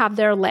literally have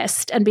their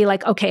list and be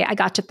like, okay, I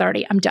got to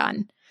 30, I'm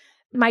done.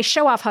 My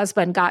show-off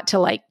husband got to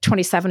like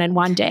 27 in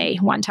one day,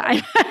 one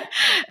time.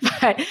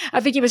 But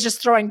I think he was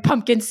just throwing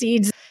pumpkin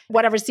seeds,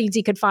 whatever seeds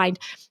he could find.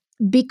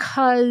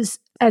 Because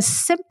as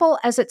simple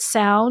as it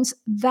sounds,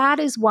 that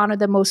is one of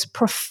the most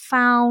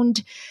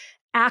profound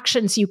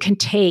actions you can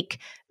take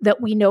that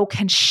we know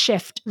can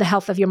shift the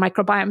health of your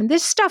microbiome. And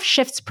this stuff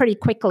shifts pretty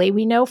quickly.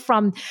 We know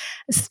from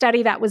a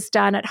study that was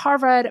done at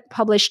Harvard,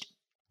 published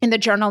in the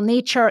journal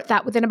Nature,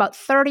 that within about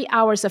 30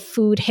 hours of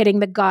food hitting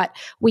the gut,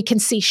 we can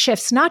see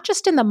shifts, not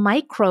just in the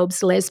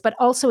microbes, Liz, but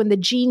also in the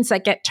genes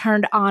that get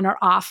turned on or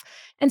off.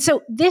 And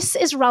so this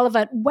is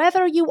relevant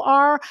whether you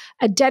are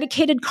a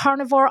dedicated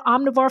carnivore,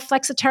 omnivore,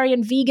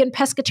 flexitarian, vegan,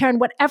 pescatarian,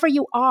 whatever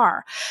you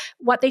are.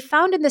 What they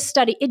found in this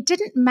study, it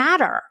didn't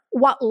matter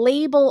what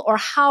label or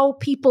how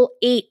people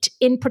ate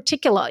in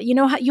particular. You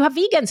know, you have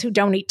vegans who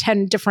don't eat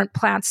 10 different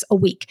plants a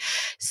week.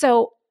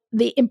 So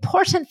the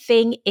important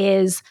thing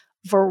is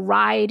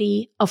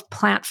variety of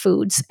plant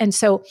foods. And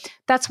so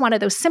that's one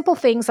of those simple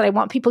things that I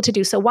want people to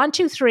do. So 1,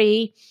 2,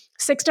 3,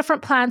 6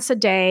 different plants a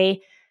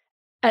day,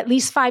 at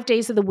least 5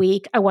 days of the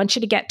week. I want you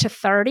to get to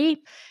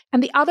 30.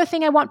 And the other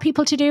thing I want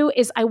people to do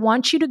is I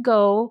want you to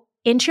go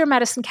into your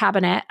medicine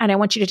cabinet and I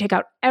want you to take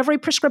out every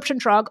prescription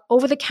drug,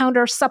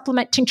 over-the-counter,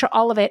 supplement, tincture,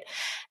 all of it.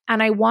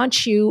 And I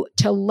want you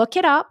to look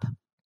it up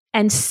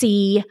and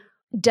see,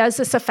 does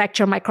this affect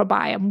your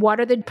microbiome?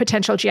 What are the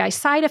potential GI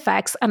side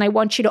effects? And I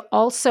want you to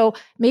also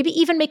maybe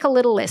even make a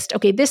little list.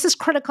 Okay, this is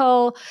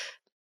critical.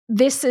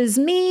 This is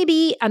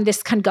maybe, and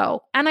this can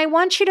go. And I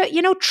want you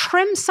to,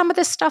 trim some of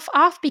this stuff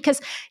off,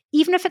 because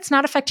even if it's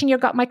not affecting your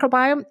gut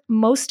microbiome,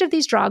 most of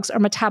these drugs are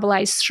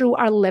metabolized through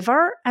our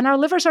liver, and our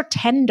livers are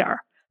tender.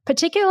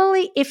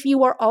 Particularly if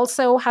you are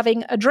also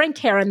having a drink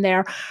here and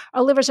there,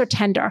 our livers are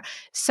tender.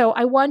 So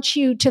I want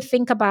you to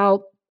think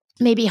about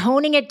maybe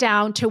honing it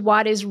down to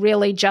what is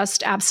really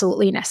just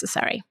absolutely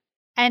necessary.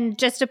 And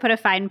just to put a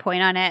fine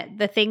point on it,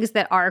 the things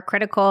that are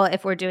critical,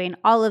 if we're doing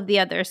all of the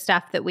other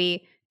stuff that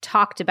we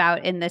talked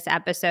about in this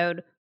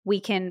episode, we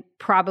can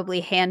probably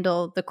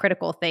handle the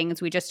critical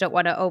things. We just don't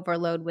want to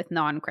overload with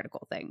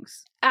non-critical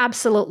things.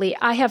 Absolutely.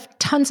 I have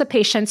tons of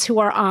patients who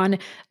are on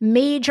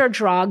major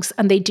drugs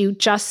and they do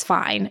just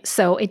fine.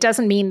 So it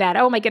doesn't mean that,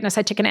 oh my goodness,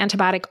 I took an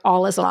antibiotic,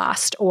 all is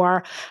lost,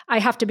 or I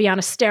have to be on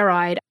a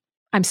steroid,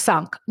 I'm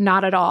sunk.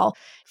 Not at all.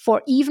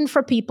 Even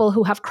for people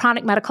who have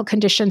chronic medical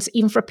conditions,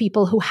 even for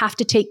people who have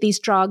to take these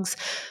drugs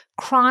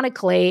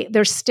chronically,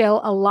 there's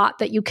still a lot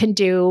that you can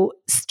do,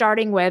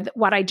 starting with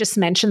what I just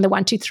mentioned, the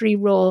 1, 2, 3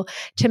 rule,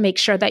 to make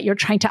sure that you're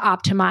trying to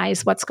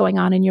optimize what's going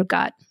on in your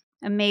gut.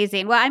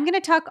 Amazing. Well, I'm going to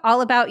talk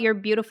all about your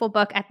beautiful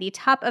book at the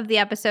top of the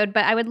episode,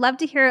 but I would love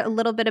to hear a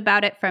little bit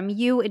about it from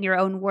you in your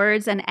own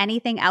words and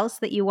anything else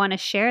that you want to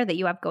share that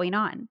you have going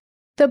on.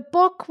 The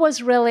book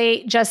was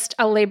really just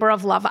a labor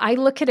of love. I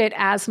look at it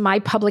as my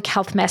public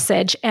health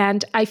message,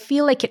 and I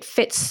feel like it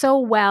fits so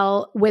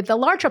well with the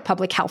larger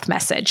public health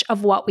message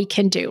of what we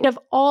can do. Of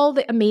all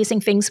the amazing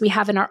things we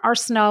have in our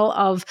arsenal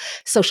of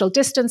social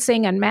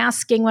distancing and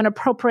masking when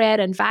appropriate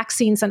and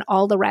vaccines and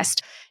all the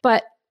rest.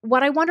 But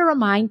what I want to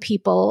remind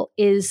people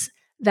is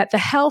that the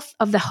health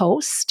of the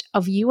host,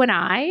 of you and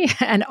I,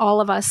 and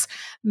all of us,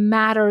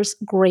 matters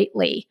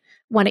greatly.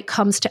 when it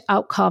comes to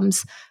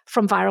outcomes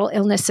from viral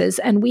illnesses.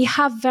 And we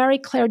have very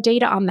clear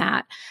data on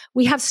that.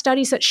 We have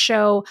studies that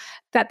show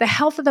that the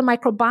health of the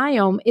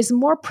microbiome is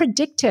more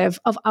predictive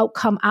of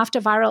outcome after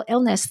viral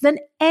illness than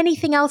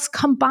anything else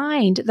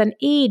combined, than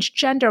age,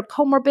 gender,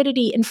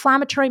 comorbidity,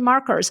 inflammatory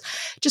markers,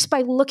 just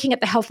by looking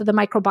at the health of the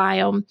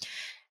microbiome.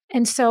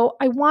 And so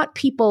I want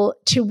people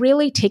to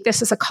really take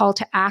this as a call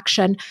to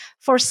action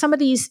for some of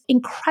these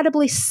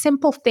incredibly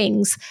simple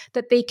things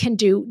that they can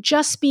do,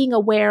 just being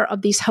aware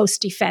of these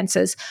host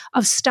defenses,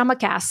 of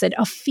stomach acid,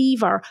 of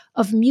fever,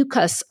 of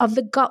mucus, of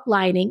the gut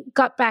lining,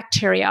 gut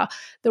bacteria,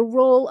 the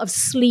role of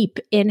sleep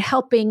in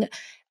helping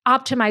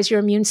optimize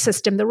your immune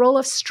system, the role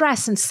of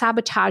stress and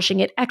sabotaging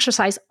it,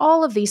 exercise,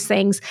 all of these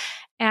things.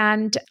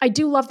 And I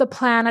do love the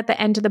plan at the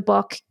end of the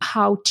book,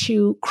 how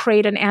to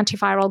create an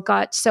antiviral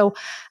gut. So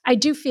I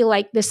do feel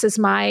like this is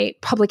my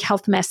public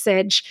health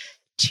message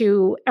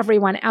to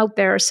everyone out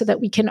there so that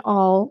we can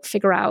all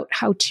figure out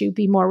how to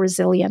be more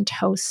resilient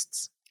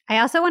hosts. I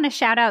also want to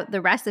shout out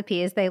the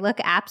recipes. They look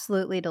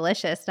absolutely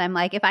delicious. And I'm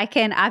like, if I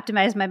can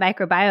optimize my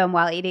microbiome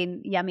while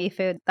eating yummy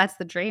food, that's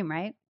the dream,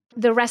 right?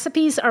 The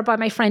recipes are by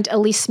my friend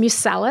Elise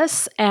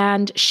Muselis,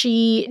 and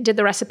she did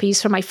the recipes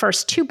for my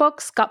first 2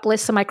 books, Gut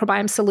Bliss, A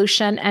Microbiome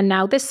Solution, and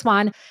now this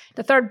one,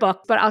 the 3rd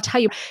book. But I'll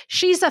tell you,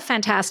 she's a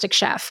fantastic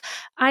chef.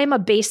 I'm a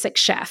basic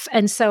chef.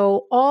 And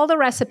so all the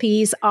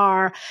recipes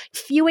are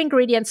few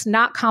ingredients,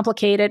 not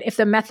complicated. If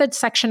the method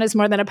section is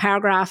more than a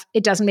paragraph,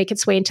 it doesn't make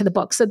its way into the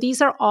book. So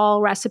these are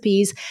all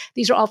recipes.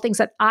 These are all things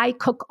that I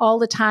cook all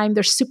the time.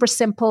 They're super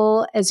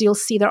simple. As you'll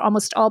see, they're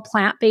almost all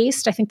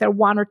plant-based. I think there are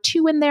 1 or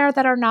 2 in there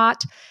that are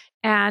not.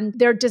 And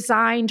they're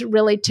designed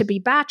really to be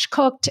batch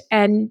cooked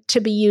and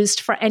to be used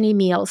for any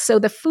meal. So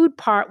the food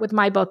part with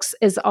my books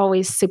is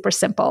always super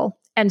simple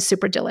and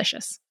super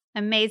delicious.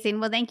 Amazing.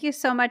 Well, thank you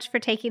so much for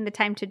taking the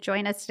time to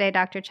join us today,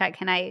 Dr.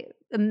 Chutkan. I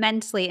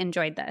immensely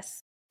enjoyed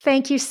this.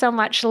 Thank you so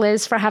much,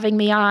 Liz, for having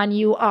me on.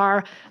 You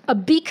are a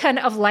beacon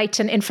of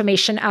light and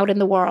information out in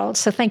the world.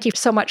 So thank you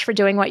so much for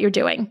doing what you're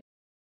doing.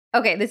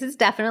 Okay, this is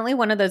definitely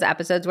one of those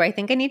episodes where I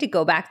think I need to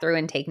go back through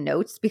and take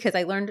notes because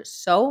I learned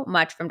so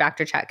much from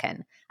Dr.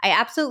 Chutkan. I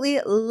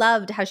absolutely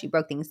loved how she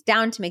broke things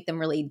down to make them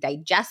really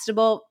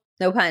digestible,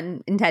 no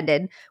pun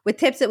intended, with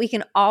tips that we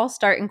can all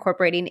start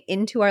incorporating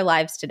into our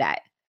lives today.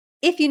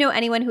 If you know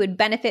anyone who would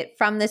benefit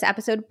from this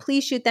episode,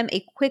 please shoot them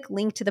a quick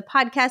link to the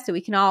podcast so we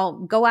can all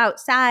go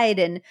outside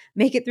and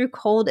make it through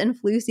cold and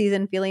flu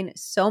season feeling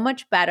so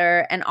much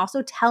better. And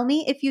also tell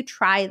me if you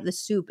try the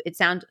soup. It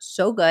sounds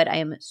so good. I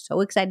am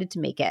so excited to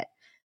make it.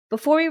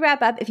 Before we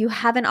wrap up, if you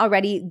haven't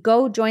already,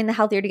 go join the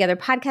Healthier Together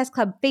Podcast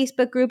Club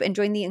Facebook group and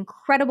join the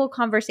incredible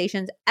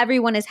conversations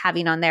everyone is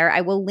having on there.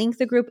 I will link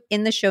the group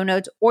in the show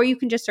notes, or you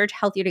can just search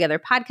Healthier Together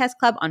Podcast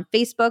Club on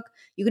Facebook.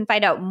 You can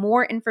find out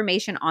more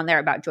information on there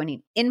about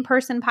joining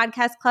in-person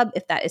podcast club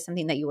if that is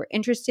something that you were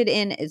interested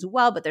in as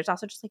well. But there's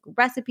also just like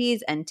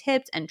recipes and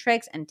tips and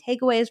tricks and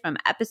takeaways from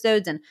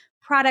episodes and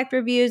product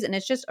reviews. And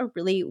it's just a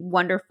really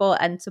wonderful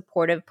and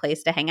supportive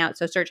place to hang out.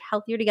 So search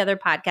Healthier Together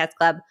Podcast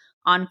Club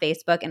on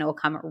Facebook and it will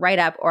come right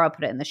up, or I'll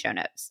put it in the show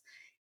notes.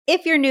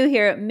 If you're new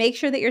here, make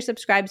sure that you're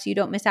subscribed so you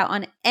don't miss out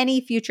on any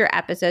future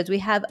episodes. We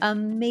have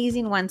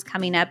amazing ones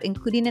coming up,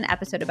 including an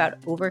episode about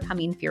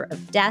overcoming fear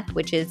of death,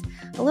 which is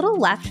a little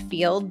left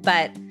field,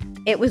 but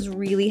it was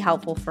really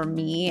helpful for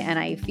me. And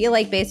I feel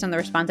like based on the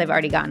response I've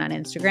already gotten on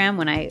Instagram,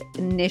 when I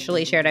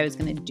initially shared I was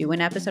going to do an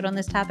episode on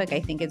this topic,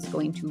 I think it's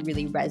going to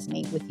really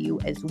resonate with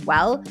you as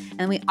well.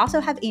 And we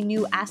also have a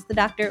new Ask the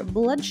Doctor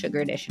Blood Sugar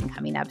Edition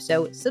coming up.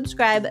 So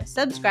subscribe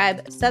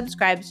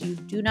so you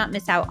do not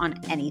miss out on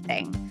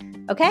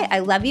anything. Okay, I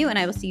love you, and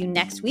I will see you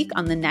next week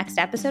on the next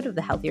episode of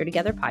the Healthier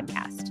Together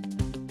podcast.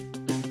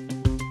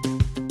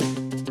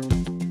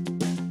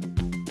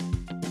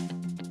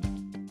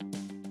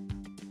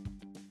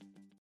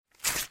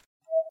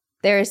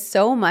 There is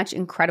so much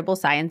incredible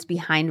science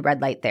behind red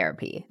light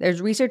therapy.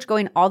 There's research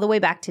going all the way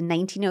back to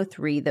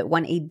 1903 that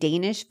won a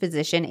Danish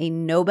physician a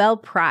Nobel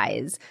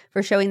Prize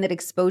for showing that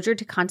exposure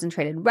to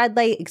concentrated red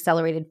light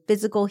accelerated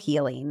physical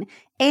healing.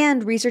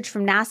 And research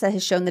from NASA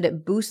has shown that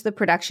it boosts the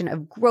production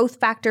of growth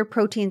factor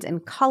proteins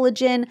and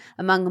collagen,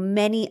 among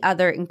many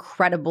other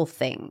incredible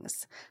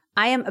things.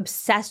 I am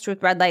obsessed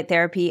with red light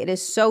therapy. It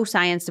is so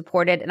science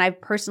supported, and I've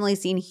personally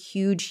seen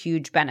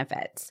huge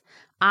benefits.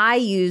 I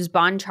use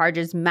Bon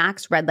Charge's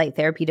Max Red Light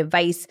Therapy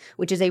device,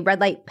 which is a red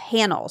light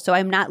panel, so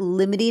I'm not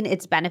limiting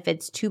its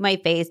benefits to my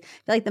face. I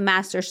feel like the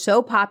masks are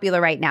so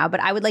popular right now, but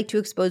I would like to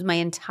expose my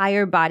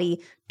entire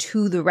body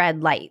to the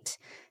red light.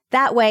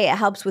 That way, it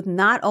helps with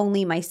not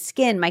only my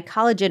skin, my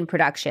collagen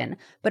production,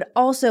 but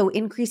also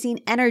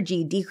increasing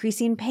energy,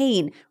 decreasing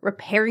pain,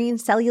 repairing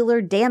cellular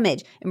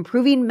damage,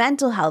 improving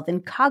mental health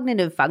and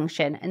cognitive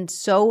function, and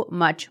so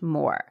much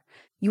more.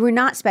 You are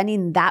not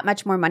spending that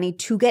much more money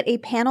to get a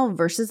panel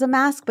versus a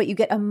mask, but you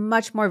get a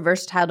much more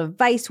versatile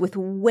device with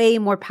way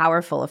more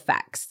powerful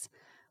effects.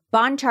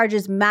 Bon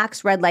Charge's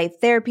Max Red Light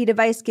Therapy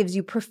device gives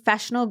you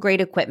professional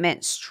grade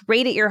equipment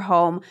straight at your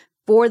home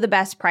for the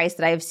best price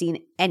that I have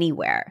seen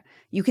anywhere.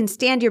 You can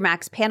stand your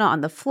Max panel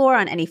on the floor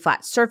on any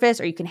flat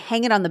surface, or you can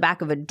hang it on the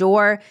back of a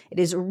door. It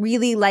is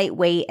really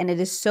lightweight, and it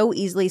is so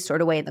easily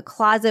stored away in the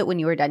closet when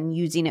you are done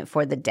using it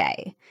for the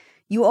day.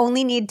 You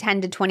only need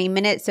 10 to 20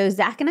 minutes, so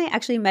Zach and I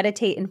actually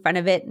meditate in front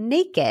of it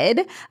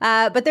naked,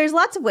 but there's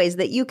lots of ways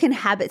that you can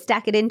habit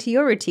stack it into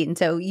your routine,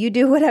 so you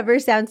do whatever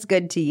sounds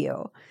good to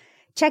you.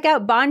 Check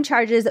out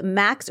BondCharge's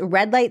Max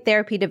Red Light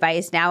Therapy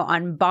device now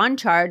on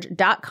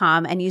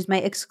bondcharge.com and use my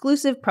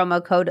exclusive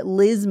promo code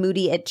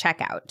LizMoody at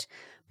checkout.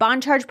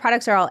 BondCharge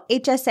products are all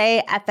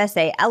HSA,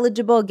 FSA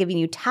eligible, giving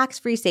you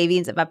tax-free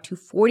savings of up to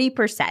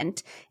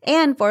 40%.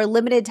 And for a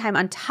limited time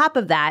on top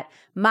of that,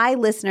 my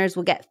listeners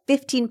will get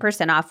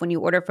 15% off when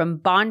you order from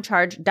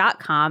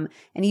bondcharge.com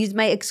and use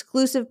my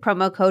exclusive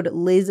promo code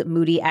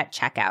LizMoody at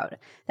checkout.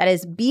 That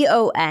is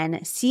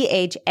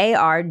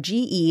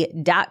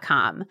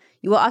BONCHARGE.com.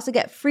 You will also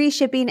get free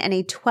shipping and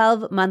a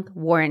 12-month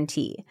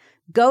warranty.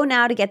 Go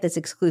now to get this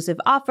exclusive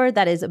offer.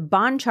 That is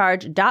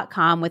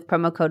bondcharge.com with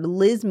promo code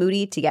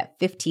LizMoody to get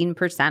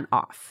 15%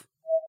 off.